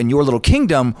do in your little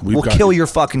kingdom, we'll kill your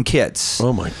fucking kids.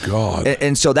 Oh my God.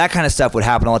 And so that kind of stuff would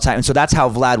happen all the time. And so that's how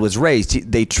Vlad was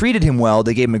raised. They treated him well,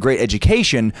 they gave him a great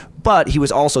education, but he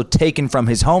was also taken from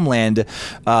his homeland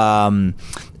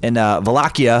in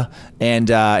Wallachia and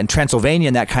Transylvania,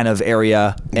 and that kind of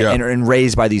area, and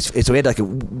raised by these. So he had like a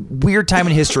weird time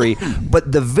in history.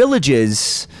 But the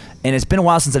villages And it's been a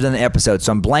while since I've done the episode,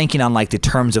 so I'm blanking on like the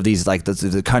terms of these, like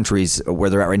the countries where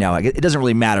they're at right now. Like, it doesn't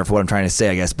really matter for what I'm trying to say,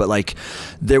 I guess. But like,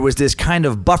 there was this kind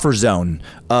of buffer zone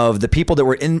of the people that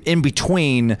were in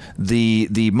between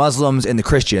the Muslims and the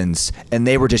Christians, and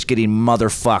they were just getting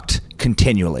motherfucked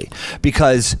continually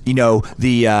because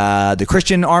the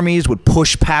Christian armies would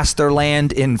push past their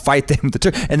land and fight them,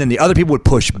 and then the other people would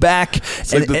push back.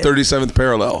 It's like the 37th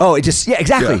parallel. Oh, it just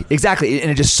exactly,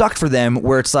 and it just sucked for them.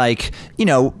 Where it's like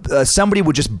somebody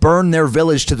would just burn their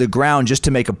village to the ground just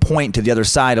to make a point to the other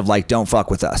side of like, don't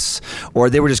fuck with us, or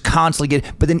they were just constantly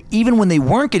getting. But then even when they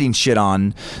weren't getting shit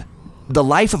on, the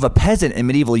life of a peasant in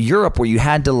medieval Europe, where you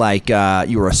had to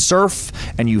you were a serf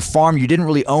and you farmed, you didn't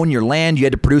really own your land, you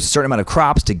had to produce a certain amount of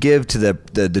crops to give to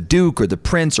the duke or the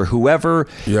prince or whoever.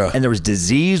 Yeah. And there was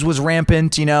disease was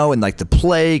rampant, and like the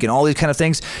plague and all these kind of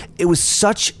things. It was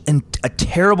such a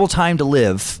terrible time to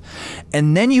live.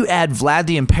 And then you add Vlad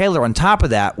the Impaler on top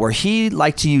of that, where he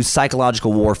liked to use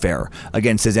psychological warfare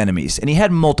against his enemies, and he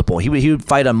had multiple. He would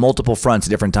fight on multiple fronts at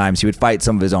different times. He would fight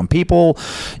some of his own people,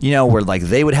 where like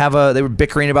they were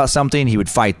bickering about something. He would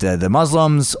fight the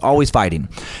Muslims, always fighting.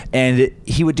 And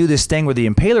he would do this thing where the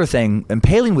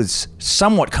impaling was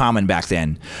somewhat common back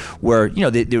then, where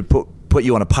they would put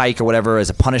you on a pike or whatever as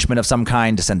a punishment of some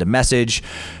kind to send a message.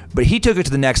 But he took it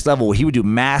to the next level, where he would do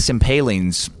mass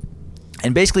impalings.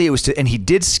 And basically, it was and he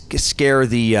did scare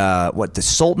the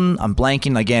Sultan. I'm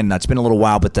blanking again. It's been a little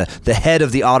while, but the head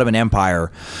of the Ottoman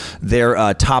Empire,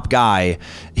 their top guy,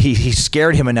 he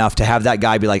scared him enough to have that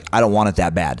guy be like, I don't want it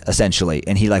that bad, essentially.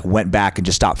 And he like went back and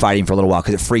just stopped fighting for a little while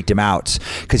because it freaked him out.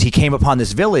 Because he came upon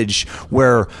this village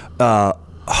where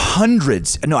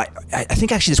hundreds, no, I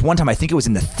think actually this one time, I think it was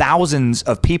in the thousands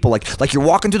of people, like you're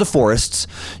walking through the forests,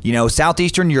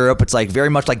 southeastern Europe, it's like very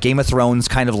much like Game of Thrones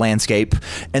kind of landscape,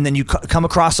 and then you come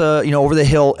across over the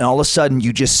hill, and all of a sudden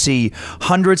you just see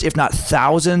hundreds, if not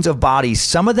thousands of bodies,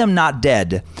 some of them not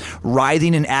dead,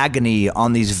 writhing in agony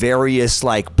on these various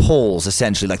like poles,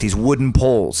 essentially like these wooden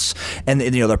poles, and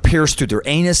they're pierced through their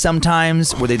anus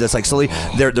sometimes, where they just like slowly,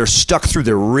 they're stuck through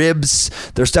their ribs,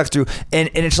 they're stuck through, and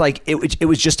it's like it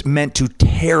was just meant to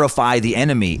terrify the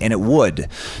enemy, and it would.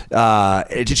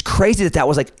 It's just crazy that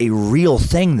was like a real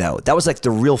thing, though. That was like the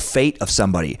real fate of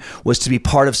somebody, was to be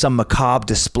part of some macabre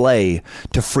display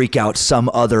to freak out some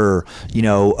other,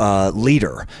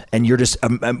 leader. And you're just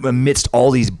amidst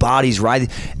all these bodies writhing.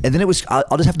 And then it was,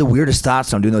 I'll just have the weirdest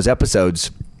thoughts when I'm doing those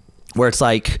episodes, where it's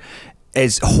like,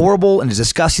 as horrible and as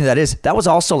disgusting that was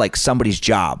also like somebody's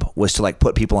job, was to like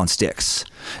put people on sticks.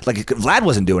 Like Vlad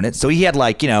wasn't doing it, so he had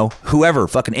like whoever,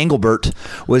 fucking Engelbert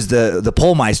was the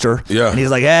polemeister. Yeah, and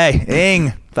he's like, hey,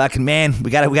 Ing, fucking man,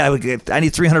 we got I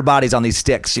need 300 bodies on these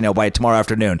sticks, by tomorrow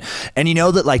afternoon. And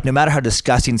that like no matter how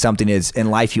disgusting something is in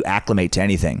life, you acclimate to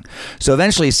anything. So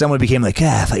eventually, someone became like,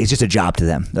 it's just a job to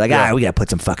them. They're like, we gotta put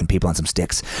some fucking people on some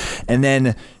sticks, and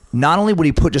then. Not only would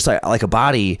he put just like a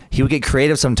body, he would get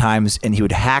creative sometimes, and he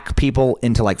would hack people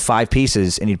into like 5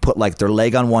 pieces, and he'd put like their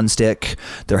leg on one stick,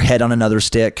 their head on another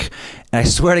stick. And I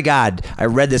swear to God, I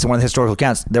read this in one of the historical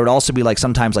accounts, there would also be like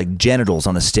sometimes like genitals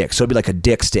on a stick. So it'd be like a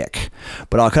dick stick,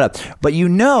 but all cut up. But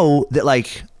that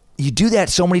like, you do that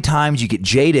so many times, you get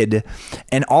jaded,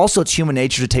 and also it's human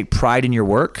nature to take pride in your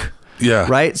work. Yeah.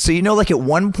 Right? So like at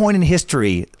one point in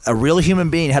history, a real human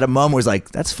being had a moment where he's like,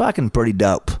 that's fucking pretty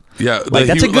dope. Yeah, like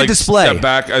that's a good display. Step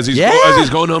back as he's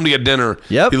going home to get dinner.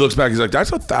 Yep. He looks back. He's like, "That's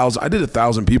 1,000. I did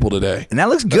 1,000 people today, and that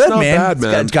looks That's good, not man. Bad,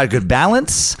 man. It's got a good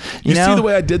balance. You know? See the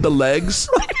way I did the legs?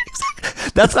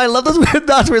 That's why I love those weird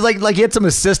thoughts where he's like he had some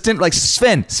assistant, like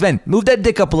Sven, move that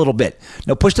dick up a little bit.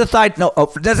 No, push the thigh. No,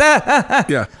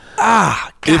 Yeah.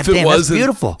 God damn, that's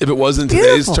beautiful. If it was in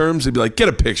today's terms, he'd be like, "Get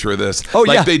a picture of this." Oh,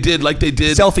 like yeah. they did.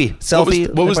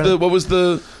 Selfie. What was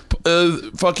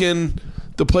the fucking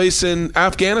the place in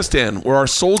Afghanistan where our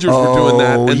soldiers were doing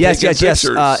that? And yes. pictures.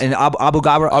 In Abu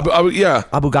Ghraib.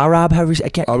 Abu Ghraib. However, I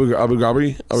can't. Abu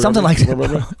Ghraib. Something like that.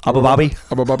 Abu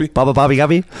Dhabi. Baba Bobby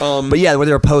Gubby. But yeah, where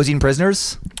they're opposing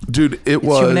prisoners. Dude, it's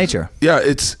human nature. Yeah,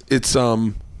 it's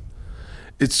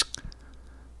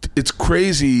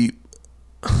crazy.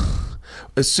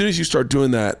 As soon as you start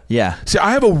doing that, yeah. See,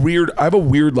 I have a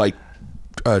weird like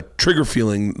trigger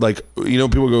feeling. Like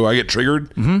people go, I get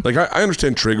triggered. Mm-hmm. Like I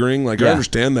understand triggering. Like I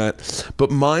understand that,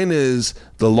 but mine is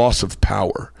the loss of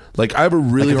power. Like I have a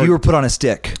really if you were put on a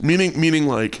stick. Meaning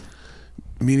like.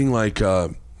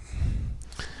 You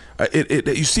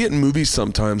see it in movies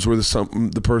sometimes where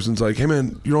the person's like, "Hey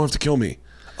man, you don't have to kill me."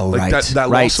 Oh, like right. that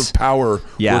right. loss of power.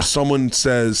 Yeah. Where someone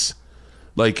says,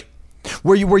 like.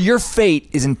 Where your fate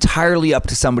is entirely up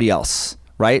to somebody else,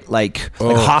 right? Like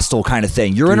hostile kind of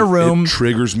thing. You're in a room. It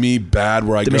triggers me bad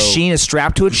where I The go. machine is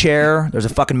strapped to a chair. There's a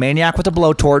fucking maniac with a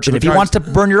blowtorch, and if he guys- wants to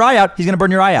burn your eye out, he's gonna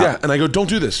burn your eye out. Yeah, and I go, don't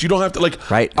do this. You don't have to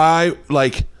like. Right.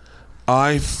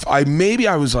 I maybe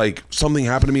I was like something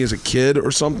happened to me as a kid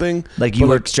or something. Like you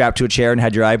were strapped to a chair and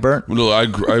had your eye burnt. No,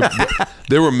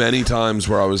 there were many times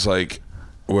where I was like,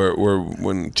 where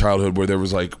when childhood where there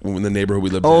was like in the neighborhood we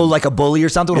lived in. Oh, like a bully or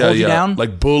something would hold you down.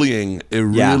 Like bullying, it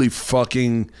really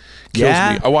fucking kills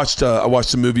me. I watched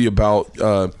a movie about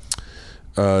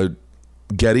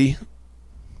Getty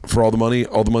for all the money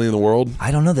in the world.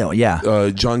 I don't know that one. Yeah.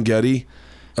 John Getty,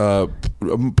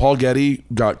 Paul Getty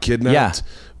got kidnapped.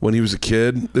 When he was a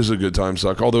kid. This is a good time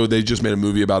suck. Although they just made a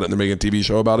movie about it and they're making a TV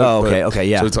show about it. Oh, okay,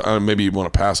 yeah. So it's, maybe you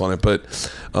want to pass on it. But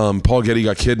Paul Getty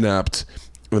got kidnapped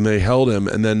when they held him.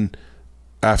 And then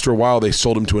after a while, they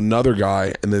sold him to another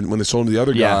guy. And then when they sold him to the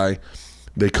other guy,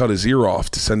 they cut his ear off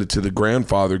to send it to the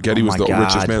grandfather. Getty was the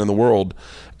richest man in the world.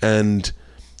 And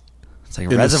it's like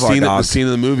a Reservoir Dogs. The scene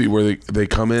in the movie where they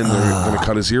come in, they're going to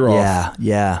cut his ear off.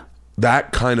 Yeah.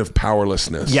 That kind of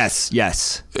powerlessness.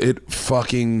 Yes. It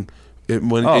fucking... And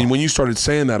when you started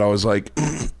saying that, I was like,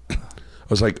 if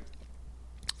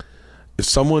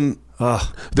someone,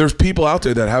 there's people out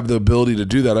there that have the ability to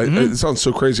do that. It sounds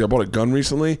so crazy. I bought a gun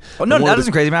recently. Oh no, that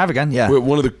isn't crazy. Man, I have a gun. Yeah.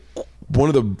 One of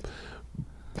the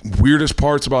weirdest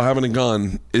parts about having a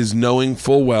gun is knowing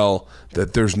full well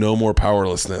that there's no more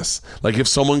powerlessness. Like if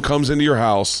someone comes into your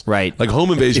house, right? Like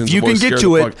home invasion. If you can get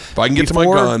to it, if I can get to my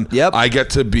gun, I get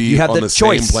to be on the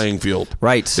same playing field.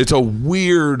 Right. It's a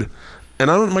weird. And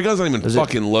my gun's not even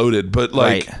fucking loaded, but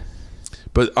like,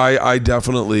 but I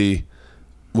definitely,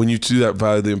 when you do that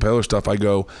Valley of the Impaler stuff, I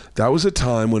go, that was a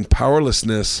time when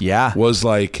powerlessness was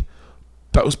like,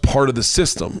 that was part of the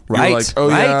system. Right. You're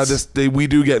like, we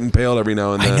do get impaled every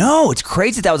now and then. I know, it's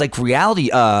crazy. That was like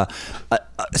reality.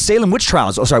 Salem Witch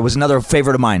Trials, was another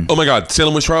favorite of mine. Oh my God,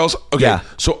 Salem Witch Trials? Okay, yeah.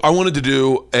 So I wanted to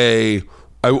do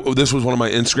this was one of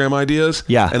my Instagram ideas.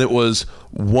 Yeah. And it was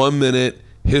 1 minute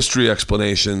history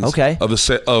explanations of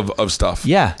stuff.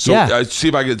 Yeah. So I'd see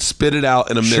if I could spit it out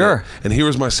in a minute. Sure. And here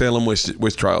was my Salem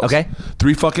witch trials. Okay.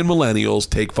 3 fucking millennials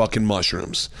take fucking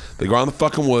mushrooms. They go out in the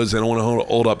fucking woods. They don't want to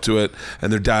hold up to it.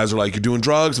 And their dads are like, "You're doing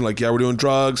drugs?" I'm like, "Yeah, we're doing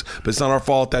drugs, but it's not our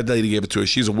fault. That lady gave it to us.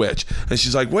 She's a witch." And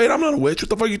she's like, "Wait, I'm not a witch. What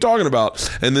the fuck are you talking about?"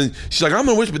 And then she's like, "I'm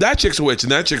a witch, but that chick's a witch."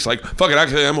 And that chick's like, "Fuck it,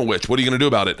 actually I'm a witch. What are you gonna do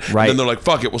about it?" Right. And then they're like,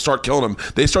 "Fuck it, we'll start killing them."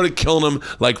 They started killing them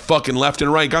like fucking left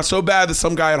and right. It got so bad that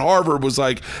some guy at Harvard was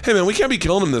like, "Hey man, we can't be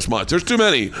killing them this much. There's too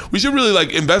many. We should really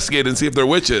like investigate and see if they're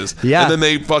witches." Yeah. And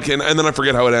then and then I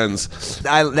forget how it ends.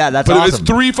 That's but awesome. It's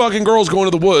 3 fucking girls going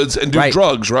to the woods and do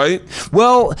drugs, right?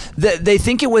 Well, they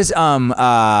think it was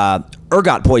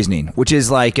ergot poisoning, which is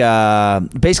like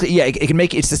basically it can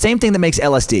make it's the same thing that makes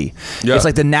LSD. Yeah. It's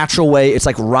like the natural way. It's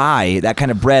like rye, that kind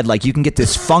of bread. Like you can get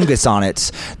this fungus on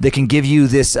it that can give you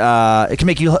this. It can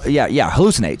make you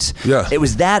hallucinate. Yeah. It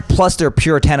was that plus their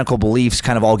puritanical beliefs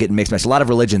kind of all getting mixed. A lot of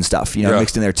religion stuff,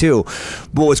 mixed in there too.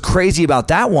 But what's crazy about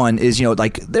that one is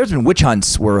like there's been witch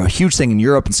hunts were a huge thing in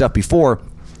Europe and stuff before.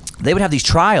 They would have these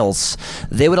trials.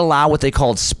 They would allow what they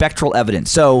called spectral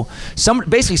evidence. So some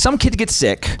kid gets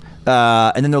sick,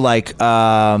 and then they're like,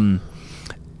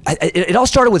 it all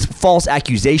started with false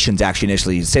accusations, actually,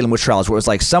 initially, Salem Witch Trials, where it was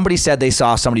like somebody said they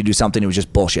saw somebody do something, it was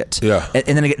just bullshit. Yeah.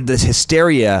 And then this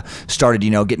hysteria started,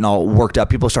 getting all worked up.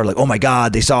 People started like, oh my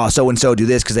God, they saw so-and-so do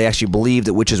this because they actually believed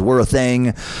that witches were a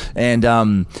thing. And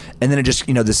then it just,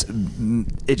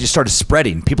 it just started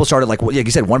spreading. People started like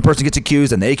you said, one person gets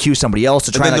accused and they accuse somebody else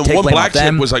to try and take blame off them.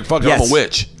 And then one black chick was like, fuck, I'm a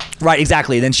witch. Right,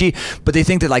 exactly. And then but they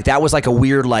think that like that was like a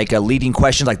weird like a leading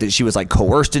question, like that she was like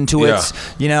coerced into it,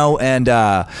 and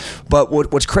but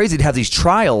what's crazy to have these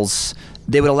trials,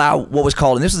 they would allow what was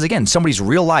called, and this is again somebody's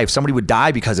real life, somebody would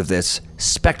die because of this,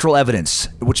 spectral evidence,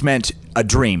 which meant a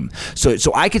dream. So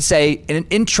I could say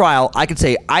in trial, I could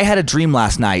say I had a dream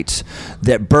last night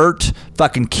that Bert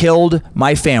fucking killed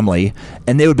my family,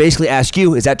 and they would basically ask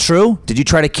you, is that true? Did you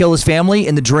try to kill his family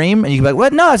in the dream? And you'd be like,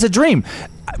 what? No, it's a dream.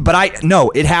 But no,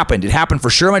 it happened. It happened for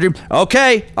sure in my dream.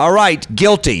 Okay, all right,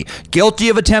 guilty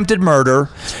of attempted murder.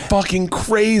 It's fucking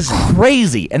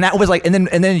crazy. And that was like, and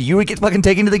then you would get fucking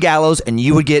taken to the gallows and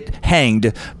you would get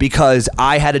hanged because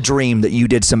I had a dream that you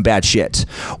did some bad shit.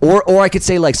 Or I could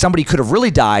say like somebody could have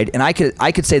really died, and I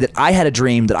could say that I had a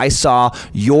dream that I saw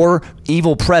your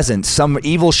evil presence, some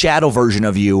evil shadow version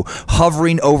of you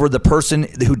hovering over the person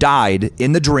who died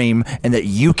in the dream, and that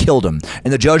you killed him.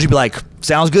 And the judge would be like,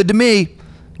 sounds good to me.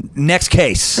 Next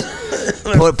case.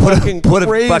 Get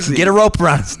a rope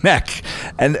around his neck.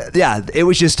 And yeah, it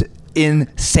was just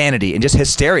insanity and just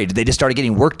hysteria. They just started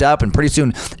getting worked up, and pretty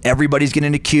soon everybody's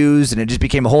getting accused, and it just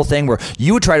became a whole thing where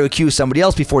you would try to accuse somebody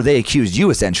else before they accused you,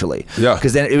 essentially. Yeah.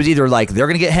 Because then it was either like they're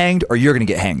going to get hanged or you're going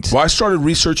to get hanged. Well, I started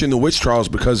researching the witch trials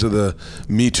because of the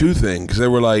Me Too thing, because they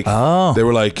were like,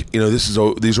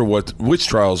 these are what witch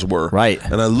trials were. Right.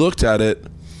 And I looked at it,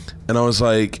 and I was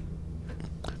like,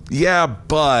 yeah,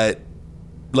 but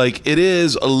like it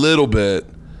is a little bit,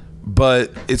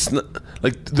 but it's not.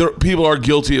 Like people are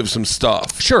guilty of some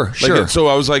stuff. Sure. So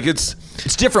I was like, it's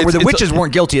different. Where the witches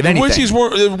weren't guilty of anything. The witches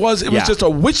weren't. It was just a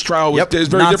witch trial. Yep. It's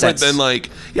very Nonsense. different than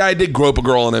like, I did grope a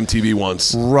girl on MTV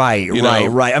once. Right.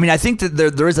 I mean, I think that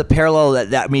there is a parallel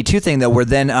that Me Too thing though, where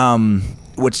then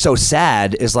what's so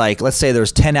sad is like, let's say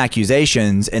there's 10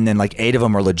 accusations and then like 8 of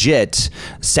them are legit.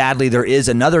 Sadly, there is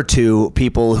another 2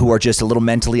 people who are just a little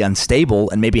mentally unstable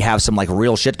and maybe have some like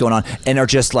real shit going on and are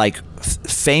just like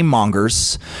fame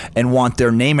mongers and want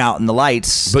their name out in the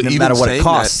lights, but no matter what it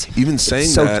costs. Even saying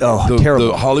so, that, terrible.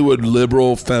 the Hollywood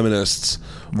liberal feminists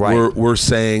were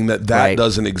saying that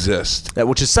doesn't exist.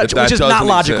 Which is not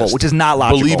logical. Exist. Which is not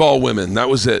logical. Believe all women. That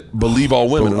was it. Believe all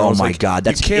women. Oh my God,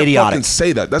 that's you can't idiotic. fucking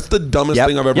say that. That's the dumbest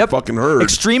thing I've ever fucking heard.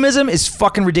 Extremism is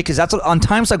fucking ridiculous. That's what, on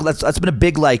Times Cycle. That's been a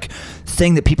big like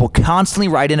thing that people constantly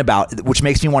write in about, which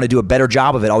makes me want to do a better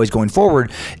job of it always going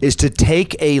forward. Is to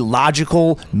take a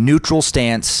logical, neutral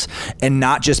stance and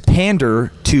not just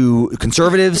pander to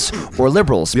conservatives or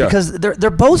liberals because they're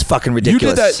both fucking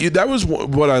ridiculous. You did that. That was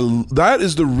that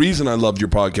is the reason I loved your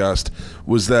podcast,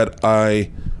 was that I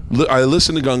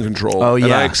listened to Gun Control. Oh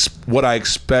yeah. And what I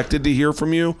expected to hear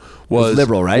from you was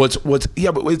liberal, right? But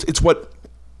it's what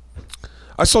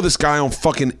I saw this guy on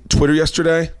fucking Twitter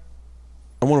yesterday.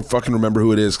 I want to fucking remember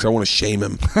who it is because I want to shame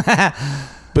him.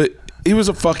 But he was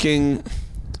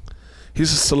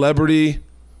he's a celebrity.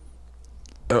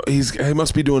 He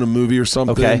must be doing a movie or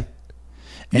something. Okay.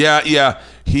 Yeah.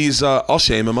 He's I'll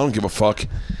shame him. I don't give a fuck.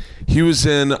 He was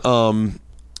in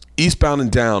Eastbound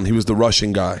and Down. He was the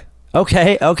Russian guy.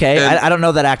 Okay. I don't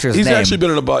know that actor's name. He's actually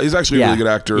been in he's actually a really good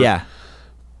actor. Yeah.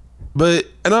 But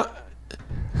and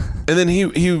then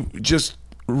he just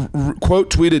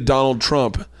quote tweeted Donald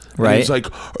Trump. Right. He's like,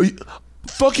 "Are you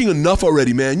fucking enough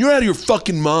already, man? You're out of your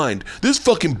fucking mind. This is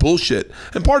fucking bullshit."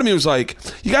 And part of me was like,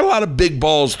 you got a lot of big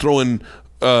balls throwing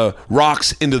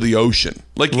rocks into the ocean.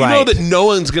 Like, you know that no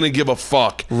one's going to give a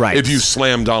fuck if you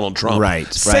slam Donald Trump.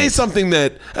 Right. Say something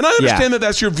that, and I understand that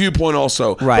that's your viewpoint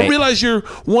also. Right. But realize you're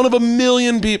one of a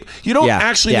million people. You don't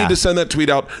actually need to send that tweet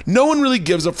out. No one really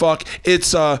gives a fuck.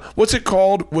 It's, what's it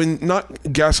called? When, not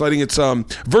gaslighting, it's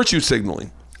virtue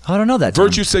signaling. I don't know that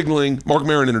Virtue term. signaling. Mark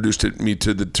Maron introduced me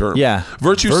to the term. Yeah.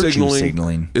 Virtue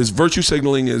signaling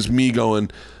is me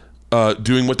going,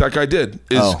 doing what that guy did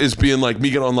is being like, me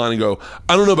get online and go,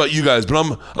 I don't know about you guys,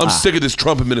 but I'm sick of this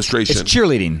Trump administration. It's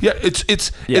cheerleading. Yeah,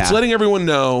 it's letting everyone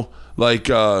know,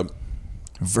 like,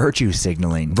 virtue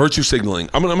signaling. Virtue signaling.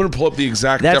 I'm gonna pull up the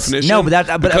exact definition. No,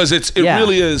 but because it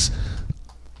really is.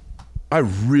 I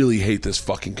really hate this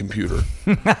fucking computer.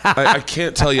 I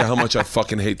can't tell you how much I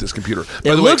fucking hate this computer.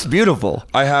 It looks beautiful.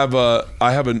 I have a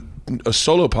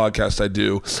solo podcast I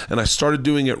do, and I started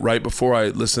doing it right before I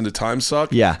listened to Time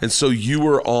Suck. Yeah. And so you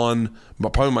were on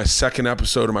probably my second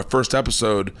episode or my first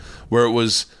episode where it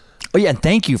was. Oh yeah, and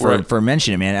thank you for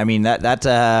mentioning it, man. I mean that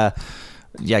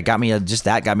got me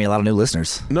got me a lot of new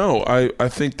listeners. No, I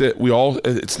think that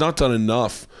it's not done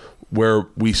enough where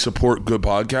we support good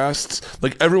podcasts.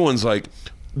 Like, everyone's like,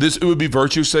 it would be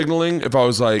virtue signaling if I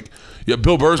was like, yeah,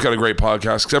 Bill Burr's got a great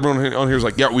podcast, because everyone on here is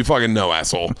like, yeah, we fucking know,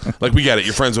 asshole. Like, we get it.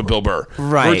 You're friends with Bill Burr.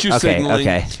 Right. Virtue signaling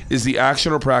is the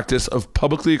action or practice of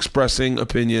publicly expressing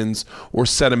opinions or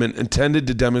sentiment intended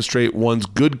to demonstrate one's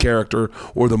good character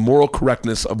or the moral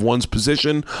correctness of one's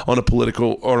position on a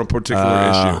particular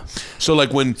issue. So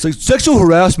like when sexual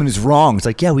harassment is wrong, it's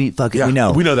like, we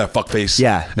know. We know that fuckface.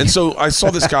 Yeah. And so I saw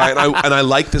this guy and I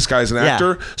like this guy as an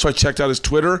actor, so I checked out his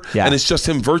Twitter, and it's just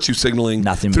him virtue signaling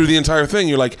through the entire thing.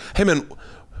 You're like, hey man,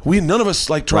 none of us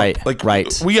like Trump.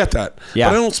 We get that. Yeah.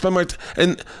 But I don't spend my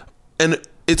and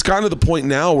it's kind of the point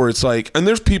now where it's like, and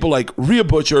there's people like Rhea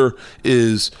Butcher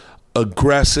is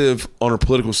aggressive on her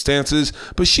political stances,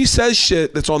 but she says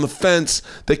shit that's on the fence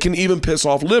that can even piss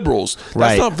off liberals.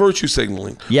 That's not virtue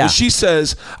signaling. Yeah. But she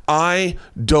says, I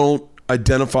don't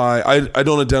identify. I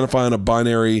don't identify on a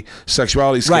binary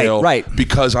sexuality scale, right.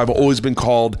 Because I've always been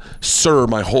called sir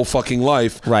my whole fucking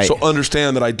life. Right. So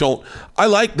understand that I don't. I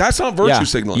like that's not virtue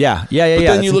signaling. Yeah. But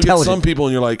then you look at some people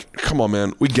and you're like, come on,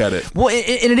 man, we get it. Well,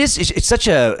 and it's such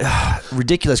a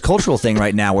ridiculous cultural thing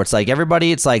right now where it's like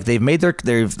everybody, it's like they've made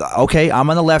okay, I'm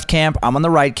on the left camp, I'm on the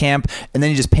right camp, and then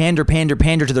you just pander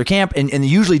to their camp, and they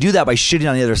usually do that by shitting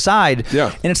on the other side.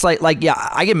 Yeah. And it's like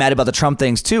I get mad about the Trump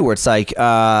things too, where it's like,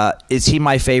 is he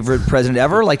my favorite president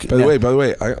ever? Like, by the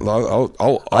way,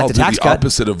 I'll do the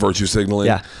opposite of virtue signaling.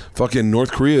 Yeah. Fucking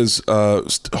North Korea's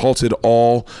halted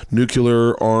all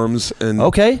nuclear arms and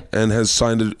is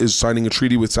signing a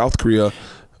treaty with South Korea.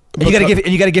 And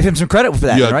you got to give him some credit for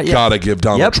that, right? You gotta give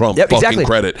Donald Trump fucking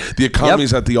credit. The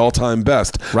economy's at the all-time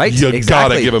best, right? You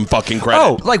gotta give him fucking credit.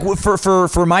 Oh, like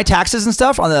for my taxes and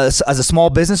stuff as a small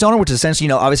business owner, which is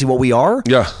essentially obviously what we are.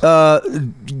 Yeah.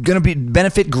 Gonna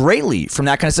benefit greatly from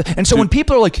that kind of stuff. And so when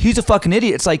people are like, he's a fucking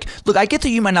idiot, it's like, look, I get that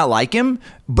you might not like him,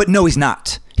 but no, he's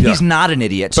not. He's not an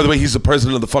idiot. By the way, he's the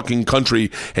president of the fucking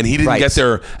country, and he didn't get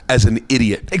there as an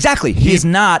idiot. Exactly. He's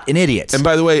not an idiot. And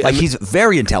by the way, he's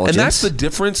very intelligent. And that's the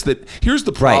difference. Here's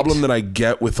the problem that I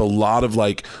get with a lot of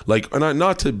and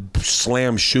not to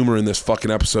slam Schumer in this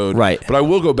fucking episode, right? But I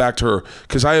will go back to her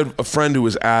because I had a friend who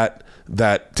was at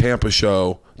that Tampa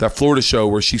show, that Florida show,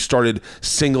 where she started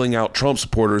singling out Trump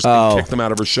supporters and kicked them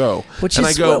out of her show. What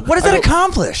does that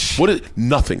accomplish?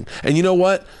 Nothing. And you know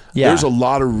what? Yeah. There's a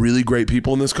lot of really great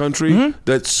people in this country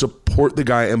that support the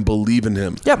guy and believe in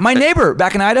him. Yeah, my neighbor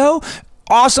back in Idaho,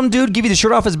 awesome dude, give you the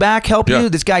shirt off his back, help you.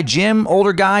 This guy, Jim,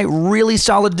 older guy, really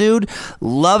solid dude,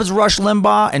 loves Rush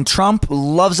Limbaugh and Trump,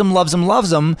 loves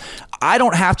him. I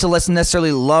don't have to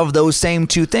necessarily love those same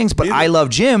two things, but I love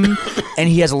Jim, and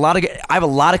he has I have a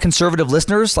lot of conservative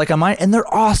listeners like on mine, and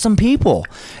they're awesome people.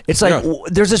 It's like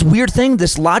there's this weird thing,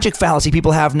 this logic fallacy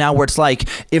people have now where it's like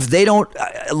if they don't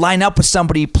line up with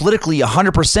somebody politically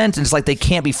 100%, and it's like they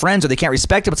can't be friends or they can't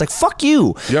respect them. It's like, fuck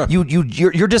you. Yeah.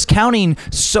 You're discounting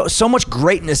so much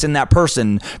greatness in that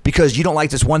person because you don't like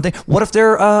this one thing. What if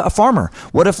they're a farmer?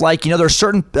 What if there are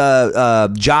certain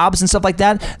jobs and stuff like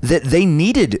that they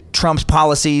needed Trump's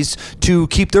policies to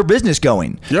keep their business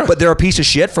going, but they're a piece of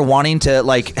shit for wanting to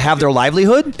have their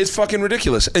livelihood? It's fucking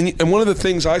ridiculous. And one of the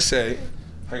things I say,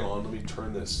 hang on, let me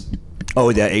turn this.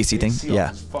 Oh, that AC thing?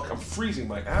 Yeah. Fuck, I'm freezing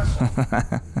my ass off. How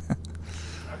come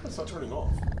it's not turning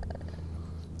off?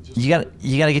 You got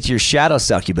to get your shadow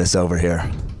succubus over here.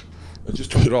 I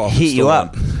just turned it off. Heat you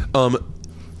up.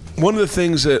 One of the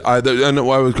things that I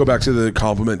would go back to the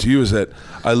compliment to you is that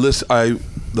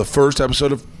the first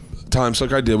episode of Time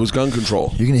Suck I did was gun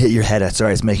control. You're gonna hit your head.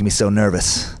 Sorry, it's making me so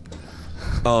nervous.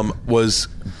 Was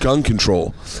gun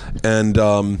control, and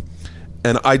at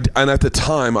the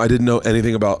time I didn't know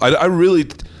anything about. I really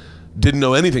didn't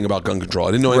know anything about gun control.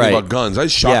 I didn't know anything about guns. I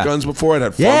shot guns before. I'd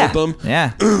had fun with them.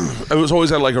 Yeah. I was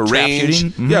always at a trap range.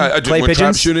 Shooting. Mm-hmm. Yeah, I did play pigeons.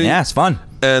 Trap shooting. Yeah, it's fun.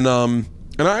 And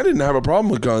I didn't have a problem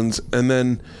with guns. And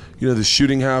then the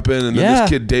shooting happened, and then this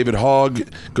kid David Hogg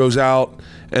goes out.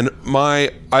 And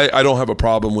I don't have a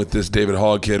problem with this David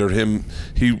Hogg kid or him.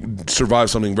 He survived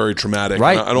something very traumatic.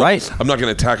 Right. I'm not going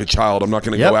to attack a child. I'm not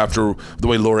going to go after the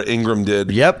way Laura Ingraham did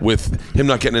with him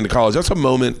not getting into college. That's a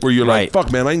moment where you're like,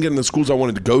 fuck, man, I didn't get in the schools I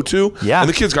wanted to go to. Yeah. And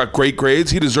the kid's got great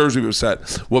grades. He deserves to be upset.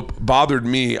 What bothered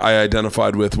me, I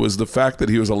identified with, was the fact that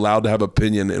he was allowed to have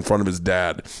opinion in front of his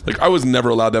dad. I was never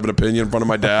allowed to have an opinion in front of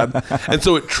my dad. And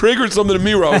so it triggered something to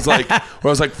me where I was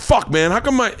like, fuck, man, how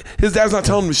come his dad's not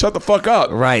telling him to shut the fuck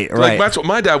up? Right. That's what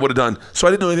my dad would have done. So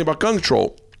I didn't know anything about gun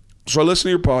control. So I listened to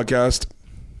your podcast,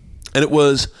 and it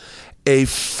was a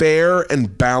fair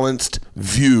and balanced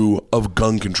view of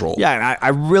gun control. Yeah, I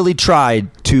really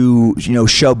tried to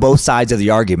show both sides of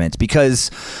the argument because,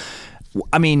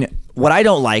 I mean, what I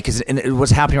don't like is, and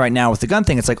what's happening right now with the gun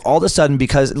thing, it's like all of a sudden,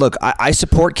 because look, I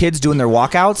support kids doing their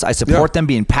walkouts. I support them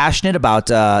being passionate about,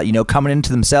 coming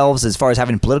into themselves as far as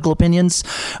having political opinions.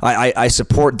 I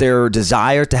support their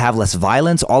desire to have less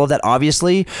violence, all of that,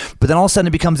 obviously. But then all of a sudden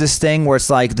it becomes this thing where it's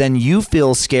like, then you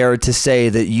feel scared to say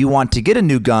that you want to get a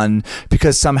new gun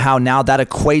because somehow now that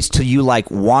equates to you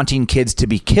wanting kids to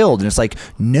be killed. And it's like,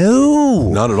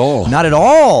 no. Not at all. Not at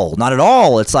all. Not at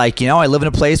all. It's like, I live in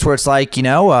a place where it's like,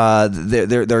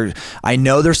 I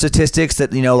know there's statistics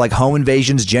that home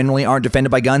invasions generally aren't defended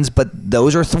by guns, but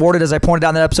those are thwarted, as I pointed out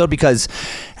in that episode, because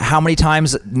how many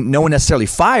times, no one necessarily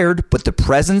fired, but the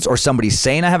presence or somebody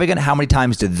saying I have a gun, how many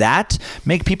times did that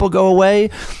make people go away?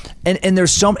 And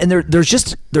there's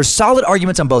there's solid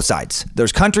arguments on both sides.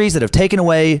 There's countries that have taken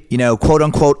away, quote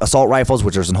unquote assault rifles,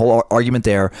 which there's a whole argument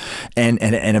there, and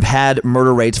have had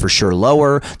murder rates for sure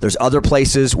lower. There's other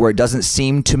places where it doesn't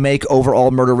seem to make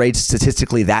overall murder rates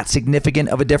statistically that significant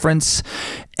of a difference.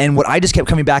 And what I just kept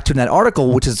coming back to in that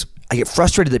article, which is I get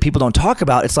frustrated that people don't talk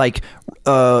about, it's like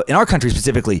in our country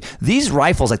specifically, these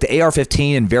rifles like the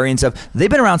AR-15 and variants of, they've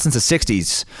been around since the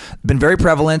 60s, been very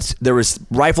prevalent. There was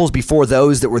rifles before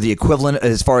those that were the equivalent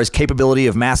as far as capability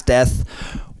of mass death.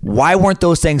 Why weren't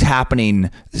those things happening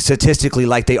statistically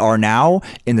like they are now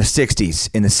in the 60s,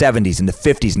 in the 70s, in the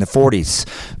 50s, in the 40s?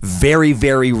 Very,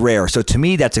 very rare. So to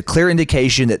me, that's a clear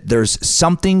indication that there's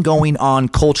something going on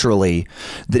culturally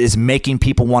that is making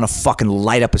people want to fucking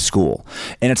light up a school.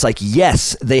 And it's like,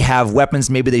 yes, they have weapons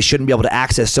maybe they shouldn't be able to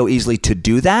access so easily to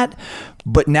do that.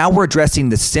 But now we're addressing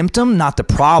the symptom, not the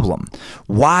problem.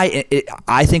 Why?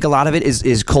 I think a lot of it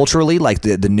is culturally, like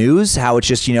the news, how it's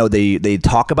just, they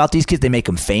talk about these kids, they make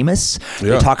them famous.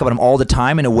 Yeah. They talk about them all the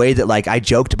time in a way that, like, I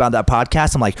joked about that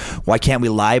podcast. I'm like, why can't we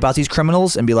lie about these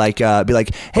criminals and be like,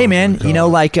 hey, man,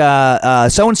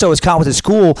 so-and-so was caught with his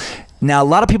school. Now, a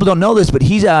lot of people don't know this, but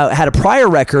he's had a prior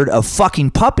record of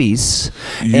fucking puppies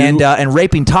and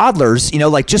raping toddlers.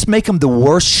 Just make him the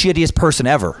worst, shittiest person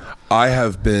ever. I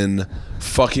have been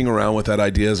fucking around with that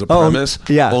idea as a premise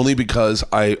only because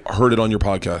I heard it on your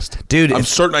podcast. Dude, I'm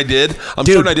certain I did. And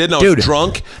I was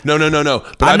drunk. No.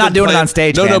 But I'm not doing it on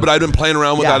stage, man. No, but I've been playing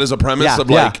around with that as a premise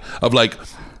of like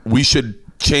we should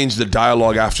change the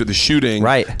dialogue after the shooting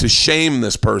to shame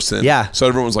this person. Yeah. So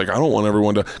everyone's like, I don't want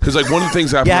everyone to, because like one of the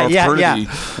things that happened in our fraternity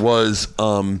was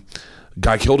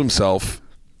guy killed himself,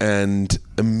 and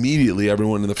immediately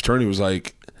everyone in the fraternity was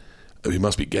like, oh, he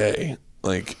must be gay.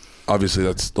 Like, obviously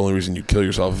that's the only reason you kill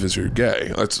yourself is you're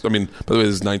gay. That's, I mean, by the way,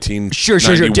 this is 1991. Sure.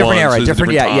 Different era. So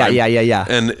different time. Yeah.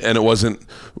 And it wasn't,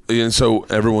 and so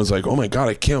everyone's like, oh my God,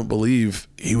 I can't believe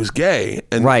he was gay.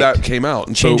 And that came out.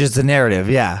 And changes the narrative.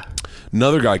 Yeah.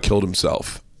 Another guy killed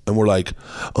himself, and we're like,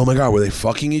 oh my God, were they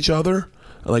fucking each other?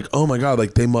 Like, oh my God,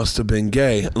 like they must have been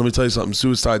gay. And let me tell you something,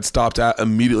 suicide stopped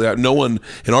immediately. No one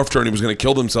in our fraternity was going to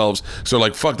kill themselves. So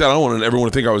like, fuck that, I don't want everyone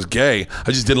to think I was gay.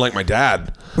 I just didn't like my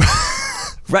dad.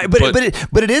 Right, but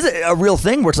it is a real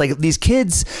thing where it's like these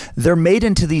kids, they're made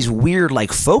into these weird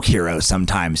like folk heroes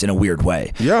sometimes in a weird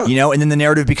way. Yeah. And then the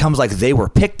narrative becomes like they were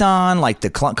picked on, like the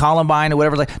Columbine or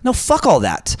whatever. Like, no, fuck all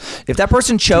that. If that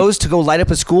person chose to go light up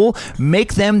a school,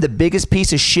 make them the biggest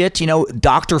piece of shit,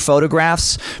 doctor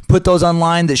photographs, put those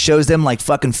online that shows them like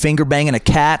fucking finger banging a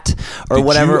cat or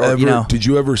whatever. Did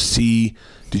you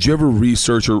ever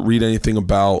research or read anything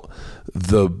about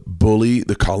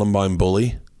the Columbine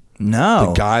bully? No,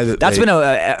 the guy that's been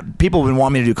people have been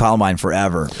wanting me to do Columbine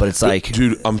forever, but it's like,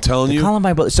 dude, I'm telling you,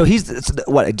 Columbine. So he's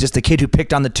just the kid who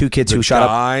picked on the two kids who shot up.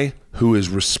 The guy who is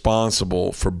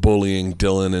responsible for bullying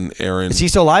Dylan and Aaron. Is he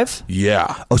still alive?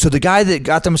 Yeah. Oh, so the guy that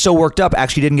got them so worked up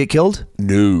actually didn't get killed?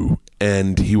 No.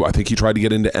 And I think he tried to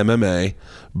get into MMA,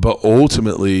 but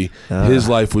ultimately his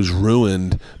life was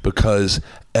ruined because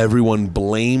everyone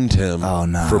blamed him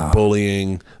for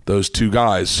bullying those two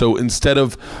guys. So instead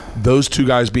of those two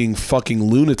guys being fucking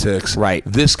lunatics,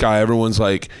 this guy, everyone's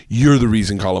like, you're the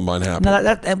reason Columbine happened. No,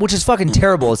 that which is fucking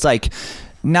terrible. It's like,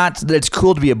 not that it's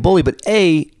cool to be a bully, but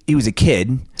he was a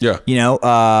kid. Yeah.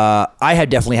 I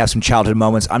definitely have some childhood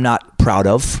moments I'm not proud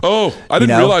of. Oh, I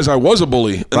didn't realize I was a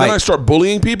bully. And then I start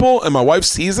bullying people and my wife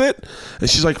sees it and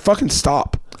she's like, fucking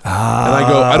stop. And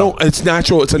I go, it's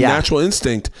natural. It's a natural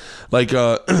instinct. Like,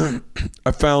 I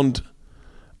found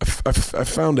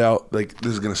out, like,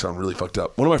 this is going to sound really fucked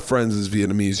up. One of my friends is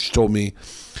Vietnamese. She told me,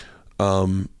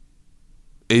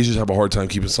 Asians have a hard time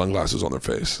keeping sunglasses on their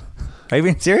face. Are you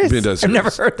being serious? I've never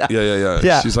heard that.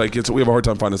 Yeah. She's like, we have a hard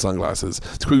time finding sunglasses.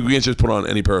 We can't just put on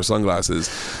any pair of sunglasses.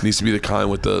 It needs to be the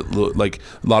kind with like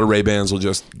a lot of Ray-Bans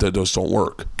those don't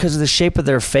work. Because of the shape of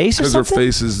their face or something? Because their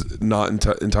face is not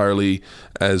entirely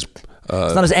as...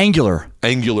 it's not as angular.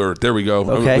 Angular. There we go.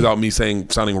 Okay. Without me sounding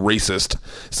racist.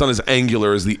 It's not as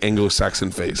angular as the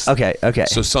Anglo-Saxon face. Okay.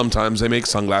 So sometimes they make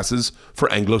sunglasses for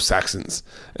Anglo-Saxons.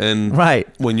 And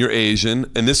when you're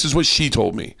Asian, and this is what she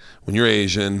told me, when you're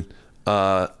Asian...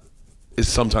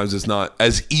 sometimes it's not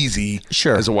as easy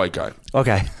as a white guy.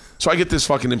 Okay. So I get this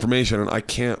fucking information and I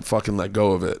can't fucking let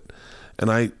go of it. And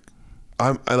I'm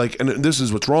like, and this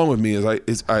is what's wrong with me is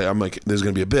I'm like, there's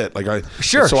gonna be a bit like I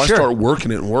start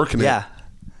working it. And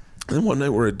then one night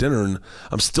we're at dinner and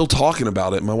I'm still talking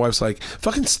about it. And my wife's like,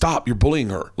 fucking stop, you're bullying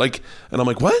her. Like, and I'm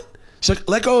like, what? She's like,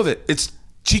 let go of it.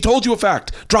 she told you a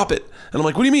fact. Drop it. And I'm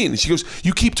like, what do you mean? And she goes,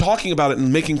 you keep talking about it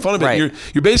and making fun of it. Right.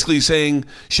 You're basically saying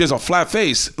she has a flat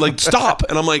face. Like, stop.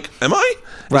 And I'm like, am I?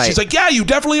 And Right. she's like, yeah, you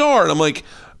definitely are. And I'm like,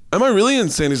 am I really?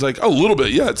 And Sandy's like, oh, a little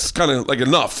bit. Yeah, it's kind of like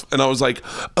enough. And I was like,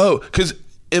 oh, because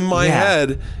in my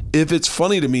head, if it's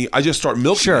funny to me, I just start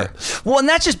milking it. Well, and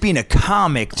that's just being a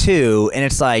comic too. And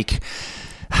it's like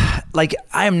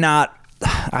I'm not.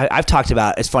 I've talked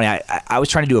about, it's funny, I was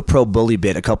trying to do a pro bully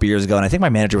bit a couple years ago, and I think my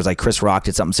manager was like, Chris Rock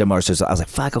did something similar, so I was like,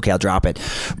 fuck, okay, I'll drop it.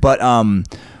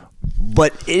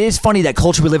 But it is funny, that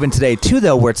culture we live in today too,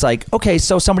 though, where it's like, okay,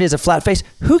 so somebody has a flat face,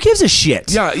 who gives a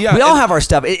shit? Yeah. We all have our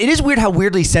stuff. It is weird how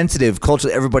weirdly sensitive culture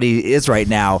everybody is right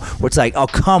now, where it's like, oh,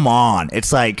 come on.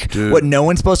 It's like, Dude. what, no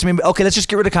one's supposed to be, okay, let's just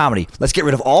get rid of comedy. Let's get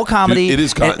rid of all comedy. Dude, it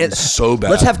has gotten so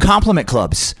bad. Let's have compliment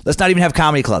clubs. Let's not even have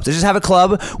comedy clubs. Let's just have a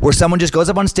club where someone just goes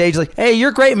up on stage like, hey,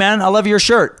 you're great, man. I love your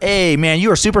shirt. Hey, man,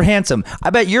 you are super handsome.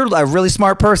 I bet you're a really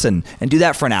smart person. And do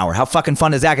that for an hour. How fucking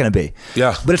fun is that going to be?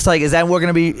 Yeah. But it's like, is that what going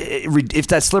to be, if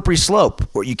that's slippery slope,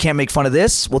 or you can't make fun of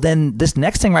this, well then this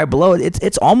next thing right below it,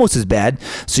 it's almost as bad,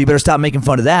 so you better stop making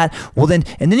fun of that. Well then,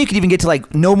 and then you could even get to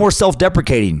like no more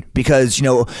self-deprecating, because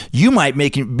you might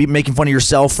be making fun of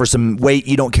yourself for some weight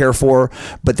you don't care for,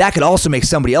 but that could also make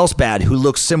somebody else bad who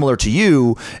looks similar to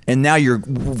you, and now you're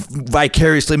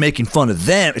vicariously making fun of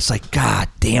them. It's like, god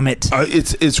damn it.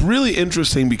 It's really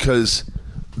interesting because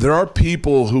there are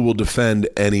people who will defend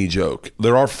any joke.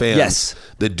 There are fans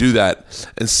that do that,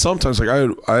 and sometimes, like I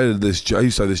used to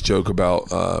have this joke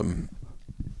about I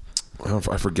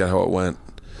forget how it went.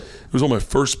 It was on my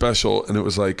first special, and it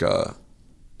was like I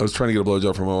was trying to get a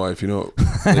blowjob from my wife. You know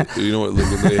what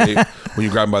they hate when you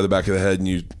grab them by the back of the head and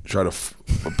you try to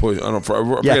push. I don't know.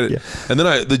 I forget it. Yeah. And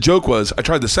then the joke was I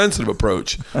tried the sensitive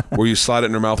approach where you slide it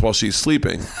in her mouth while she's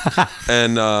sleeping,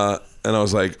 and I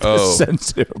was like, oh,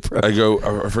 sensitive approach. I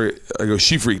go,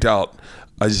 she freaked out.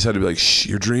 I just had to be like, shh,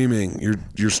 you're dreaming.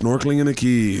 You're snorkeling in the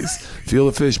Keys. Feel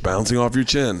the fish bouncing off your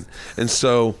chin. And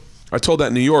so I told that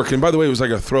in New York. And by the way, it was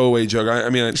like a throwaway joke. I'd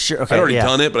already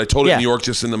done it, but I told it in New York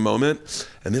just in the moment.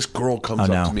 And this girl comes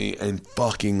up to me and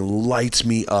fucking lights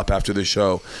me up after the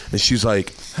show. And she's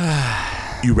like,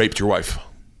 you raped your wife.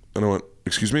 And I went,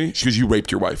 excuse me? She goes, you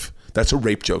raped your wife. That's a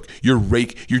rape joke. You're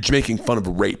making fun of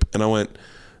a rape. And I went,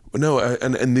 no,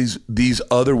 and these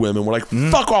other women were like,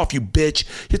 fuck off, you bitch.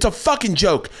 It's a fucking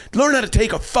joke. Learn how to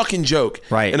take a fucking joke.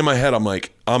 Right. And in my head, I'm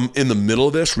like, I'm in the middle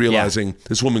of this, realizing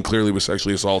this woman clearly was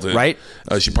sexually assaulted. Right.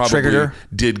 She probably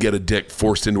did get a dick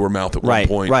forced into her mouth at one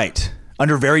point. Right.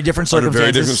 Under very different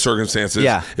circumstances.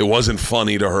 Yeah. It wasn't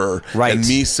funny to her. Right. And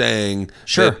me saying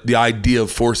that the idea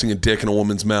of forcing a dick in a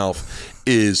woman's mouth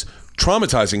is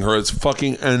traumatizing her. It's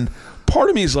fucking, and part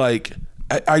of me is like,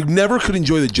 I never could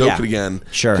enjoy the joke again.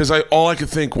 Sure. Because all I could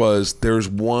think was, there's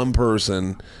one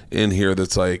person in here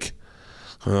that's like,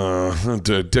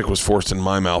 the dick was forced in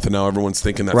my mouth, and now everyone's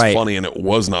thinking that's funny, and it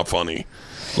was not funny.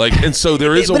 Like, and so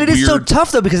there is a weird... But it is so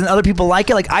tough, though, because then other people like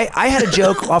it. Like, I had a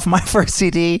joke off my first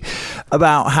CD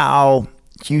about how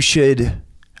you should...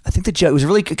 I think the joke was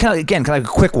really kind of a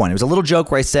quick one. It was a little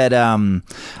joke where I said, I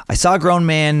saw a grown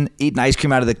man eating ice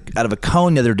cream out of a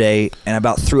cone the other day, and I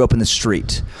about threw up in the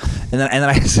street. And then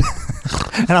I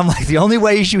and I'm like, the only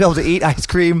way you should be able to eat ice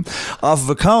cream off of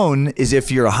a cone is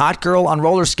if you're a hot girl on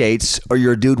roller skates or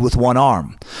you're a dude with one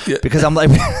arm. Yeah. Because I'm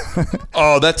like,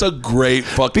 oh, that's a great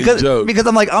fucking joke. Because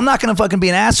I'm like, I'm not gonna fucking be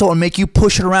an asshole and make you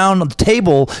push it around on the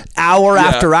table hour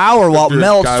after hour while it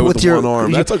melts with your one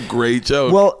arm. That's a great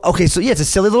joke. Well, okay, so it's a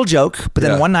silly little joke. But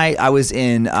then one night I was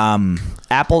in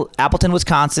Appleton,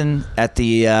 Wisconsin, at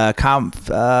the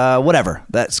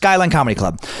that Skyline Comedy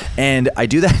Club, and I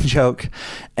do that joke,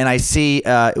 and I see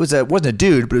it wasn't a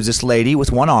dude, but it was this lady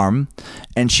with one arm,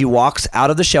 and she walks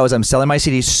out of the show as I'm selling my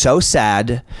CD, so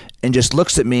sad, and just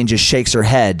looks at me and just shakes her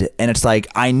head, and it's like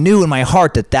I knew in my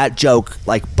heart that joke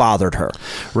like bothered her,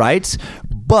 right?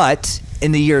 But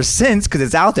in the years since, because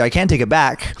it's out there, I can't take it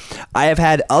back, I have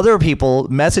had other people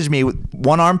message me,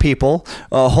 one-armed people,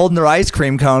 holding their ice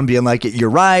cream cone, being like, you're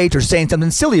right, or saying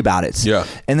something silly about it. Yeah.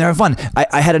 And they're fun.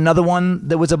 I had another one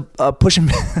that was a pushing...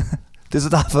 This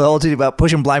is off of about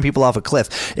pushing blind people off a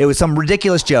cliff. It was some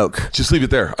ridiculous joke. Just leave it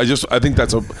there. I think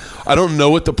that's I don't know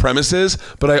what the premise is,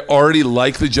 but I already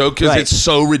like the joke because it's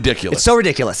so ridiculous. It's so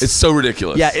ridiculous. It's so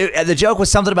ridiculous. Yeah, the joke was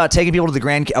something about taking people to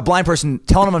the a blind person,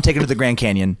 telling them I'm taking them to the Grand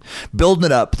Canyon, building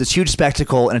it up, this huge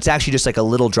spectacle, and it's actually just like a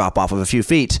little drop off of a few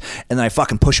feet, and then I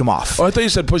fucking push them off. Oh, I thought you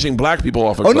said pushing black people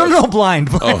off a cliff. No, blind.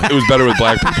 Oh, it was better with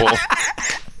black people.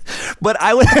 But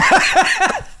I would...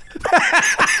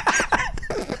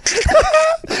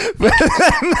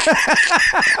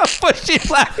 Pushing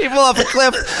black people off a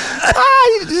cliff.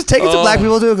 You just taking some black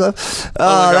people to a cliff.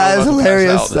 Oh, that is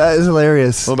hilarious. That is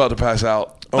hilarious. I'm about to pass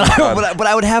out. Oh my God. but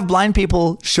I would have blind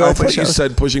people show I up. thought you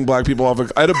said pushing black people off.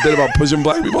 I had a bit about pushing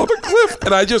black people off a cliff,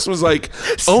 and I just was like,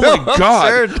 "Oh So my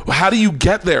God, absurd. how do you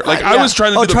get there?" Like I was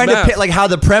trying to do the math. pick like how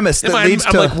the premise that leads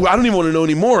I'm to. like, well, I don't even want to know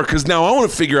anymore because now I want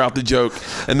to figure out the joke.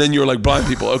 And then you're like, blind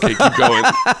people. Okay, keep going.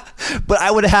 But I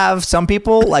would have some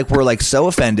people like were like so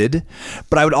offended.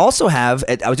 But I would also have.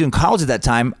 I was doing college at that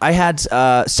time. I had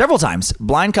several times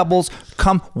blind couples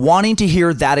come wanting to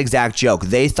hear that exact joke.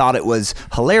 They thought it was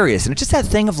hilarious, and it's just that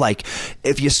thing of like,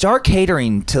 if you start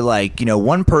catering to like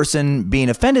one person being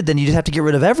offended, then you just have to get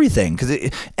rid of everything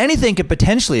because anything could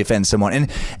potentially offend someone.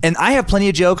 And I have plenty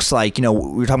of jokes like we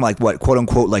were talking about like what quote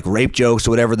unquote like rape jokes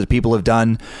or whatever that people have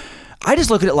done. I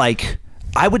just look at it like,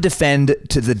 I would defend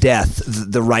to the death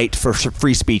the right for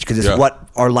free speech because it's what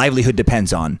our livelihood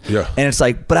depends on. Yeah. And it's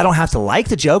like, but I don't have to like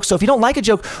the joke. So if you don't like a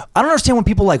joke, I don't understand when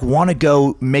people like want to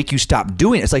go make you stop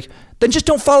doing it. It's like, then just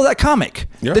don't follow that comic.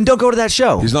 Yeah. Then don't go to that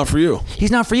show. He's not for you.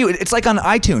 He's not for you. It's like on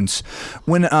iTunes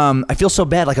when I feel so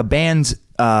bad, like a band's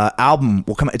album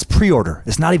will come out. It's pre-order.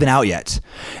 It's not even out yet.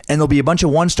 And there'll be a bunch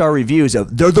of 1-star reviews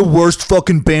of, they're the worst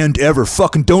fucking band ever.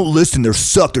 Fucking don't listen. They're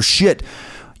suck. They're shit.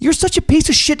 You're such a piece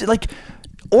of shit. Like,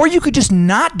 or you could just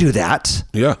not do that.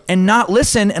 Yeah. And not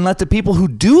listen and let the people who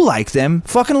do like them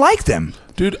fucking like them.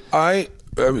 Dude,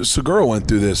 Segura went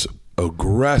through this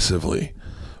aggressively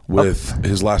with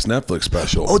his last Netflix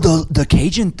special. Oh, the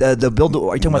Cajun, the build.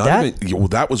 Are you talking about that? Well,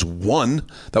 that was one.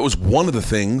 That was one of the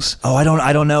things. Oh, I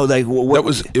don't know. Like what? That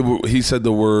was. He said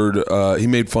the word. He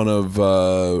made fun of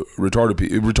retarded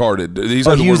people. Retarded. He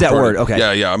used that word. Okay.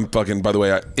 Yeah. I'm fucking. By the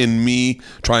way, in me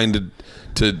trying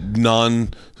to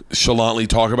nonchalantly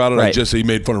talk about it, right. I just say he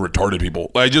made fun of retarded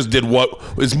people. I just did what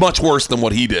is much worse than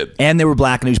what he did. And they were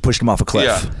black, and he was pushing them off a cliff.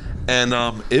 Yeah. And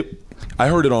I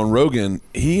heard it on Rogan.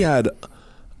 He had.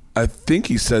 I think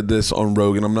he said this on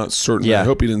Rogan. I'm not certain. Yeah. I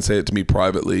hope he didn't say it to me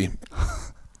privately.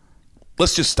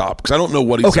 Let's just stop because I don't know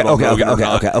what he said on Rogan or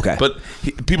not. Okay. But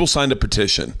people signed a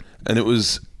petition, and it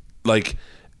was like,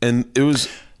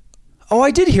 Oh,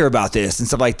 I did hear about this and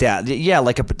stuff like that. Yeah,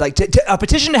 like a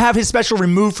petition to have his special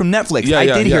removed from Netflix. I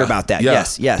did hear about that. Yeah.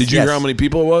 Yes. Did you hear how many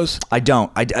people it was? I don't.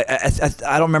 I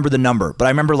don't remember the number, but I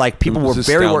remember like people were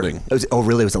very astounding.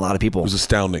 Really? It was a lot of people. It was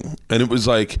astounding, and it was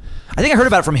like. I think I heard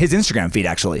about it from his Instagram feed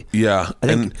actually. Yeah,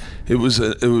 and it was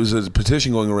a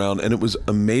petition going around, and it was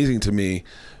amazing to me.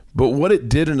 But what it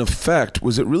did in effect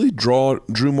was it really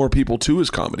drew more people to his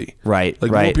comedy. Right.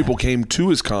 Like more people came to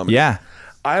his comedy. Yeah.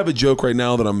 I have a joke right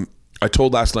now that I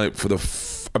told last night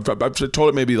I've told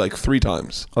it maybe like 3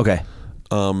 times. Okay.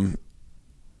 And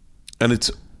it's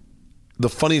the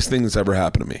funniest thing that's ever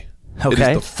happened to me. Okay. It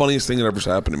is the funniest thing that ever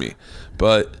happened to me.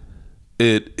 But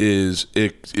it is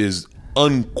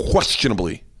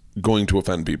unquestionably going to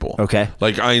offend people. Okay.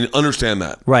 Like I understand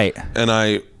that. Right.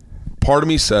 And part of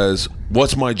me says,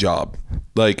 what's my job?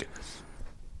 Like,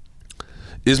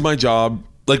 is my job,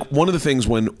 like one of the things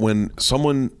when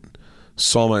someone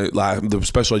saw the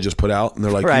special I just put out and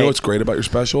they're like, right. You know what's great about your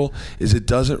special is it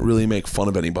doesn't really make fun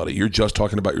of anybody. You're just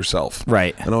talking about yourself.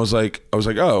 Right. And I was like,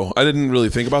 oh, I didn't really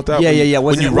think about that. Yeah. It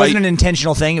wasn't an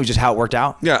intentional thing. It was just how it worked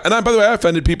out. Yeah. And by the way, I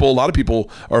offended people. A lot of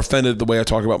people are offended the way I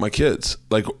talk about my kids,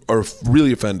 like are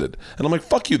really offended. And I'm like,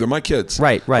 fuck you. They're my kids.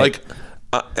 Right. Like,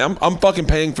 I'm fucking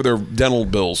paying for their dental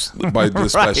bills by the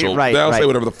special. Right. I'll say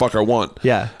whatever the fuck I want.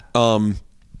 Yeah.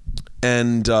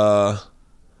 And I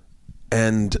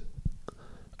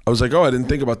was like, oh, I didn't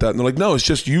think about that. And they're like, no, it's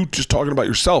just you just talking about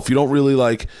yourself. You don't really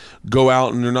like go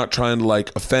out and you're not trying to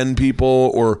like offend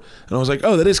people and I was like,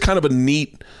 oh, that is kind of a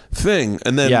neat thing.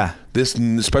 And then this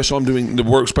special I'm doing, the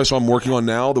work special I'm working on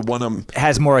now, the one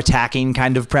has more attacking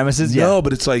kind of premises. No,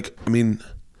 but it's like, I mean,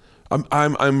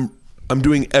 I'm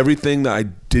doing everything that I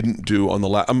didn't do on the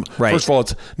last. Right. First of all,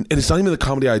 it's not even the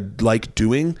comedy I like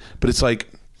doing, but it's like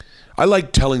I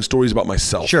like telling stories about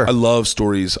myself. Sure. I love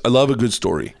stories. I love a good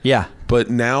story. Yeah. But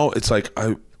now it's like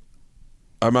I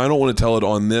don't want to tell it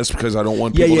on this because I don't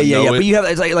want people to know it. But you have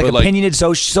it's like opinionated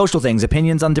social things,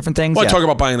 opinions on different things. Well, I talk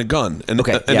about buying a gun, and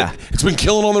it's been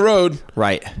killing on the road.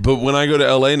 Right. But when I go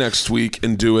to LA next week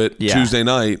and do it Tuesday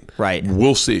night, right,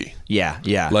 we'll see.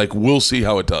 Yeah. Like we'll see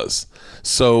how it does.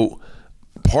 So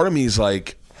part of me is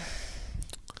like,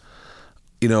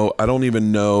 I don't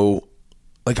even know.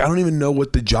 Like, I don't even know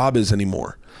what the job is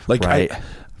anymore. Like, right.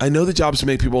 I know the job is to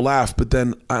make people laugh, but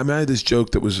then I had this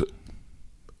joke that was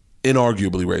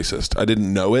inarguably racist. I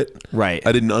didn't know it. Right.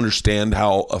 I didn't understand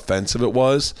how offensive it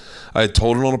was. I had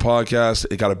told it on a podcast.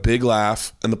 It got a big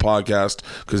laugh in the podcast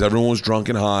because everyone was drunk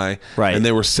and high. Right. And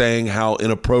they were saying how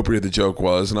inappropriate the joke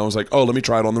was. And I was like, oh, let me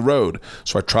try it on the road.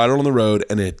 So I tried it on the road,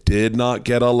 and it did not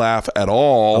get a laugh at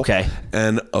all. Okay.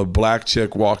 And a black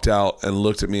chick walked out and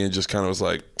looked at me and just kind of was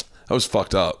like, that was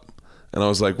fucked up. And I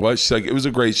was like, what? She's like, it was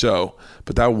a great show,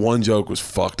 but that one joke was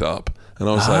fucked up. And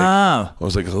I was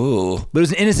like, oh. But it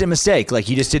was an innocent mistake. Like,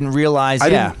 you just didn't realize.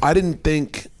 I didn't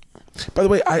think. By the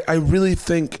way, I really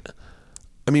think.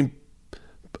 I mean,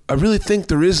 I really think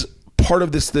there is part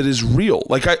of this that is real.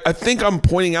 Like, I think I'm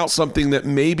pointing out something that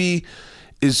maybe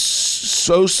is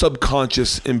so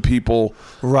subconscious in people.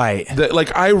 Right. That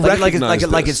like I recognize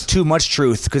like it's too much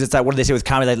truth, because it's like, what do they say with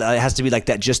comedy? Like, it has to be like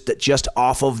that, just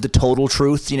off of the total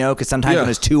truth, you know? Because sometimes when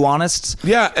it's too honest.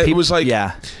 Yeah, it was like.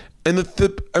 Yeah. And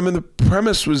the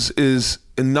premise is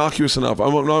innocuous enough.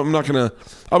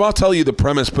 I'll tell you the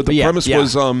premise, but the premise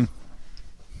was and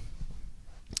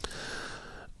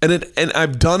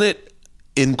I've done it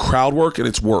in crowd work, and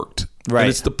it's worked. Right. And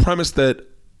it's the premise that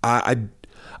I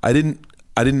didn't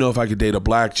know if I could date a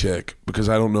black chick, because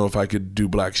I don't know if I could do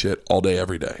black shit all day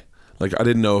every day. Like, I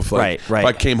didn't know if if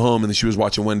I came home and she was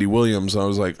watching Wendy Williams, and I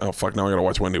was like, oh fuck, now I gotta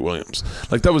watch Wendy Williams.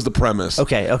 Like, that was the premise.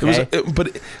 Okay.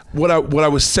 But what I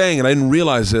was saying, and I didn't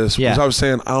realize this, was I was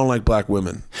saying I don't like black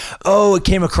women. Oh, it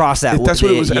came across that. That's what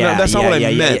it was. And that's not what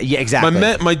I meant. Yeah, exactly.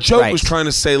 My joke was trying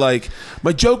to say, like,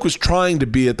 my joke was trying to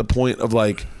be at the point of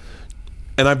like,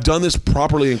 and I've done this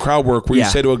properly in crowd work, where you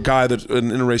say to a guy that's an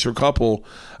interracial couple,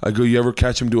 I go, you ever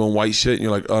catch him doing white shit? And you're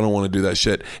like, I don't want to do that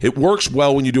shit. It works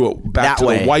well when you do it back to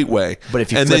the white way. But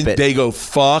if you and flip then it, they go,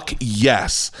 fuck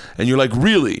yes. And you're like,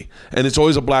 really? And it's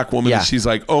always a black woman, and she's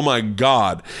like, oh my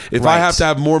God. If I have to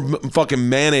have more fucking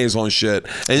mayonnaise on shit,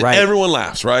 and everyone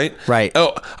laughs, right? Right.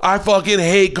 Oh, I fucking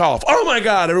hate golf. Oh my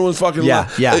God. Everyone's fucking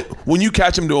laughing. Yeah. When you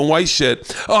catch him doing white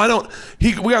shit, we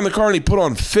got in the car and he put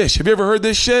on Fish. Have you ever heard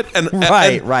this shit? And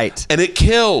right. And it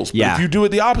kills. But if you do it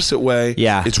the opposite way,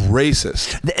 it's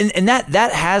racist. And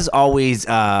that has always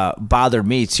bothered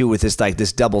me too, with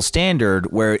this double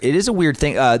standard, where it is a weird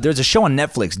thing. There's a show on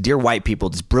Netflix, Dear White People,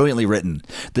 that's brilliantly written,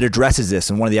 that addresses this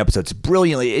in one of the episodes.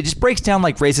 Brilliantly, it just breaks down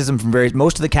like racism from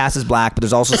most of the cast is black, but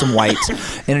there's also some white,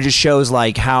 and it just shows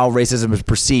like how racism is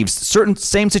perceived,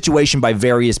 same situation by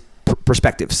various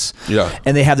perspectives. Yeah.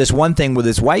 And they have this one thing where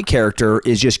this white character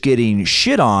is just getting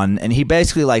shit on, and he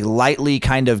basically like lightly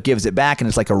kind of gives it back, and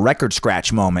it's like a record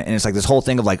scratch moment, and it's like this whole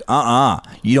thing of like,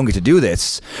 you don't get to do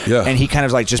this. Yeah. And he kind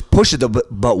of like just pushes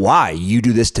but why? You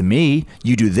do this to me,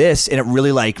 you do this, and it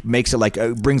really like makes it like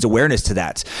brings awareness to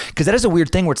that, because that is a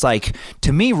weird thing where it's like,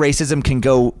 to me, racism can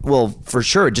go, well, for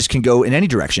sure, it just can go in any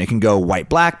direction. It can go white,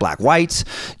 black, white,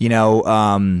 you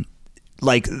know,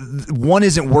 like one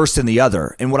isn't worse than the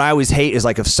other. And what I always hate is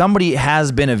like, if somebody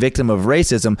has been a victim of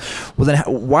racism, well then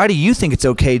why do you think it's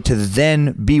okay to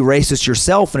then be racist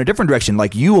yourself in a different direction?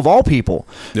 Like, you of all people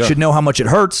should know how much it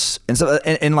hurts, and so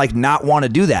and like not want to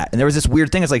do that. And there was this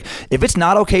weird thing. It's like, if it's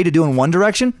not okay to do in one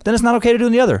direction, then it's not okay to do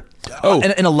in the other.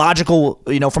 In a logical,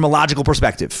 you know, from a logical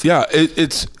perspective. Yeah,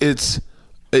 it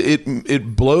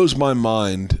blows my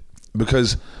mind,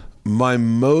 because my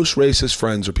most racist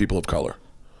friends are people of color.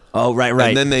 Oh, right.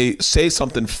 And then they say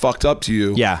something fucked up to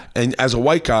you. Yeah. And as a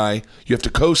white guy, you have to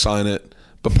co-sign it.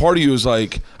 But part of you is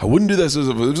like, I wouldn't do this if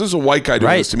this was a white guy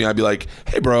doing this to me. I'd be like,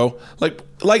 hey, bro, like,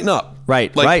 lighten up.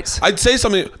 Right. I'd say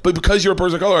something, but because you're a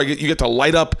person of color, you get to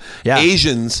light up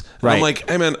Asians. And I'm like,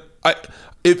 hey, man,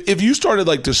 if you started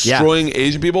like destroying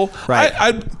Asian people,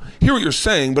 I'd hear what you're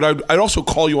saying, but I'd also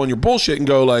call you on your bullshit and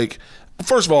go like,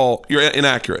 first of all, you're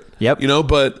inaccurate. Yep. You know,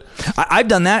 but I've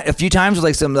done that a few times with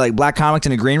like some like black comics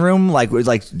in a green room, like with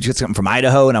like just something from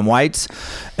Idaho and I'm white,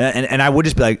 and I would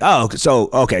just be like,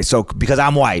 so because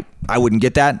I'm white, I wouldn't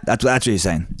get that. That's what you're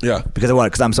saying. Yeah. Because of what?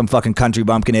 Because I'm some fucking country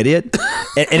bumpkin idiot,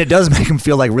 and it does make him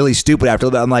feel like really stupid after a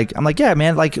little bit. I'm like, yeah,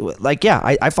 man,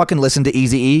 I fucking listened to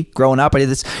Eazy-E growing up. I did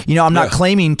this. You know, I'm not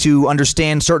claiming to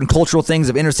understand certain cultural things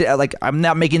of interstate. Like, I'm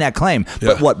not making that claim. Yeah.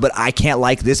 But what? But I can't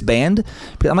like this band.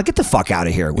 I'm like, get the fuck out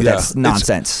of here with that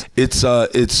nonsense. It's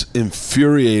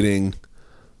infuriating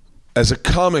as a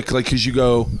comic, like, because you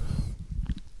go,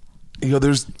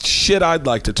 there's shit I'd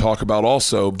like to talk about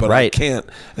also, but I can't.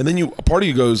 And then a part of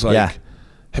you goes like,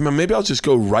 hey man, maybe I'll just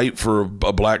go write for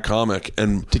a black comic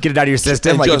and to get it out of your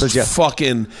system, and like just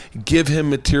fucking give him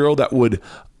material that would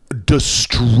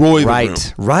destroy the room.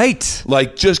 Right.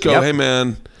 Like, just go, hey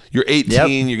man, You're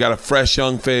 18. You got a fresh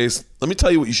young face. Let me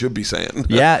tell you what you should be saying.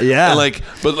 Yeah. And like,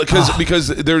 but because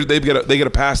they get a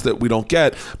pass that we don't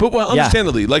get. But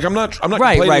understandably, like I'm not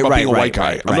complaining about being a white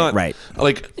guy. I'm not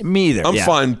like me either. I'm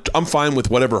fine. I'm fine with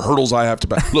whatever hurdles I have to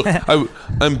pass. Look, I'm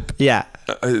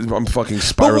fucking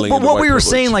spiraling. But into what white we were privilege.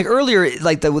 saying like earlier,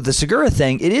 like with the Segura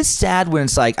thing, it is sad when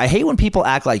it's like I hate when people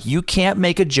act like you can't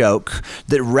make a joke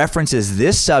that references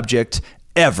this subject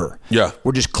ever. Yeah.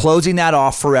 We're just closing that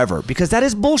off forever because that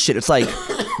is bullshit. It's like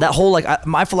that whole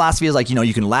my philosophy is like, you know,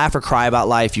 you can laugh or cry about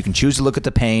life. You can choose to look at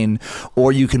the pain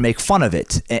or you can make fun of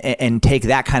it and take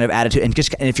that kind of attitude. And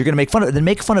if you're going to make fun of it, then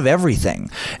make fun of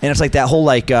everything. And it's like that whole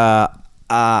like, I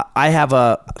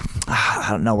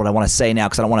don't know what I want to say now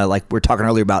because I don't want to like, we were talking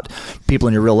earlier about people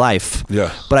in your real life.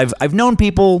 Yeah. But I've known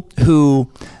people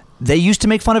who they used to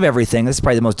make fun of everything. This is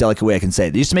probably the most delicate way I can say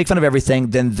it. They used to make fun of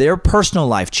everything. Then their personal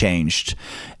life changed.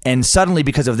 And suddenly,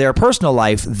 because of their personal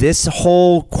life, this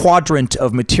whole quadrant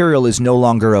of material is no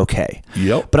longer okay.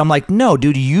 Yep. But I'm like, no,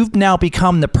 dude, you've now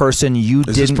become the person you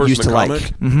didn't used to like.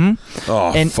 Mm-hmm.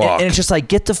 Oh, fuck. And it's just like,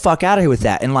 get the fuck out of here with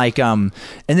that. And like, and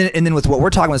then with what we're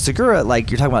talking about Segura,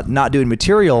 like you're talking about not doing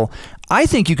material. I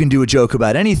think you can do a joke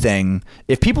about anything.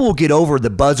 If people will get over the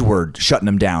buzzword shutting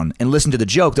them down and listen to the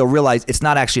joke, they'll realize it's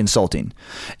not actually insulting.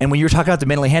 And when you're talking about the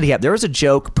mentally handicapped, there was a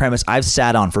joke premise I've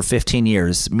sat on for 15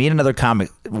 years. Me and another comic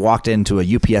walked into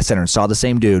a UPS center and saw the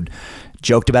same dude,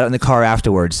 joked about it in the car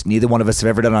afterwards. Neither one of us have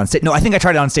ever done it on stage. No, I think I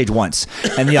tried it on stage once,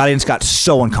 and the audience got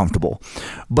so uncomfortable.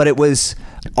 But it was,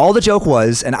 all the joke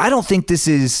was, and I don't think this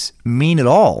is mean at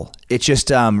all. It's just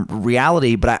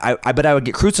reality, but I bet I would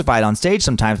get crucified on stage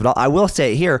sometimes, but I will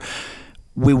say it here.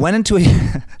 We went into a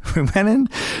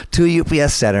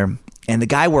UPS center, and the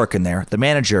guy working there, the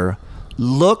manager,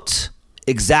 looked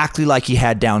exactly like he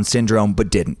had Down syndrome, but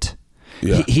didn't.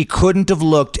 Yeah. He couldn't have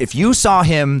looked. If you saw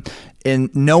him,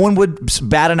 and no one would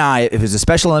bat an eye, if it was a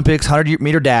Special Olympics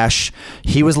 100-meter dash,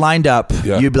 he was lined up,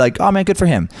 you'd be like, oh man, good for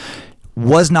him.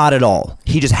 Was not at all.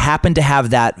 He just happened to have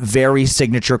that very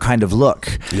signature kind of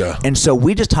look. Yeah. And so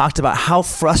we just talked about how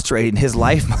frustrating his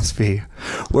life must be,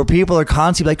 where people are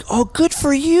constantly like, oh, good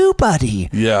for you, buddy.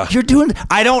 Yeah. You're doing,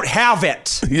 I don't have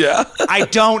it. Yeah. I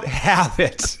don't have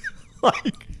it.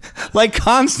 Like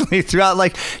constantly throughout,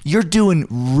 like, you're doing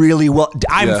really well.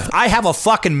 I have a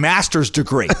fucking master's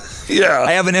degree. Yeah.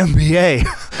 I have an MBA.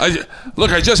 I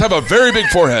just have a very big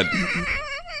forehead.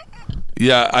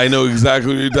 Yeah, I know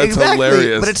exactly. That's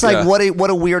hilarious. But it's like, what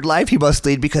a weird life he must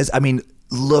lead because, I mean,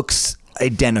 looks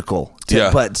identical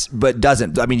to, but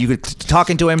doesn't. I mean, you could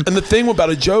talking to him. And the thing about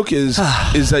a joke is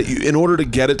that you, in order to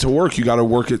get it to work, you got to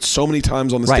work it so many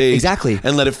times on the stage, exactly,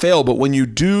 and let it fail. But when you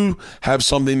do have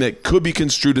something that could be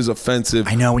construed as offensive,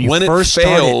 I know when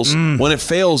it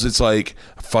fails, it's like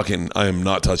fucking. I am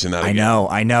not touching that. Again.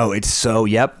 I know. It's so.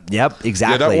 Yep, exactly.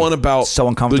 Yeah, that one about so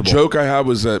uncomfortable. The joke I had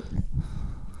was that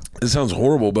it sounds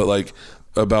horrible, but like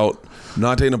about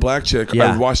not dating a black chick.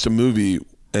 Yeah. I watched a movie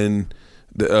and.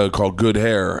 Called Good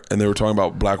Hair, and they were talking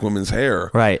about black women's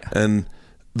hair. Right. And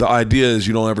the idea is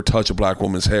you don't ever touch a black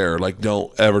woman's hair. Like,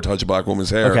 don't ever touch a black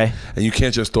woman's hair. Okay. And you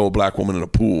can't just throw a black woman in a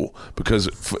pool because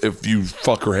if you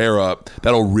fuck her hair up,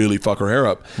 that'll really fuck her hair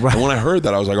up. Right. And when I heard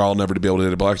that, I was like, oh, I'll never be able to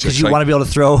date a black chick. Because you want to be able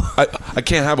to throw. I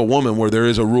can't have a woman where there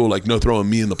is a rule like no throwing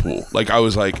me in the pool. Like I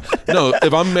was like, no,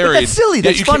 if I'm married, that's silly.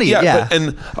 That's funny. Yeah.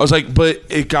 And I was like, but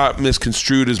it got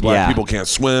misconstrued as black people can't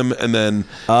swim, and then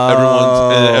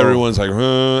everyone's like,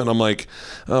 huh? And I'm like,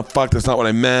 oh fuck, that's not what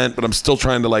I meant. But I'm still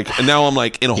trying to like, and now I'm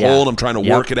like in a hole and I'm trying to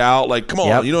work it out. Like, come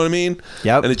on, you know what I mean?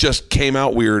 Yep. And it just came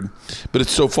out weird. But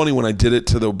it's so funny when I did it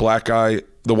to the white guy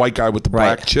with the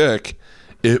black chick.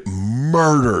 It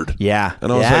murdered. Yeah.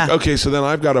 And I was like, okay, so then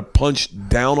I've got to punch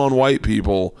down on white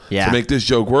people to make this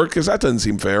joke work because that doesn't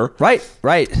seem fair. Right.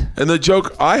 And the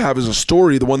joke I have is a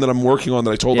story, the one that I'm working on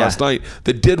that I told last night,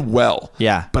 that did well.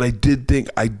 Yeah. But I do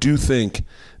think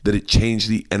that it changed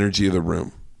the energy of the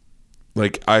room.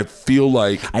 Like, I feel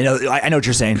like... I know what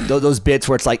you're saying. Those bits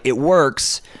where it's like, it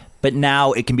works... But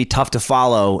now it can be tough to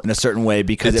follow in a certain way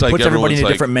because it puts everybody in a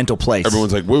different mental place.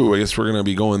 Everyone's like, whoa, I guess we're going to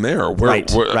be going there.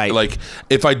 Right. Like,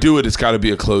 if I do it, it's got to be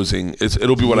a closing.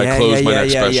 It'll be what I close my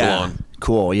next special on.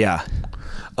 Cool, yeah.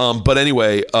 But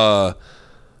anyway, I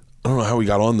don't know how we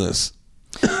got on this.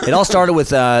 It all started with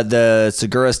the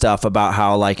Segura stuff about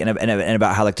how like and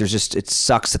about how like there's just it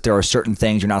sucks that there are certain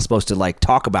things you're not supposed to like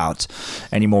talk about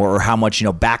anymore, or how much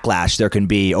backlash there can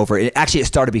be over it. Actually, it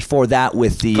started before that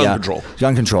with the gun control.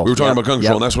 Gun control. We were talking about gun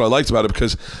control, and that's what I liked about it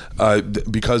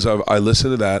because I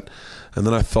listened to that, and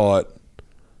then I thought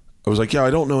I was like, yeah,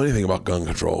 I don't know anything about gun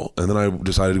control, and then I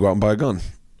decided to go out and buy a gun.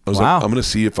 I was Wow. like, I'm going to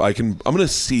see if I can, I'm going to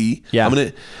see. Yeah.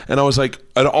 And I was like,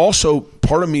 and also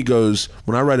part of me goes,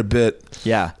 when I write a bit,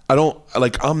 Yeah.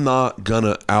 I'm not going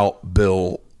to out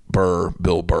Bill Burr.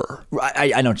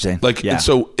 I know what you're saying. Like, yeah. and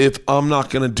so if I'm not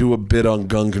going to do a bit on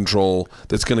gun control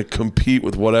that's going to compete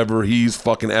with whatever he's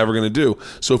fucking ever going to do.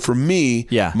 So for me,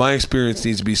 Yeah. my experience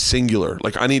needs to be singular.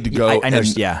 Like I need to go I know,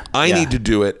 and yeah. I Yeah. need to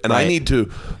do it and I Right. need to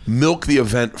milk the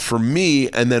event for me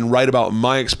and then write about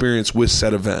my experience with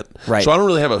said event. Right. So I don't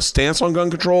really have a stance on gun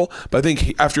control, but I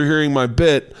think after hearing my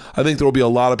bit, I think there will be a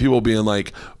lot of people being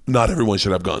like, not everyone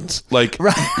should have guns. Like,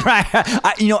 Right.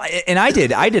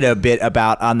 I did a bit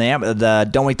about on the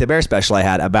Don't Wake the Bear special I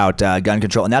had about gun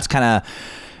control, and that's kind of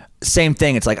same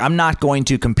thing. It's like I'm not going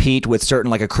to compete with certain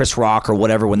like a Chris Rock or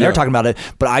whatever when they're talking about it,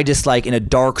 but I just like in a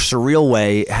dark, surreal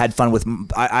way had fun with.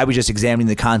 I was just examining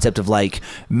the concept of like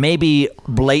maybe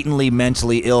blatantly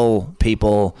mentally ill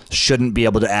people shouldn't be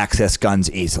able to access guns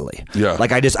easily. Yeah.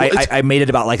 Like I made it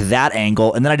about like that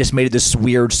angle, and then I just made it this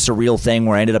weird, surreal thing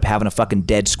where I ended up having a fucking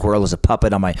dead squirrel as a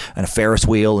puppet on a Ferris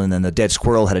wheel, and then the dead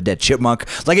squirrel had a dead chipmunk.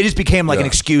 Like it just became like an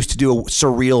excuse to do a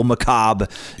surreal, macabre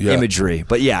imagery.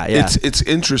 But yeah. It's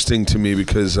interesting to me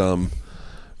because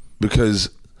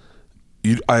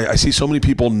I see so many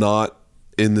people not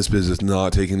in this business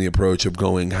not taking the approach of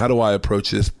going, how do I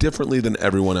approach this differently than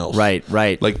everyone else? Right.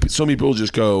 Like so many people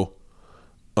just go,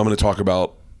 I'm going to talk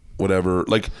about whatever.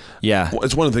 Like,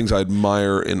 it's one of the things I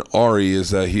admire in Ari is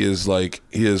that he is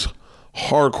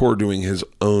hardcore doing his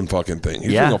own fucking thing.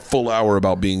 He's doing a full hour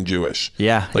about being Jewish.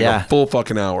 A full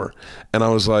fucking hour. And I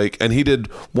was like, and he did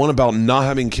one about not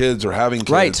having kids or having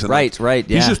kids. Right. Yeah.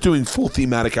 He's just doing full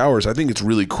thematic hours. I think it's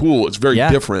really cool. It's very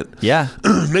different. Yeah.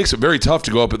 It makes it very tough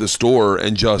to go up at the store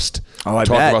and just talk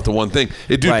about the one thing.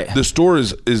 The store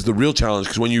is the real challenge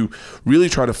because when you really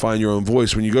try to find your own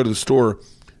voice, when you go to the store,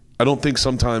 I think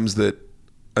sometimes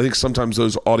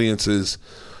those audiences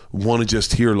want to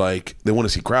just hear like they want to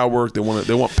see crowd work, they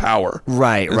want power.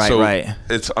 Right.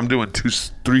 I'm doing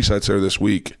 3 sets there this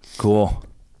week. Cool.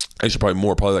 I should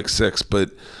probably like 6,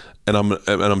 but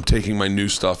I'm taking my new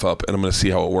stuff up and I'm going to see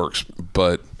how it works.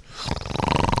 But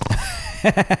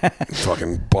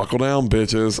fucking buckle down,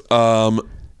 bitches.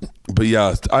 But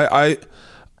yeah,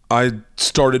 I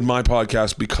started my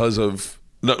podcast because of.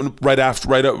 Right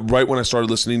when I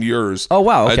started listening to yours. Oh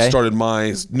wow! Okay. I started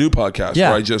my new podcast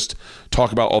where I just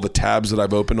talk about all the tabs that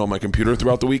I've opened on my computer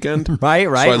throughout the weekend. Right.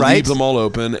 So I leave them all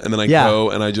open, and then I go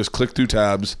and I just click through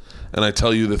tabs, and I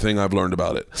tell you the thing I've learned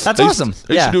about it. That's awesome.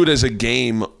 I used to do it as a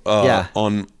game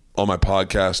on my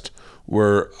podcast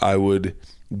where I would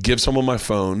give someone my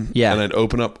phone, and I'd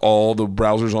open up all the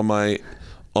browsers on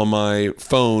my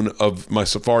phone of my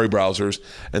Safari browsers,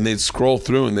 and they'd scroll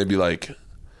through, and they'd be like,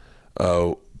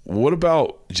 what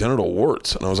about genital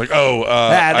warts? And I was like, I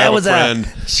have a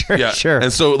friend. Sure.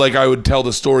 And so like I would tell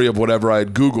the story of whatever I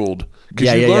had Googled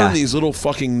because you learn these little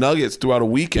fucking nuggets throughout a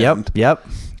weekend. Yep.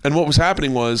 And what was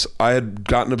happening was I had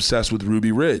gotten obsessed with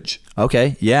Ruby Ridge.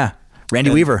 Okay. Yeah.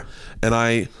 Randy Weaver. And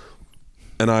I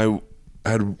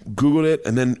had Googled it,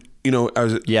 and then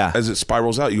as it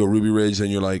spirals out, you go Ruby Ridge,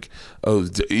 and you're like,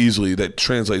 easily that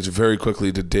translates very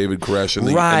quickly to David Koresh and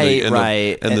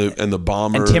the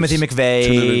bombers and Timothy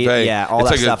McVeigh. Yeah, all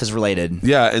that stuff is related.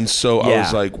 Yeah, and so I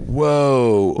was like,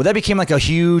 whoa. Well, that became like a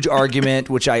huge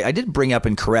argument, which I did bring up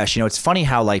in Koresh. It's funny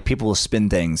how like people will spin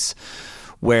things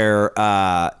where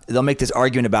they'll make this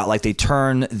argument about like they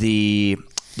turn the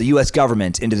U.S.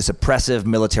 government into this oppressive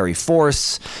military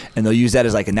force, and they'll use that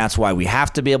as like, and that's why we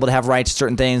have to be able to have rights to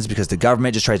certain things because the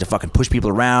government just tries to fucking push people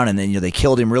around, and then they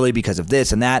killed him really because of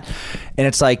this and that, and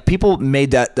it's like people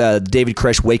made that David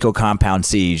Koresh Waco compound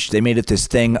siege. They made it this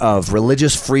thing of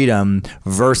religious freedom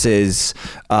versus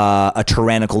a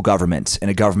tyrannical government and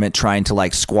a government trying to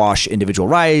like squash individual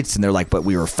rights, and they're like, but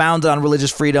we were founded on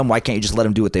religious freedom. Why can't you just let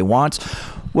them do what they want?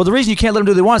 Well, the reason you can't let him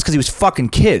do what they want is because he was fucking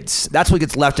kids. That's what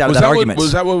gets left out of that argument.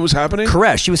 Was that what was happening?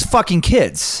 Correct. He was fucking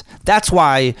kids. That's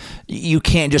why you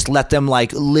can't just let them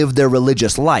like live their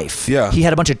religious life. Yeah. He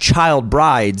had a bunch of child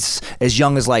brides as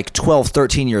young as like 12,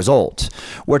 13 years old,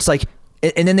 where it's like,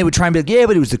 and then they would try and be like, yeah,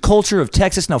 but it was the culture of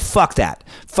Texas. No, fuck that.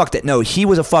 No, he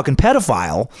was a fucking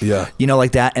pedophile. Yeah.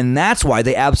 Like that. And that's why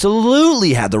they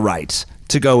absolutely had the right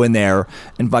to go in there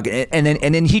and fucking, and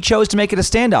then he chose to make it a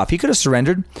standoff. He could have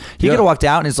surrendered. He could have walked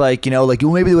out and it's like, well,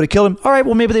 maybe they would have killed him. All right,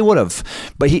 well, maybe they would have.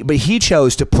 But he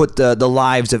chose to put the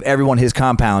lives of everyone in his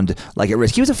compound like at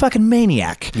risk. He was a fucking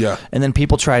maniac. Yeah. And then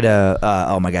people try to,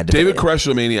 oh my God. David Koresh was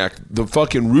a maniac. The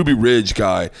fucking Ruby Ridge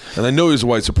guy. And I know he was a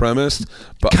white supremacist,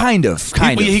 but kind of.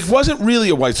 He wasn't really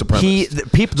a white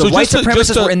supremacist. The white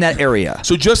supremacists were in that area.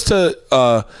 So just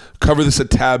to cover this a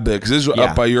tad bit because this was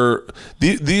up by your.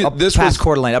 This past was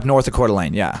Coeur d'Alene, up north of Coeur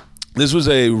d'Alene. Yeah. This was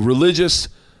a religious,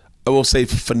 I will say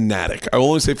fanatic. I will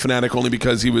only say fanatic only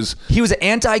because he was an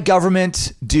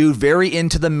anti-government dude, very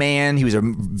into the man. He was a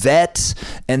vet,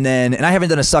 and I haven't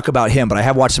done a suck about him, but I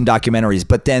have watched some documentaries.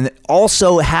 But then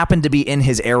also happened to be in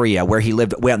his area where he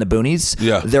lived way out in the boonies.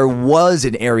 Yeah. There was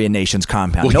an Aryan Nations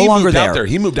compound. Well, no he longer moved there. out there.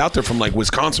 He moved out there from like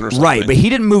Wisconsin or something. Right, but he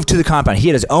didn't move to the compound. He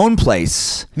had his own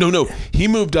place. No, he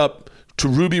moved up to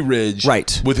Ruby Ridge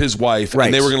with his wife,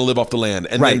 and they were going to live off the land.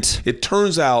 And then it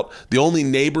turns out the only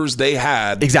neighbors they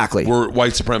had were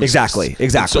white supremacists. Exactly.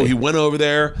 And so he went over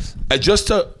there just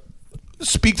to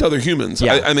speak to other humans.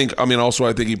 Yeah. I think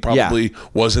he probably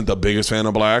wasn't the biggest fan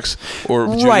of blacks or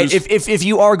Jews. Right. If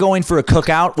you are going for a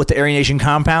cookout with the Aryan Nation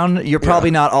compound, you're probably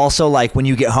not also like when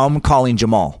you get home calling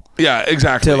Jamal. Yeah,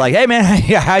 exactly. To like, hey man,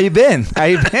 how you been? How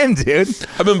you been, dude?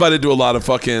 I've been invited to a lot of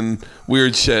fucking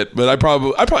weird shit, but I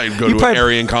probably go to an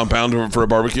Aryan compound for a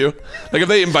barbecue. Like if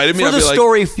they invited me, I'd be like,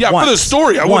 for the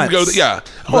story, I wouldn't go.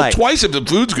 Twice if the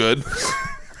food's good.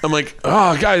 I'm like,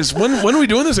 oh guys, when are we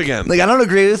doing this again? Like I don't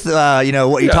agree with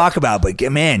what you talk about, but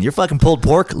man, your fucking pulled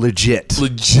pork, legit, bro.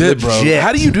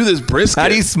 How do you do this brisket? How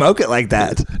do you smoke it like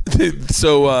that?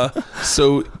 So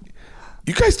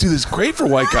you guys do this great for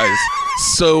white guys.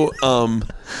 So,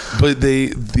 but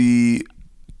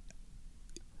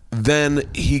then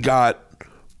he got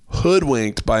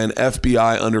hoodwinked by an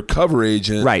FBI undercover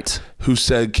agent, who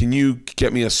said, "Can you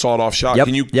get me a sawed-off shot?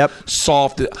 Can you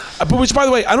soft it?" But which, by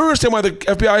the way, I don't understand why the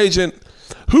FBI agent.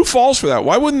 Who falls for that?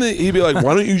 Why wouldn't he be like,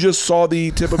 why don't you just saw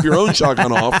the tip of your own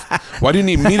shotgun off? Why do you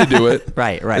need me to do it?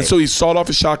 Right. And so he sawed off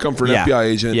his shotgun for an FBI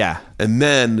agent. Yeah. And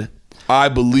then I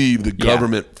believe the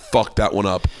government fucked that one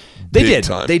up. They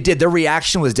did. Their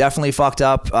reaction was definitely fucked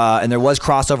up, and there was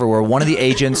crossover where one of the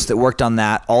agents that worked on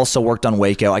that also worked on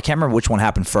Waco. I can't remember which one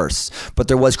happened first, but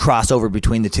there was crossover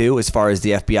between the two as far as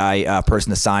the FBI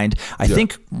person assigned. I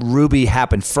think Ruby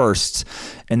happened first,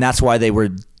 and that's why they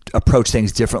were approach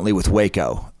things differently with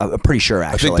Waco. I'm pretty sure,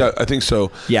 actually. I think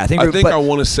so. Yeah, I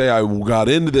want to say I got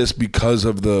into this because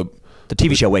of the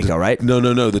TV show Waco, right?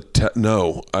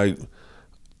 No.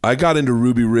 I got into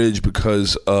Ruby Ridge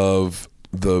because of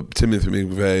the Timothy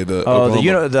McVeigh, the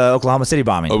Oklahoma City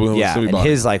bombing.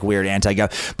 His like weird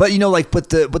anti-gov. But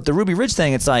but the Ruby Ridge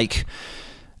thing, it's like,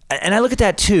 and I look at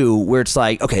that too, where it's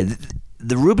like, okay,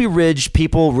 the Ruby Ridge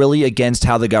people really against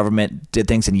how the government did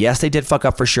things, and yes, they did fuck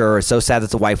up for sure. It's so sad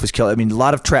that the wife was killed. I mean, a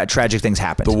lot of tragic things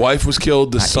happened. The wife was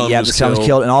killed. The son was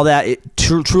killed, and all that. It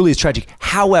truly is tragic.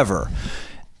 However,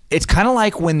 it's kind of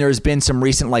like when there's been some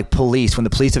recent when the police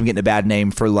have been getting a bad name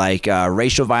for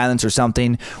racial violence or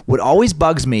something. What always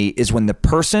bugs me is when the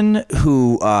person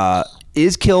who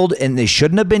is killed and they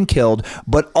shouldn't have been killed,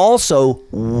 but also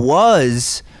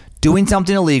was doing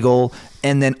something illegal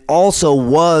and then also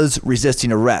was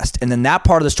resisting arrest. And then that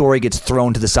part of the story gets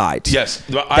thrown to the side. Yes.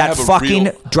 That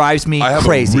fucking drives me crazy.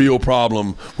 I have a real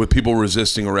problem with people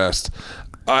resisting arrest.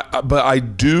 But I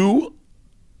do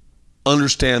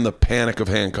understand the panic of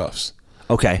handcuffs.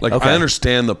 Okay. I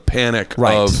understand the panic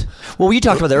of. Well, you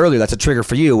talked about that earlier. That's a trigger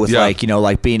for you with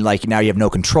being now you have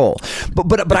no control.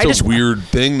 But it's I just a weird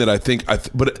thing that I think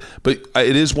but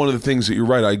it is one of the things that you're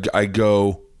right. I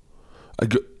go.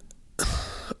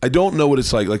 I don't know what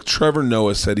it's like. Like Trevor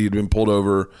Noah said, he'd been pulled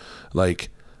over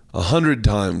 100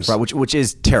 times. Right, which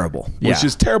is terrible. Which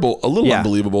is terrible. A little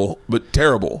unbelievable, but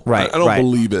terrible. Right. I don't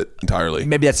believe it entirely.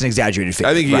 Maybe that's an exaggerated figure.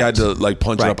 I think he had to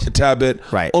punch it up a tad bit.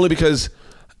 Right. Only because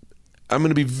I'm going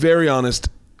to be very honest.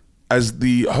 As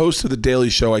the host of The Daily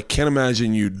Show, I can't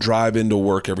imagine you drive into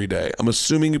work every day. I'm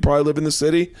assuming you probably live in the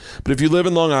city, but if you live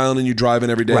in Long Island and you drive in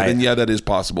every day, then yeah, that is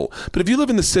possible. But if you live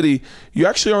in the city, you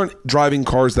actually aren't driving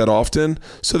cars that often.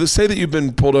 So to say that you've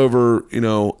been pulled over,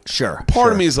 sure.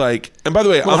 Part of me is like, and by the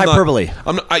way, I'm hyperbole.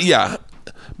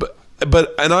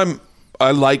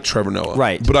 I like Trevor Noah,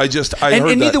 right? But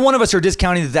and neither one of us are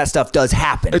discounting that stuff does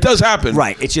happen. It does happen,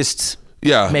 right? It's just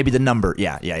maybe the number,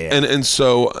 And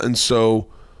so.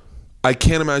 I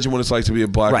can't imagine what it's like to be a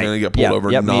black man and get pulled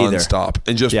over nonstop.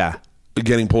 And just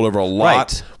getting pulled over a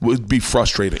lot would be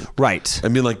frustrating. Right. I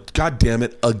mean, God damn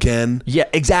it, again. Yeah,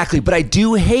 exactly. But I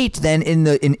do hate then in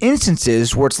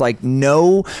instances where it's like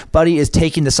nobody is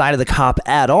taking the side of the cop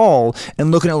at all and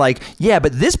looking at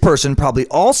but this person probably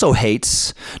also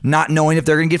hates not knowing if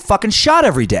they're going to get fucking shot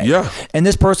every day. Yeah. And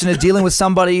this person is dealing with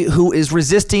somebody who is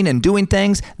resisting and doing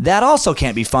things. That also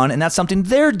can't be fun, and that's something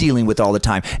they're dealing with all the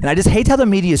time. And I just hate how the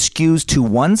media skews to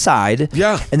one side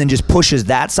and then just pushes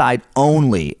that side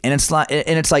only. And it's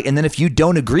and then if you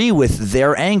don't agree with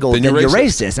their angle, then you're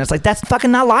racist. And it's like, that's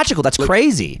fucking not logical. That's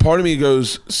crazy. Part of me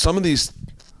goes, some of these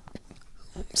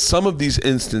some of these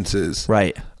instances,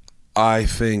 Right. I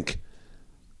think,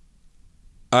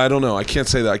 I don't know. I can't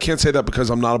say that. I can't say that because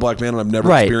I'm not a black man and I've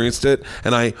never experienced it.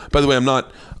 And by the way,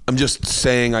 I'm just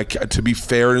saying, to be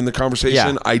fair in the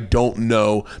conversation, I don't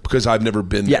know because I've never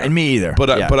been there. Yeah, and me either.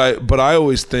 But I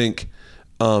always think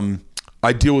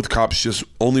I deal with cops just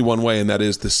only one way, and that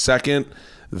is the second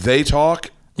they talk,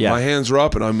 my hands are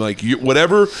up, and I'm like,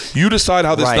 whatever, you decide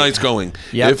how this night's going.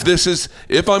 Yep.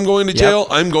 If I'm going to jail,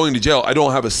 I'm going to jail. I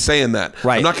don't have a say in that.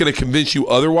 Right. I'm not going to convince you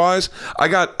otherwise.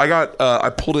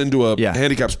 I pulled into a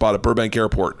handicap spot at Burbank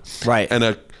Airport. Right. And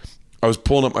I was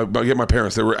pulling up, I get my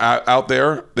parents. They were out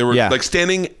there. They were like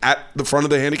standing at the front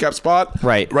of the handicap spot.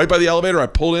 Right by the elevator. I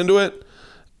pulled into it,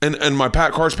 and my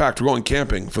car's packed. We're going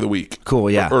camping for the week.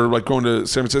 Cool, yeah. Or like going to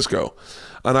San Francisco.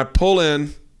 And I pull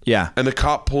in. Yeah. And the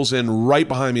cop pulls in right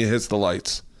behind me and hits the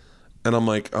lights. And I'm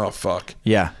like, oh, fuck.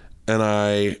 Yeah. And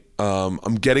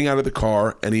I'm getting out of the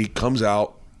car, and he comes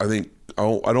out. I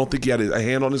don't think he had a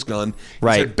hand on his gun. He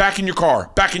said, back in your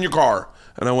car.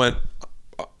 And I went,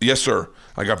 yes, sir.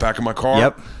 I got back in my car.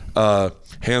 Yep.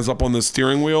 Hands up on the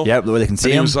steering wheel. Yep, where they can see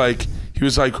him. He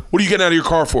was like, what are you getting out of your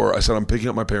car for? I said, I'm picking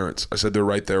up my parents. I said, they're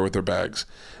right there with their bags.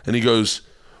 And he goes,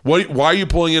 why are you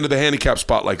pulling into the handicap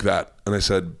spot like that? And I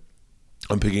said,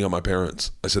 I'm picking up my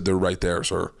parents. I said, they're right there,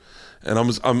 sir. And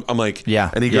I'm like, yeah.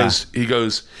 And he goes,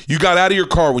 you got out of your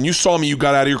car. When you saw me, you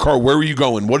got out of your car. Where were you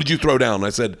going? What did you throw down? And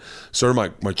I said, sir, my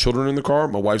children are in the car.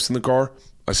 My wife's in the car.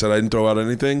 I said, I didn't throw out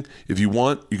anything. If you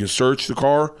want, you can search the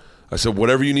car. I said,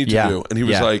 whatever you need to do. And he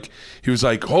was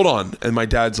like, hold on. And my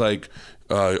dad's like,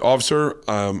 officer,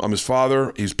 I'm his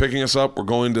father. He's picking us up. We're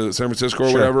going to San Francisco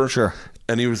or whatever. Sure.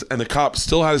 And the cop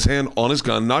still had his hand on his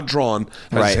gun, not drawn,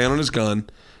 had his hand on his gun.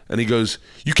 And he goes,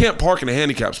 you can't park in a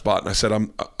handicap spot. And I said,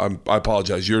 I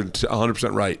apologize. You're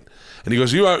 100% right. And he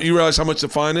goes, you realize how much the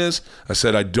fine is? I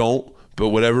said, I don't. But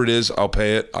whatever it is, I'll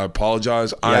pay it. I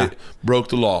apologize. I broke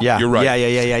the law. Yeah. You're right.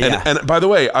 Yeah. And by the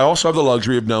way, I also have the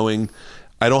luxury of knowing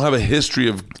I don't have a history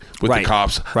with the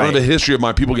cops. I don't have a history of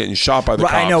my people getting shot by the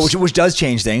cops. I know, which does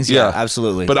change things. Yeah,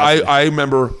 absolutely. But I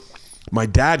remember my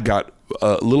dad got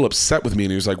a little upset with me,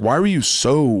 and he was like, why were you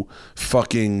so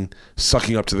fucking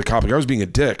sucking up to the cop? Like, I was being a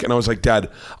dick. And I was like, Dad,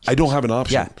 I don't have an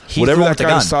option. Yeah, whatever that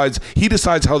guy decides, he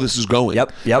decides how this is going.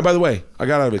 Yep. And by the way, I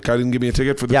got out of it. Guy didn't give me a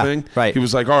ticket for the thing. Right. He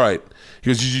was like, all right. He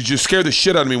goes, you just scared the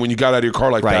shit out of me when you got out of your car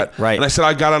like that. Right. And I said,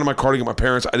 I got out of my car to get my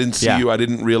parents. I didn't see you. I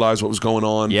didn't realize what was going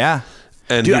on. Yeah.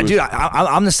 And dude,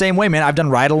 I'm the same way, man. I've done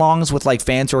ride-alongs with like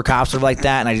fans who are cops or like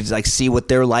that, and I just like see what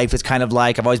their life is kind of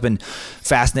like. I've always been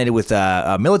fascinated with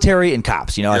military and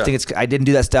cops. You know, I think I didn't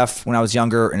do that stuff when I was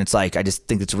younger, and it's like I just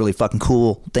think it's a really fucking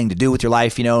cool thing to do with your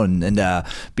life, you know, and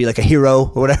be like a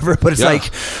hero or whatever. But it's like,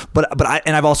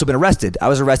 and I've also been arrested. I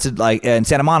was arrested like in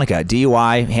Santa Monica,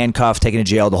 DUI, handcuffed, taken to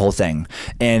jail, the whole thing.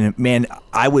 And man,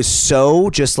 I was so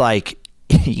just like.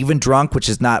 Even drunk, which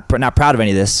is not proud of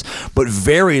any of this, but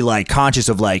very like conscious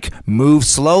of like move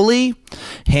slowly,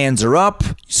 hands are up,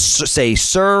 say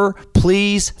sir,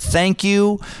 please, thank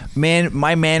you. Man,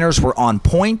 my manners were on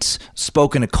point,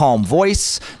 spoke in a calm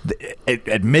voice,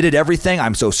 admitted everything.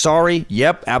 I'm so sorry.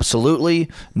 Yep, absolutely.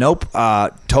 Nope,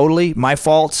 totally my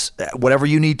fault. Whatever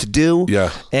you need to do.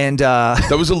 Yeah. And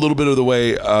that was a little bit of the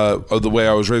way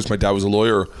I was raised. My dad was a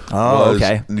lawyer. Oh,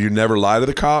 okay. You never lie to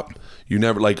the cop. You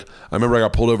never I remember I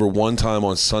got pulled over one time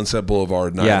on Sunset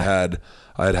Boulevard, and I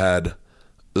had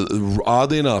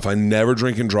oddly enough, I never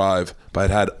drink and drive, but I'd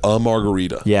had a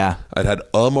margarita. Yeah. I'd had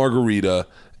a margarita,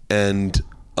 but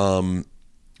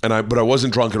I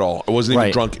wasn't drunk at all. I wasn't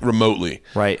even drunk remotely.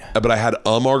 Right. But I had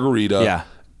a margarita. Yeah.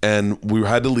 And we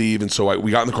had to leave, and so we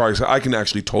got in the car. I said, I can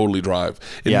actually totally drive.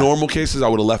 In normal cases, I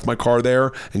would have left my car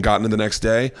there and gotten it the next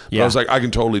day. But I was like, I can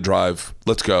totally drive.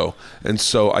 Let's go. And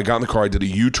so I got in the car. I did a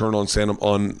U-turn on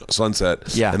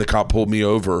Sunset, and the cop pulled me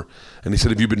over. And he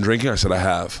said, have you been drinking? I said, I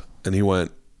have. And he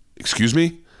went, excuse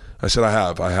me? I said, I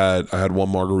have. I had one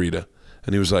margarita.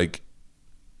 And he was like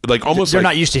almost they're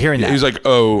not used to hearing that. He was like,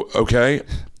 oh, okay.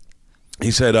 He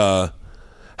said,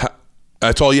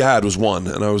 that's all you had was one.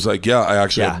 And I was like, yeah, I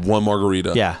actually had one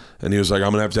margarita. Yeah. And he was like,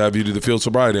 I'm going to have you do the field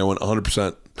sobriety. I went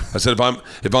 100%. I said,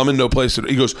 if I'm in no place,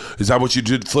 he goes, is that what you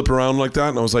did, flip around like that?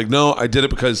 And I was like, no, I did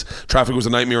it because traffic was a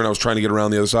nightmare and I was trying to get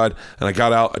around the other side. And I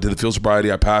got out, I did the field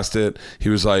sobriety, I passed it. He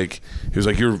was like,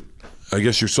 I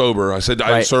guess you're sober. I said,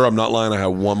 sir, I'm not lying. I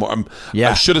have one more.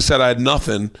 I should have said I had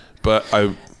nothing, but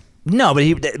No, but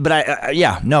I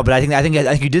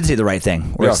think you did say the right thing.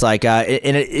 Where it's like,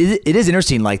 and it is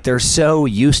interesting. Like they're so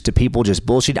used to people just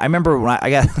bullshit. I remember when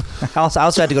I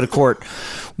also had to go to court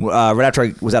right after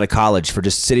I was out of college for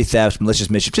just city theft,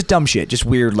 malicious mischief, just dumb shit, just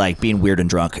weird, like being weird and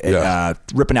drunk,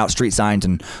 ripping out street signs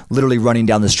and literally running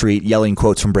down the street yelling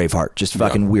quotes from Braveheart, just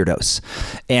fucking weirdos,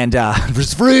 and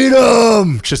just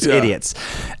freedom, just idiots.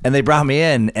 And they brought me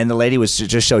in, and the lady was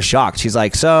just so shocked. She's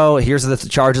like, "So here's the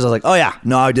charges." I was like, "Oh yeah,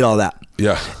 no, I did all that."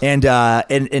 Yeah.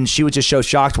 And she was just so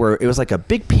shocked where it was like a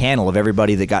big panel of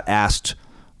everybody that got asked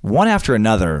one after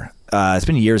another. It's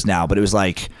been years now, but it was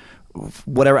like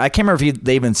whatever. I can't remember if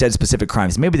they even said specific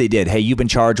crimes. Maybe they did. Hey, you've been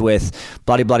charged with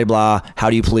blah, blah, blah, blah. How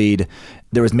do you plead?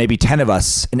 There was maybe 10 of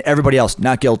us and everybody else,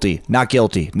 not guilty, not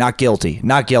guilty, not guilty,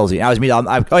 not guilty. I was me.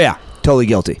 Oh yeah, totally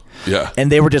guilty. Yeah. And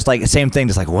they were just like, same thing,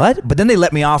 just like, what? But then they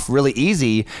let me off really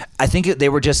easy. I think they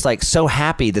were just like so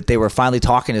happy that they were finally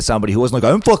talking to somebody who wasn't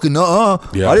like, I'm fucking, I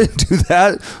didn't do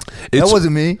that. That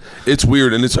wasn't me. It's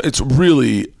weird. And it's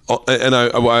really, and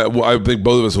I think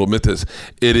both of us will admit this,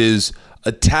 it is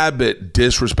a tad bit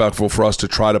disrespectful for us to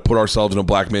try to put ourselves in a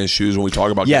black man's shoes when we talk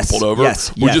about getting pulled over.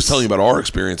 We're just telling you about our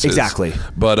experiences. Exactly.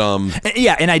 But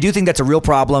and I do think that's a real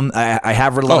problem. I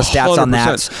have read a lot of stats 100%. On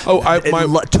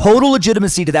that. Total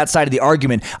legitimacy to that side of the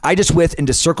argument. I just and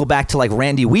to circle back to like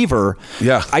Randy Weaver.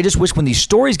 Yeah. I just wish when these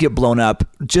stories get blown up,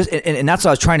 and that's what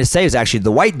I was trying to say is actually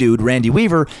the white dude, Randy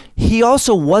Weaver, he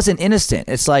also wasn't innocent.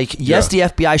 It's like, the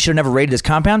FBI should have never raided his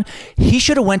compound. He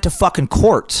should have went to fucking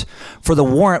court for the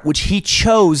warrant, which he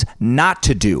chose not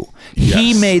to do. Yes.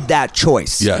 He made that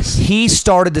choice. Yes. He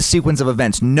started the sequence of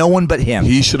events. No one but him.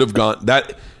 He should have gone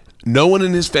that. No one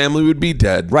in his family would be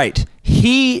dead. Right.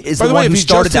 He is the one who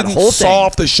started that whole thing. Saw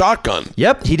off the shotgun.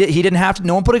 Yep. He didn't have to.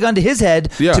 No one put a gun to his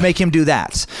head to make him do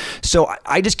that. So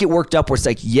I just get worked up where it's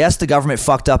like, yes, the government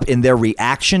fucked up in their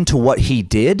reaction to what he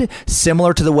did,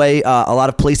 similar to the way a lot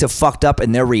of police have fucked up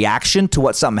in their reaction to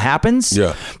what something happens.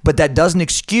 Yeah. But that doesn't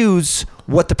excuse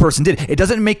what the person did. It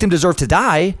doesn't make them deserve to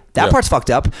die. That part's fucked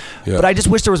up. Yeah. But I just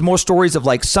wish there was more stories of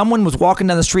like someone was walking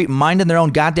down the street minding their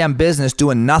own goddamn business,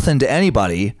 doing nothing to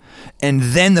anybody, and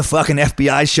then the fucking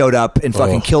FBI showed up and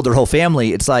fucking killed their whole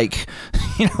family. It's like,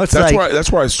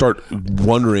 that's where I start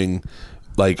wondering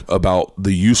like about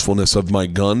the usefulness of my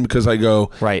gun, because I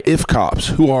go, if cops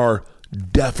who are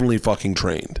definitely fucking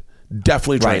trained.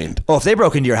 Definitely trained. Oh, if they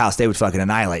broke into your house, they would fucking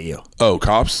annihilate you. Oh,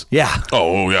 cops? Yeah.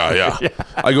 Oh, yeah.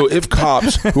 I go, if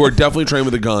cops who are definitely trained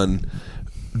with a gun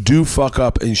do fuck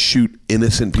up and shoot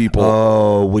innocent people.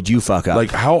 Oh, would you fuck up?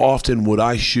 Like, how often would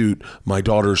I shoot my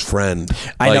daughter's friend?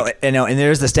 I know. And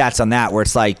there's the stats on that where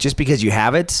it's like, just because you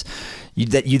have it, you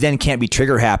then can't be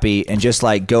trigger happy and just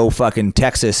like go fucking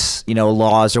Texas,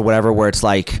 laws or whatever, where it's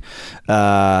like,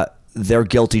 they're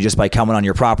guilty just by coming on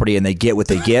your property and they get what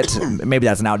they get. Maybe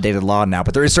that's an outdated law now,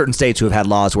 but there is certain states who have had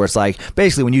laws where it's like,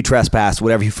 basically when you trespass,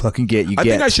 whatever you fucking get, you get. I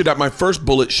think I should have, my first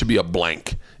bullet should be a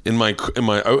blank in my clip.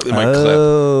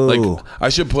 Like I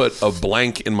should put a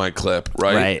blank in my clip,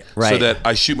 right? Right. So that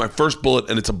I shoot my first bullet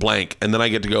and it's a blank, and then I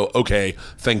get to go, okay,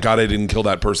 thank God I didn't kill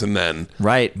that person then.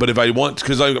 Right. But if I want,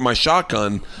 because my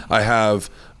shotgun, I have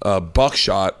a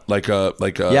buckshot, like a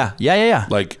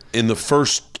like in the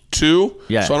first two,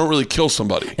 so I don't really kill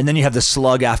somebody. And then you have the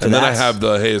slug after that. And then I have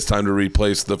hey, it's time to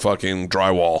replace the fucking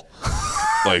drywall.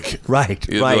 Like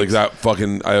right. Like that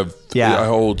fucking I have. Yeah, I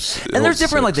hold. And there's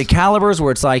different like the calibers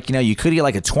where it's like you could get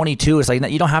like a 22. It's like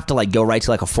you don't have to like go right to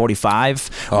like a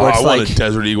 45. I want a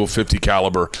Desert Eagle 50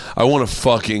 caliber. I want to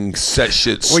fucking set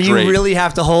shit straight. Where you really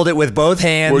have to hold it with both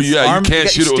hands. Well, you can't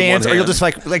shoot it with one hand. Or you'll just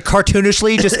like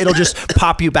cartoonishly, it'll just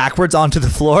pop you backwards onto the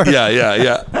floor.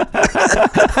 Yeah.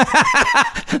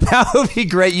 That would be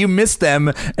great. You miss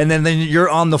them, and then you're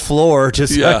on the floor,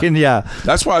 just fucking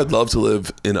That's why I'd love to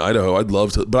live in Idaho. I'd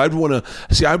love to, but I'd want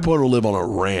to live on a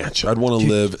ranch. I'd want to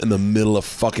live in the middle of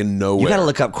fucking nowhere. You got to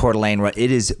look up Coeur d'Alene.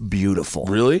 It is beautiful.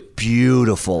 Really?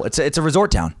 Beautiful. It's a resort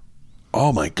town.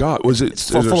 Oh my God! Was it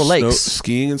full of lakes,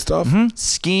 skiing and stuff? Mm-hmm.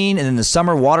 Skiing, and then the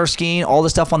summer water skiing, all the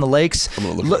stuff on the lakes. I'm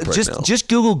gonna look up right now. Just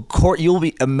Google you'll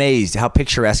be amazed how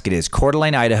picturesque it is. Coeur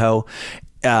d'Alene, Idaho.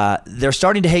 They're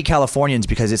starting to hate Californians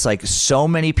because it's like so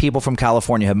many people from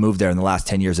California have moved there in the last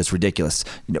 10 years. It's ridiculous.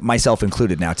 Myself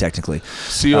included now, technically.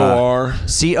 Coeur.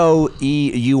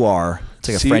 Coeur. It's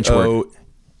like a French word.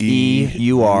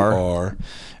 EUR.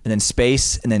 And then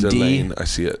space, and then Delane, D. I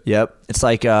see it. Yep. It's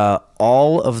like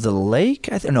all of the lake.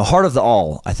 Heart of the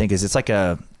all, I think is. It's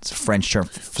a French term.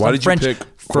 Why did you pick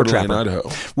Coeur d'Alene, Idaho?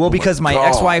 Well, because my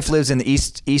ex-wife lives in the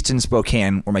eastern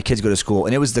Spokane, where my kids go to school,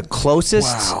 and it was the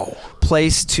closest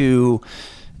place to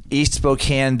East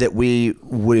Spokane that we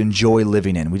would enjoy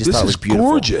living in. We just thought it was beautiful.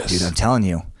 Gorgeous. Dude, I'm telling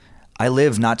you. I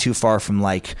live not too far from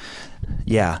like,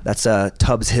 yeah, that's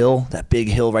Tubbs Hill, that big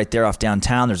hill right there off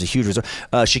downtown. There's a huge resort.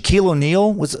 Shaquille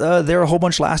O'Neal was there a whole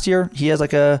bunch last year. He has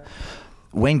like a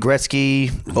Wayne Gretzky,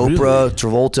 Oprah,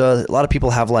 Travolta. A lot of people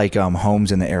have like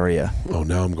homes in the area. Oh,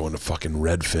 now I'm going to fucking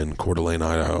Redfin, Coeur d'Alene,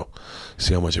 Idaho.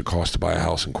 See how much it costs to buy a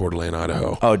house in Coeur d'Alene,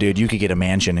 Idaho. Oh, dude, you could get a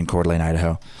mansion in Coeur d'Alene,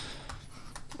 Idaho.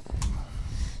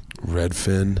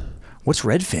 Redfin. What's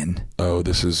Redfin? Oh,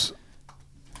 this is.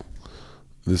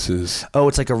 Oh,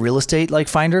 it's like a real estate like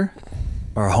finder,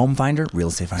 or a home finder, real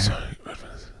estate finder. Sorry,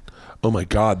 oh my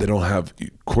God, they don't have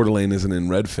Coeur d'Alene isn't in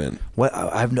Redfin. What?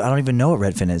 I don't even know what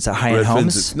Redfin is. Is that high-end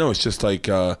homes? It's just like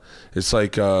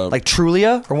like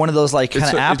Trulia or one of those like kind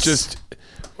of apps. It's just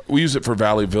we use it for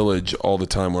Valley Village all the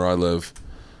time where I live.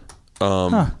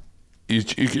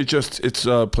 It's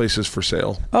places for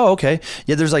sale. Oh, okay.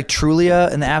 Yeah, there's like Trulia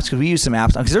and the apps because we use some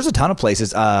apps because there's a ton of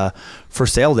places for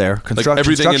sale there.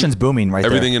 Construction's booming right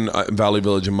there. Everything in Valley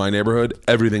Village in my neighborhood,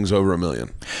 everything's over $1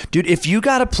 million. Dude, if you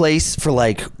got a place for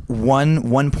like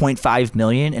 1.5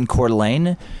 million in Coeur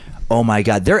d'Alene, oh my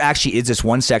God, there actually is this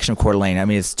one section of Coeur d'Alene. I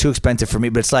mean, it's too expensive for me,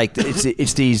 but it's like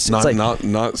it's these.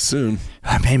 Not soon.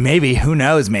 I mean, maybe. Who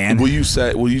knows, man? Will you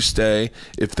stay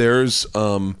if there's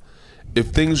if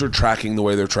things are tracking the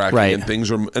way they're tracking, right. and things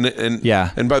are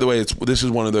and by the way, this is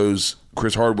one of those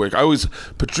Chris Hardwick.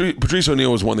 Patrice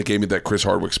O'Neal was one that gave me that Chris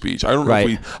Hardwick speech. I don't know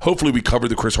if hopefully we covered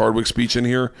the Chris Hardwick speech in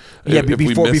here. Yeah,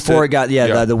 before it got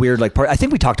the weird like part. I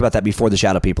think we talked about that before the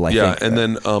Shadow People. I think. And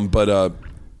then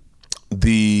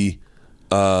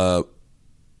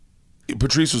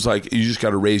Patrice was like, you just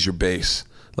got to raise your base.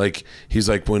 Like he's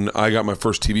like, when I got my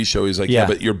first TV show, he's like, yeah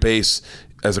but your base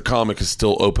as a comic is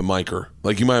still open micer.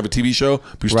 Like you might have a TV show,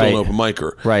 but you're still an open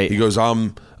micer. Right. He goes,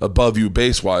 I'm above you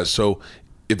base wise. So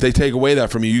if they take away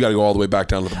that from you, you got to go all the way back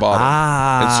down to the bottom.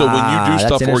 And so when you do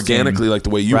stuff organically, like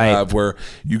the way you have, where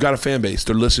you got a fan base,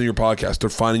 they're listening to your podcast, they're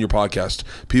finding your podcast,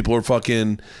 people are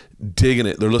fucking digging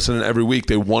it, they're listening every week,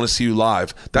 they want to see you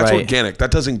live. That's organic.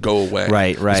 That doesn't go away.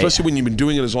 Right. Especially when you've been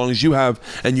doing it as long as you have,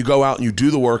 and you go out and you do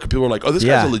the work, and people are like, oh, this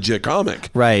guy's a legit comic.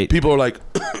 Right. People are like,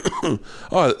 oh,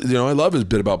 I love his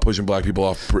bit about pushing black people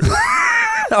off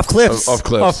off cliffs. Off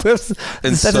cliffs.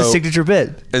 And that's a signature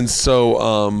bit. And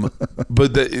so,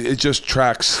 but it just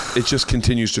tracks. It just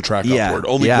continues to track upward.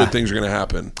 Only good things are going to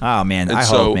happen. Oh man, I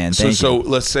hope, man. Thank you. So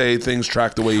let's say things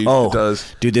track the way it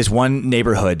does. Dude, this one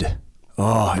neighborhood.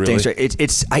 Oh, really?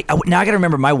 It's now I got to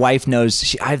remember. My wife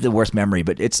knows. I have the worst memory,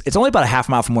 but it's only about a half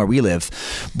mile from where we live.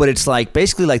 But it's like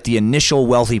basically like the initial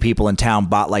wealthy people in town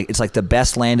bought like it's like the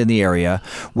best land in the area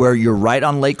where you're right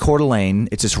on Lake Coeur d'Alene.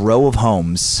 It's this row of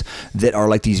homes that are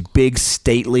like these big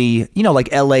stately,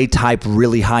 like LA type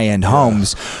really high end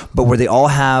homes, but where they all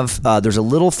have there's a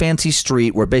little fancy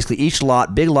street where basically each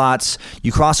lot, big lots,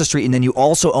 you cross the street and then you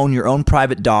also own your own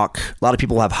private dock. A lot of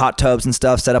people have hot tubs and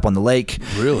stuff set up on the lake.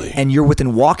 Really? And you're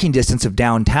within walking distance of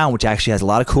downtown, which actually has a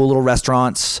lot of cool little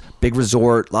restaurants, big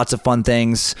resort, lots of fun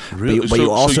things. Really? But you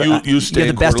also you stay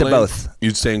the best of both.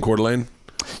 You'd stay in Coeur d'Alene?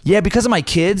 Yeah, because of my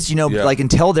kids, like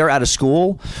until they're out of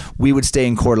school, we would stay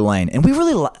in Coeur d'Alene. And we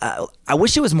really, I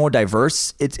wish it was more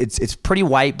diverse. It's pretty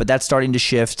white, but that's starting to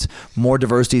shift. More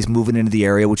diversity is moving into the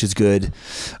area, which is good.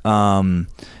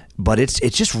 But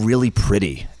it's just really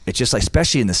pretty. It's just like,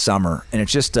 especially in the summer. And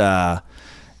it's just,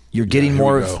 you're getting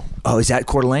more. Oh, is that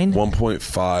Coeur d'Alene?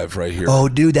 1.5 right here. Oh,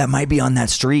 dude, that might be on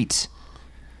that street.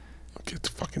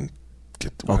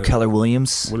 Keller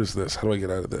Williams. What is this? How do I get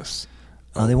out of this?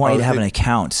 Oh, they want you to have an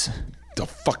account. The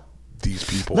fuck these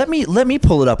people. Let me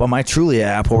pull it up on my Trulia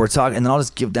app while we're talking, and then I'll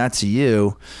just give that to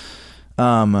you.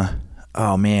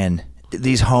 Oh man.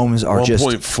 These homes are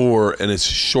 1.4 and it's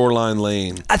Shoreline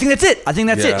Lane. I think that's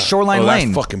it. Shoreline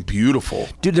Lane. That's fucking beautiful.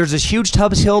 Dude, there's this huge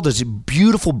Tubbs Hill. There's a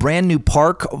beautiful brand new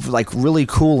park of like really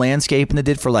cool landscaping they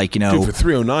did for like, Dude, for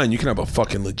 $309, you can have a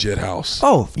fucking legit house.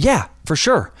 Oh, yeah, for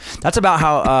sure. That's about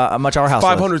how much our house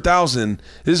was. $500,000.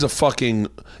 This is a fucking,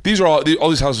 all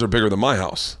these houses are bigger than my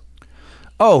house.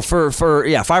 Oh, for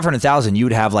 500,000, you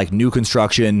would have like new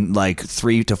construction, like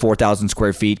 3,000 to 4,000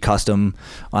 square feet, custom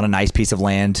on a nice piece of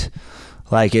land.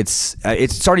 Like it's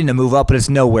starting to move up, but it's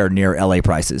nowhere near LA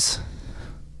prices.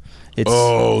 Look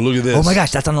at this! Oh my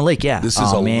gosh, that's on the lake. Yeah, this is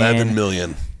 $11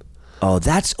 million.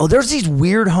 There's these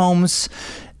weird homes.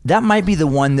 That might be the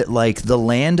one that like the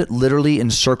land literally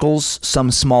encircles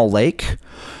some small lake,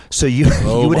 so you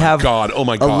would have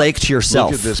a lake to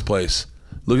yourself. Look at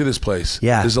this place.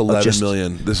 Yeah, this is $11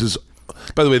 million. This is.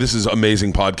 By the way, this is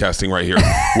amazing podcasting right here.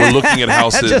 We're looking at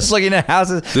houses. Just looking at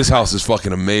houses. This house is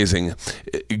fucking amazing.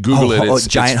 Google it. It's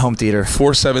giant home theater.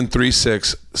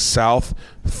 4736 South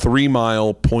 3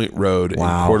 Mile Point Road in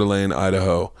Coeur d'Alene,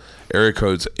 Idaho. Area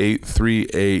code's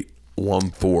 838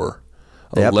 1.4.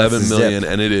 Yep, 11 that's a million, zip.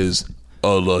 and it is a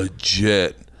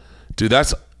legit. Dude,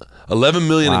 that's 11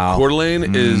 million Wow. in Coeur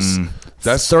d'Alene is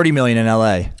that's 30 million in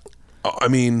LA. I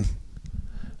mean,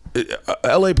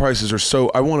 LA prices are so.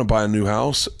 I want to buy a new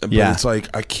house, but Yeah. it's like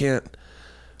I can't.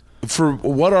 For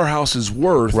what our house is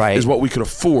worth, Right. is what we could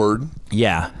afford,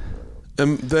 Yeah.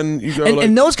 and then you go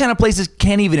And those kind of places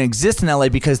can't even exist in LA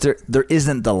because there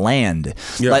isn't the land.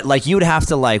 Yeah. Like you would have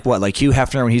to like Hugh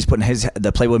Hefner when he's putting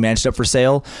the Playboy Mansion up for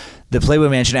sale. The Playboy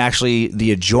Mansion, actually,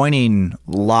 the adjoining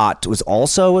lot was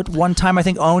also at one time, I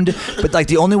think, owned. But like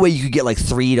the only way you could get like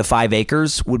 3 to 5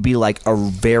 acres would be like a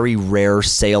very rare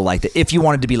sale like that if you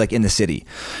wanted to be like in the city,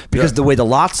 because the way the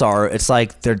lots are, it's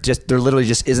like there literally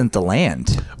just isn't the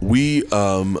land. we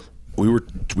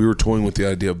were toying with the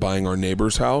idea of buying our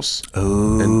neighbor's house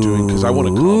and doing, because I want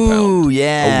a compound. Ooh,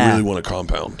 yeah. I really want a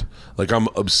compound. Like, I'm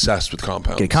obsessed with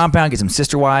compounds. Get a compound, get some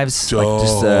sister wives, I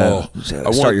start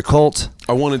want- your cult.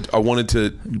 I wanted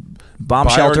to Bomb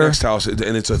buy shelter. our next house, and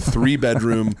it's a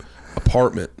 3-bedroom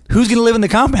apartment. Who's gonna live in the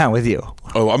compound with you?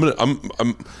 Oh,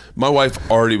 my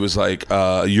wife already was like,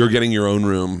 "You're getting your own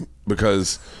room,"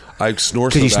 because I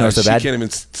snore so you bad. snore so she bad? can't even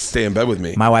stay in bed with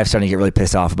me. My wife's starting to get really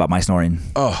pissed off about my snoring.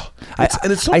 Oh, and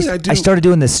it's something I do. I started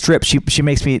doing this strip. She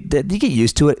makes me. You get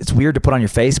used to it. It's weird to put on your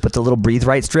face, but the little breathe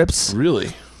right strips.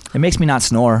 Really. It makes me not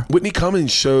snore. Whitney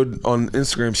Cummins showed on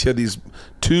Instagram, she had these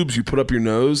tubes you put up your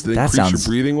nose that That increase sounds-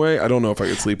 your breathing way. I don't know if I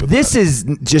could sleep with This that. is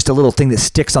just a little thing that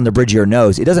sticks on the bridge of your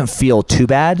nose. It doesn't feel too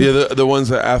bad. Yeah, the ones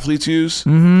that athletes use.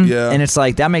 Mm-hmm. Yeah. And it's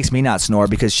like, that makes me not snore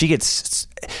because she gets.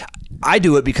 I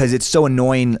do it because it's so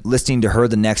annoying listening to her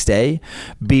the next day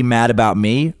be mad about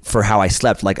me for how I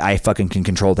slept. Like, I fucking can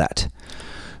control that.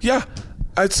 Yeah.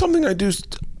 It's something I do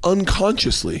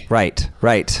unconsciously. Right.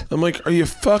 I'm like, are you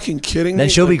fucking kidding me? Then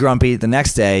she'll be Like, grumpy the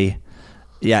next day.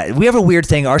 Yeah, we have a weird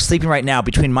thing. Our sleeping right now,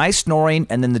 between my snoring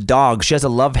and then the dog, she has a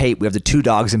love-hate. We have the 2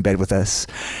 dogs in bed with us.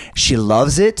 She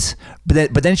loves it,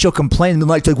 but then she'll complain and be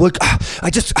like, look,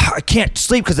 I can't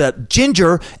sleep because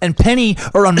Ginger and Penny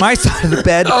are on my side of the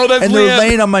bed, Oh, that's and they're Leanne.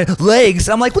 laying on my legs.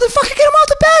 I'm like, well, then fucking get them out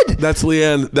the bed. That's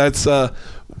Leanne. That's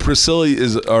Priscilla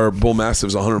is our bull mastiff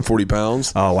is 140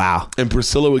 pounds. Oh, wow. And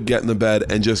Priscilla would get in the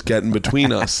bed and just get in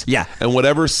between us. Yeah. And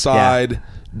whatever side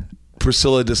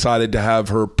Priscilla decided to have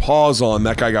her paws on,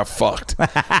 that guy got fucked.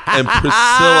 And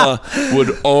Priscilla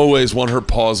would always want her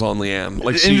paws on Leanne.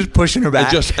 Like, And just pushing her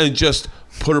back. And just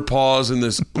put her paws in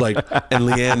this, like, and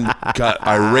Leanne got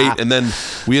irate. And then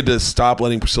we had to stop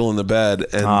letting Priscilla in the bed.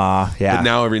 And yeah. But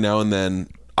now every now and then,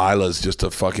 Isla's just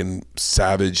a fucking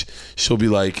savage. She'll be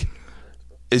like,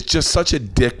 it's just such a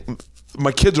dick.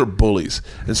 My kids are bullies,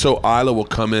 and so Isla will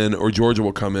come in or Georgia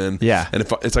will come in. Yeah. And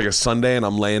if it's like a Sunday and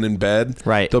I'm laying in bed,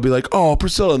 Right. they'll be like, "Oh,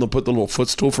 Priscilla," and they'll put the little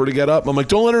footstool for her to get up. I'm like,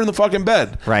 "Don't let her in the fucking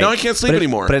bed. Right. Now I can't sleep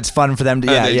anymore." But it's fun for them to,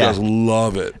 and they just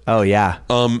love it. Oh, yeah.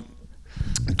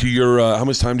 Do your how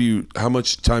much time do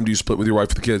you split with your wife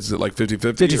with the kids? Is it like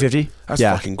 50-50? 50-50. That's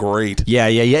Yeah. fucking great. Yeah.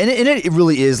 And it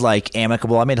really is like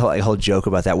amicable. I made a whole joke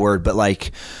about that word, but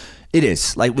like it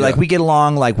is like we get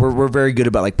along. Like we're very good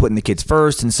about like putting the kids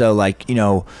first, and so like, you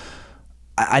know,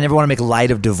 I never want to make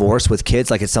light of divorce with kids.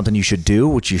 Like, it's something you should do,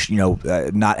 which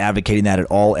not advocating that at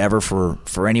all ever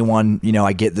for anyone. You know,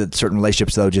 I get that certain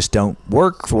relationships though just don't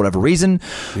work for whatever reason.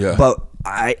 Yeah. But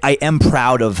I am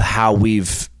proud of how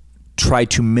we've try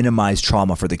to minimize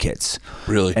trauma for the kids.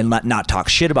 Really? And not talk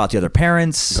shit about the other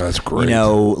parents. That's great. You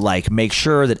know, like make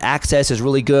sure that access is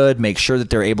really good, make sure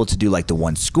that they're able to do like the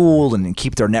one school and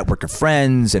keep their network of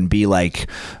friends and be like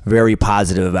very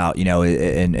positive about, you know,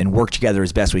 and work together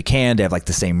as best we can to have like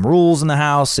the same rules in the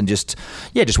house and just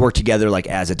work together like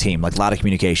as a team, like a lot of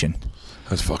communication.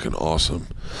 That's fucking awesome.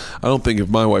 I don't think if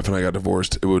my wife and I got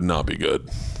divorced, it would not be good.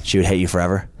 She would hate you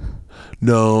forever.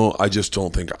 No, I just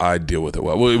don't think I'd deal with it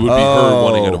well. It would be her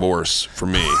wanting a divorce for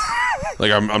me.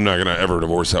 Like, I'm not gonna ever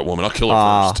divorce that woman. I'll kill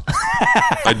her first.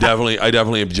 I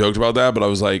definitely have joked about that, but I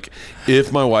was like,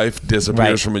 if my wife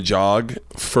disappears from a jog,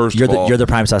 first of all, You're the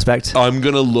prime suspect. I'm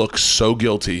gonna look so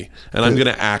guilty, and I'm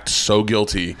gonna act so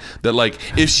guilty that, like,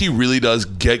 if she really does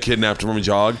get kidnapped from a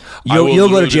jog, You'll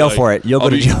go to jail for it. You'll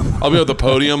go to jail. I'll be at the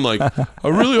podium like, I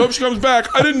really hope she comes back.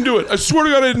 I didn't do it. I swear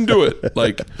to God, I didn't do it.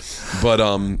 Like,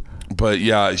 but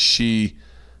yeah, she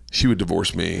would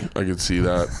divorce me. I could see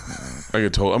that. I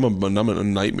could tell. I'm a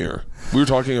nightmare. We were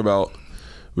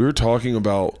talking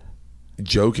about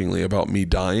jokingly about me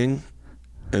dying,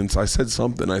 and so I said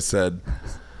something. I said,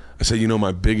 you know,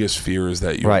 my biggest fear is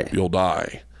that you'll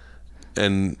die,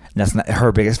 and That's not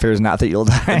her biggest fear. Is not that you'll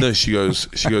die. and then she goes,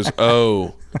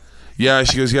 oh, yeah.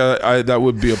 She goes, yeah. That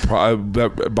would be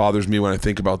that bothers me when I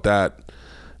think about that.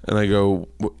 And I go,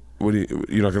 what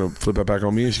you're not going to flip that back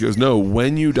on me? And she goes, no,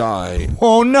 when you die.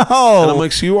 Oh, no. And I'm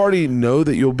like, so you already know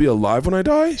that you'll be alive when I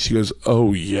die? She goes,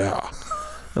 oh, yeah.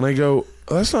 And I go,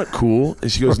 oh, that's not cool.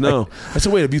 And she goes, no. I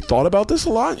said, wait, have you thought about this a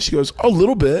lot? And she goes, oh, a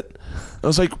little bit. I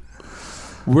was like,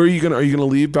 where are you going to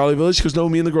leave Valley Village? She goes, no,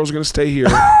 me and the girls are going to stay here.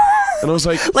 And I was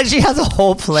like, she has a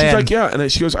whole plan. She's like, yeah. And then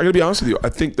she goes, I got to be honest with you. I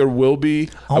think there will be,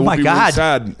 I will be really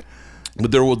sad,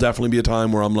 but there will definitely be a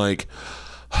time where I'm like,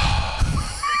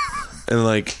 and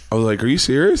like, I was like, are you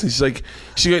serious? And she's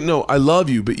like, no, I love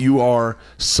you, but you are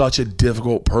such a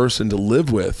difficult person to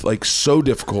live with. Like, so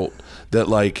difficult that,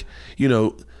 like, you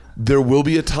know, there will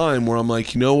be a time where I'm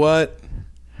like, you know what?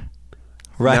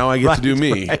 Now I get to do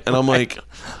me. And I'm like,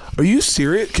 are you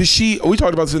serious? Because we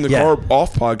talked about this in the car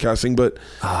off podcasting, but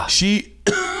she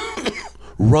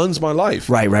runs my life.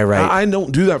 Right. I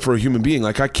don't do that for a human being.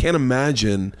 Like, I can't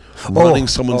imagine running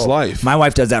someone's life. My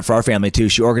wife does that for our family too.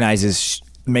 She organizes,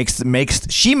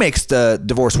 she makes the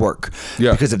divorce work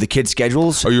because of the kids'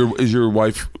 schedules. Is your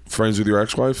wife friends with your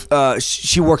ex-wife?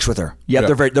 She works with her.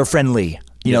 Yep. They're friendly.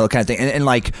 You know, kind of thing. And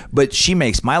like, but she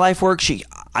makes my life work.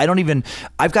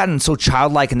 I've gotten so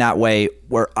childlike in that way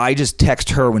where I just text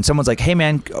her when someone's like, hey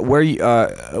man, where you,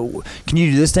 can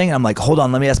you do this thing? And I'm like, hold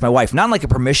on, let me ask my wife. Not in like a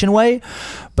permission way,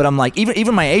 but I'm like,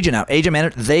 even my agent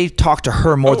manager, they talk to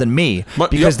her more than me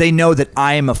because they know that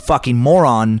I am a fucking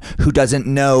moron who doesn't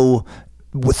know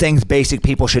things basic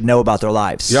people should know about their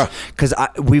lives. Yeah. Because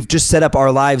we've just set up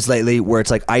our lives lately where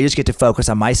it's like I just get to focus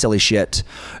on my silly shit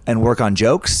and work on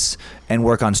jokes and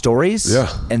work on stories.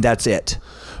 Yeah. And that's it.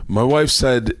 My wife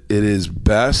said it is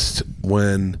best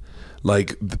when,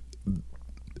 like,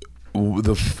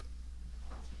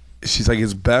 she's like,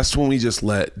 it's best when we just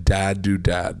let dad do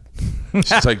dad.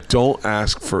 She's like, don't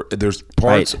ask for, there's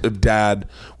parts of dad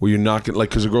where you're not going to, like,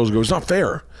 because the girls go, it's not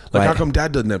fair. Like, how come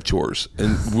dad doesn't have chores?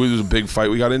 And it was a big fight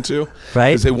we got into. Right.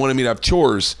 Because they wanted me to have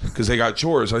chores because they got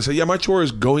chores. I said, yeah, my chore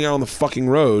is going out on the fucking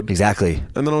road. Exactly.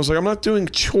 And then I was like, I'm not doing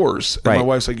chores. And my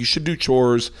wife's like, you should do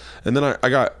chores. And then I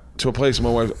got to a place and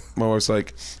my wife's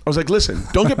like, I was like, listen,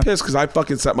 don't get pissed because I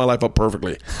fucking set my life up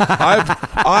perfectly.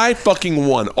 I fucking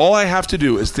won. All I have to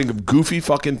do is think of goofy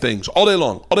fucking things all day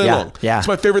long. Yeah. It's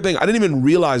my favorite thing. I didn't even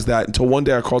realize that until one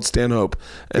day I called Stanhope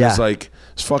and it's like,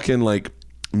 it's fucking like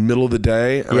middle of the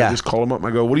day and I just call him up and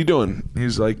I go, what are you doing?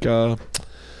 He's like, trying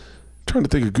to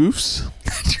think of goofs.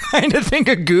 Trying to think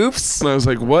of goofs? And I was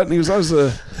like, what? And he goes, I was trying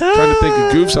to think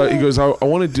of goofs. He goes, I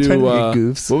want to do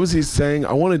goofs. What was he saying?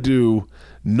 I want to do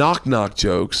knock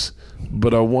jokes,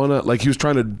 but I want to, like, he was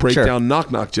trying to break down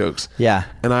knock jokes. Yeah.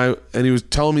 And he was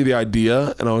telling me the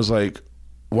idea and I was like,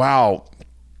 wow.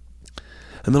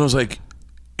 And then I was like,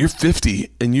 you're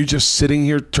 50 and you're just sitting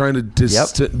here trying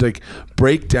to like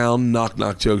break down knock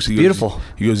jokes. He goes, beautiful.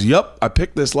 He goes, yep, I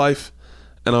picked this life.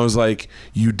 And I was like,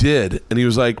 you did? And he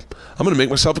was like, I'm going to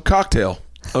make myself a cocktail.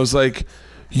 I was like,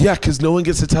 yeah, because no one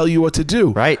gets to tell you what to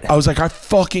do. Right. I was like,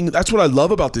 that's what I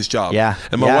love about this job. Yeah.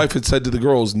 And my wife had said to the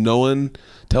girls, no one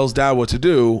tells dad what to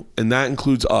do, and that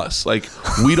includes us. Like,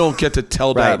 we don't get to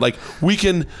tell dad. Like, we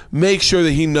can make sure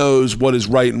that he knows what is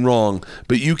right and wrong,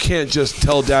 but you can't just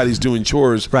tell dad he's doing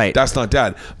chores. Right. That's not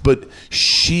dad. But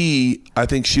I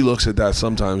think she looks at that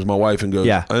sometimes, my wife, and goes,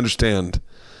 I understand.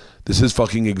 This is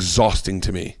fucking exhausting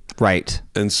to me. Right.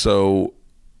 And so,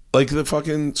 like the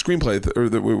fucking screenplay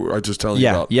that we were just telling you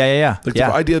about. Yeah. Like the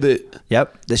idea that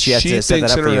that she has to set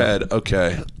that up thinks in for her you. head,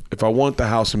 okay, if I want the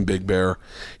house in Big Bear,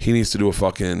 he needs to do a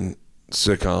fucking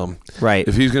sitcom. Right.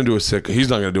 If he's going to do a sitcom, he's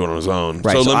not going to do it on his own.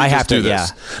 Right. So let me I just have to do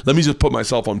this. Let me just put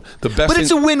myself on the best. But it's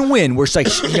a win-win. Where it's like,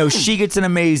 she gets an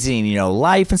amazing,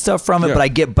 life and stuff from it, but I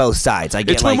get both sides.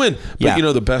 It's win-win.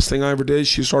 But the best thing I ever did,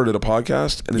 she started a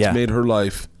podcast and it's made her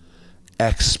life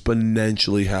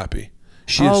exponentially happy.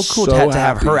 She is cool so to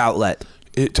have her outlet.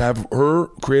 To have her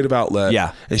creative outlet.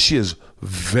 Yeah. And she is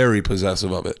very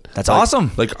possessive of it. That's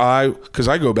awesome. Like because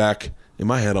I go back in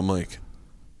my head, I'm like,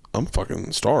 I'm a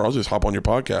fucking star. I'll just hop on your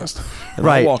podcast. And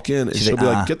I'll walk in and she'll be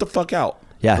like, get the fuck out.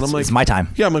 Yeah. And I'm like, it's my time.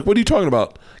 Yeah. I'm like, what are you talking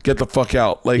about? Get the fuck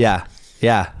out. Like, yeah.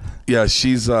 Yeah,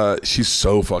 she's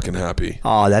so fucking happy.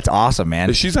 Oh, that's awesome,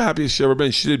 man. She's the happiest she's ever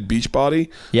been. She did Beachbody.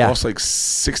 Yeah. Lost like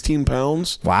 16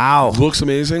 pounds. Wow. Looks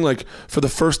amazing. Like, for the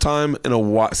first time in a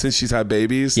while since she's had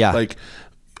babies. Yeah. Like,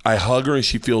 I hug her and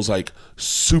she feels like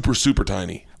super, super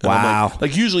tiny. And wow. I'm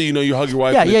like usually, you hug your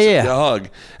wife. Yeah. You hug.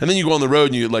 And then you go on the road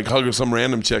and you like hug some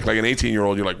random chick, like an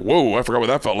 18-year-old. You're like, whoa, I forgot what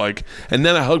that felt like. And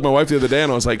then I hugged my wife the other day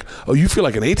and I was like, oh, you feel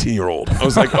like an 18-year-old. I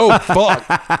was like, oh,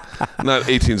 fuck. Not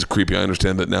 18 is creepy. I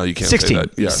understand that now. You can't 16. say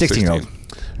that. Yeah, 16-year-old.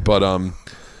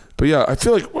 But yeah, I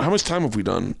feel like, how much time have we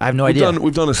done? I have no idea.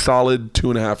 We've done a solid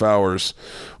 2.5 hours.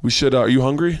 We should, are you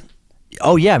hungry?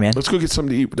 Oh yeah, man. Let's go get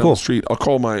something to eat down the street. I'll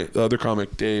call my other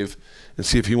comic, Dave, and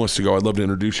see if he wants to go. I'd love to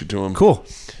introduce you to him. Cool.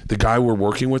 The guy we're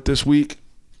working with this week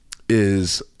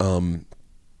is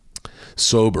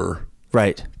sober.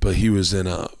 Right. But he was in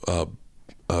a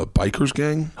biker's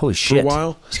gang. Holy shit. For a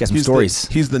while. He's got some stories.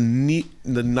 He's the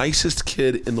nicest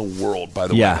kid in the world, by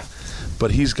the Yeah. way.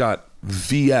 But he's got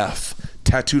VF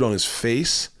tattooed on his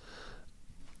face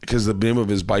because the name of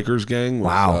his biker's gang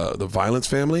was the Violence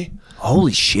Family.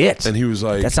 Holy shit. And he was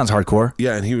like, that sounds hardcore.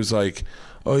 Yeah, and he was like,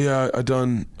 oh yeah, I've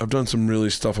done some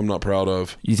really stuff I'm not proud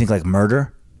of. You think like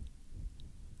murder?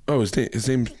 Oh, his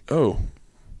name. Oh,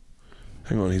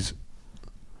 hang on. His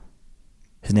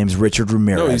name's Richard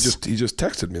Ramirez. No, he just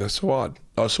texted me. That's so odd.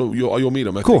 So you'll meet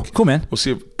him. I cool, think. Cool, man. We'll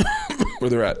see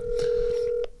where they're at.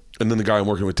 And then the guy I'm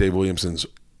working with, Dave Williamson's.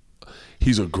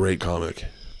 He's a great comic. Hey,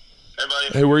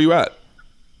 buddy. Hey, where are you at?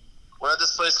 We're at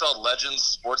this place called Legends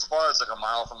Sports Bar. It's like a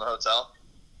mile from the hotel.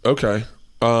 Okay.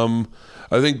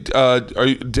 I think are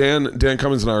you, Dan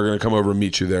Cummins and I are going to come over and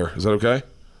meet you there. Is that okay?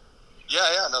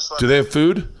 Yeah, no sweat. Do they have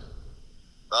food?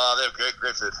 They have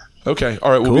great food. Okay.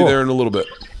 All right. We'll be there in a little bit.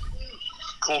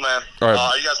 Cool, man. All right.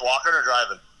 Are you guys walking or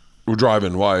driving? We're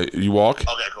driving. Why? You walk?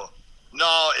 Okay, cool.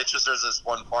 No, it's just there's this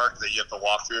one park that you have to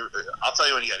walk through. I'll tell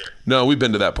you when you get here. No, we've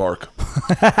been to that park.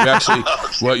 We actually,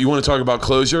 well, you want to talk about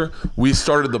closure? We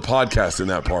started the podcast in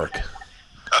that park. It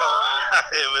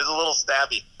was a little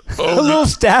stabby. Oh, a little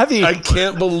stabby. I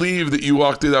can't believe that you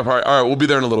walked through that park. All right, we'll be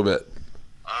there in a little bit.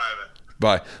 All right, man.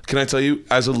 Bye. Can I tell you,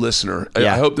 as a listener,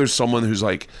 Yeah. I hope there's someone who's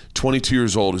like 22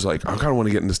 years old who's like, I kind of want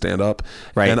to get into stand-up.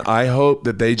 Right. And I hope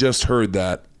that they just heard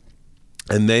that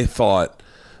and they thought,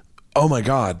 oh my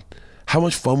God, how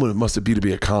much fun must it be to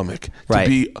be a comic? Right. To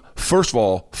be, first of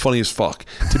all, funny as fuck.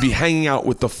 To be hanging out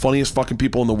with the funniest fucking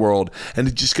people in the world and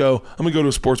to just go, I'm going to go to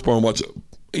a sports bar and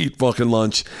eat fucking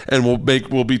lunch and we'll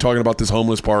be talking about this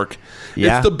homeless park.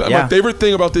 Yeah. My favorite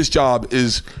thing about this job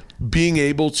is being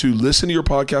able to listen to your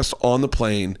podcast on the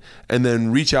plane and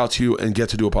then reach out to you and get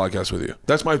to do a podcast with you.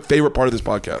 That's my favorite part of this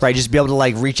podcast. Right, just be able to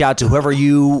like reach out to whoever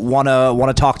you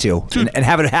wanna talk to. Dude, and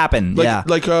have it happen.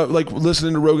 Like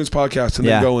listening to Rogan's podcast and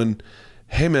then going,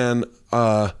 hey man,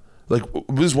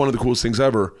 this is one of the coolest things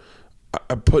ever.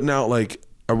 I'm putting out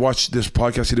I watched this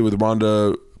podcast he did with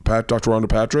Dr. Rhonda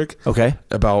Patrick. Okay.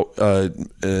 About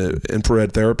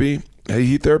infrared therapy,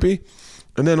 heat therapy.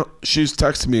 And then she's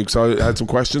texting me because I had some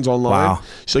questions online. Wow.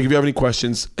 She's like, if you have any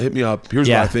questions, hit me up. Here's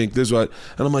what I think. This is what.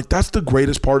 And I'm like, that's the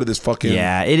greatest part of this fucking.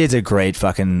 Yeah, it is a great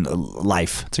fucking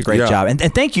life. It's a great job. And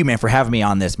thank you, man, for having me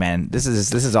on this, man. This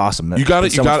is awesome. You got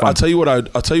it. I'll tell you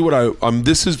what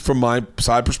this is from my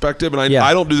side perspective, and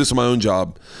I don't do this in my own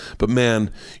job, but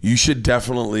man, you should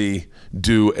definitely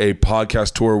do a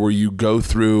podcast tour where you go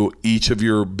through each of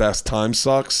your best time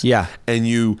sucks. Yeah. And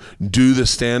you do the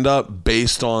stand up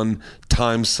based on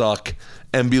time suck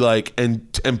and be like and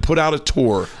put out a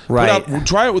tour. Right.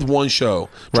 Try it with one show.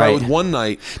 Try it with one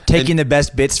night. Taking the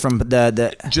best bits from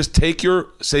the just take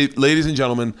say, ladies and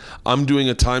gentlemen, I'm doing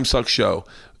a time suck show.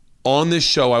 On this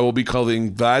show, I will be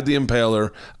calling Vlad the Impaler,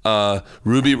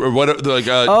 Ruby, or whatever, David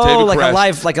Koresh, a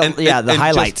live, the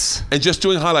highlights. Just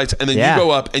doing highlights. And then you go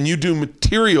up and you do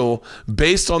material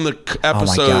based on the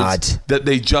episodes that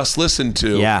they just listened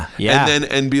to. Yeah.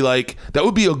 And be like, that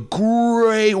would be a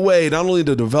great way not only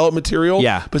to develop material,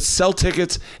 but sell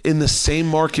tickets in the same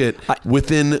market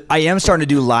within. I am starting to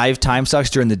do live time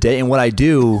sucks during the day. And what I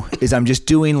do is I'm just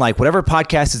doing whatever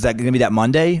podcast is that going to be that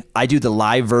Monday, I do the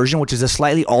live version, which is a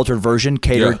slightly altered version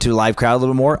catered to live crowd a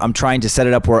little more. I'm trying to set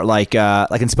it up where like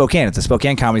in Spokane, it's a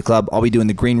Spokane Comedy Club. I'll be doing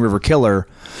the Green River Killer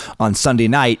on Sunday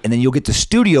night, and then you'll get the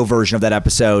studio version of that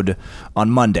episode on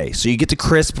Monday. So you get the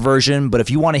crisp version, but if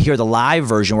you want to hear the live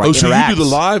version where I interact, so you do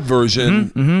the live version.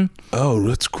 Mm-hmm. Oh,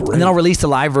 that's great. And then I'll release the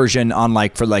live version on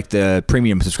for the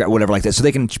premium subscribe, whatever like that, so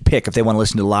they can pick if they want to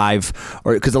listen to live,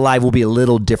 or because the live will be a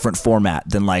little different format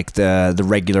than like the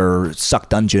regular Suck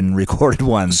Dungeon recorded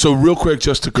one. So real quick,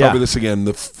 just to cover this again,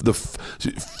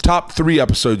 the top 3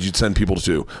 episodes you'd send people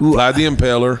to: Vlad the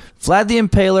Impaler,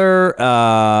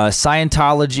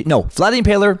 Scientology. No, Vlad the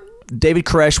Impaler, David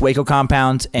Koresh, Waco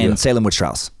Compound, and Salem Witch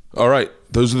Trials. All right.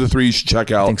 Those are the 3 you should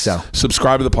check out. I think so.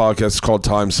 Subscribe to the podcast. It's called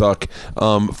Time Suck.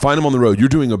 Find them on the road. You're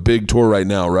doing a big tour right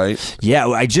now, right? Yeah,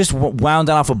 I just wound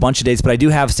down off a bunch of dates, but I do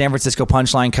have San Francisco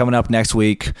Punchline coming up next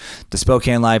week, the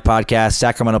Spokane Live podcast,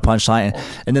 Sacramento Punchline,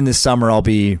 and then this summer I'll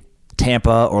be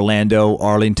Tampa, Orlando,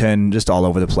 Arlington, just all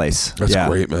over the place. That's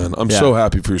great, man. I'm so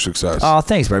happy for your success. Oh,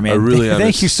 thanks, bro, man. I really am.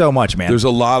 Thank you so much, man. There's a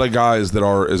lot of guys that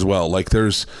are as well. Like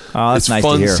it's nice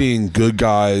fun seeing good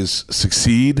guys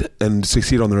succeed and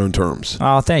succeed on their own terms.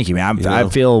 Oh, thank you, man. I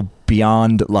feel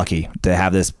beyond lucky to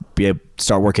have this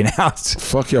start working out.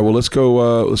 Fuck yeah. Well, let's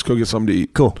go get something to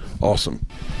eat. Cool. Awesome.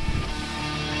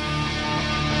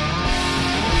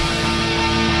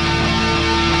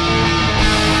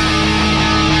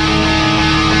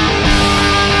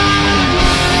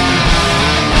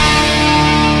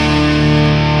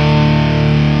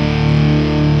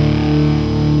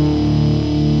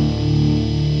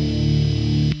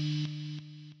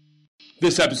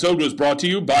 This episode was brought to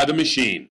you by The Machine.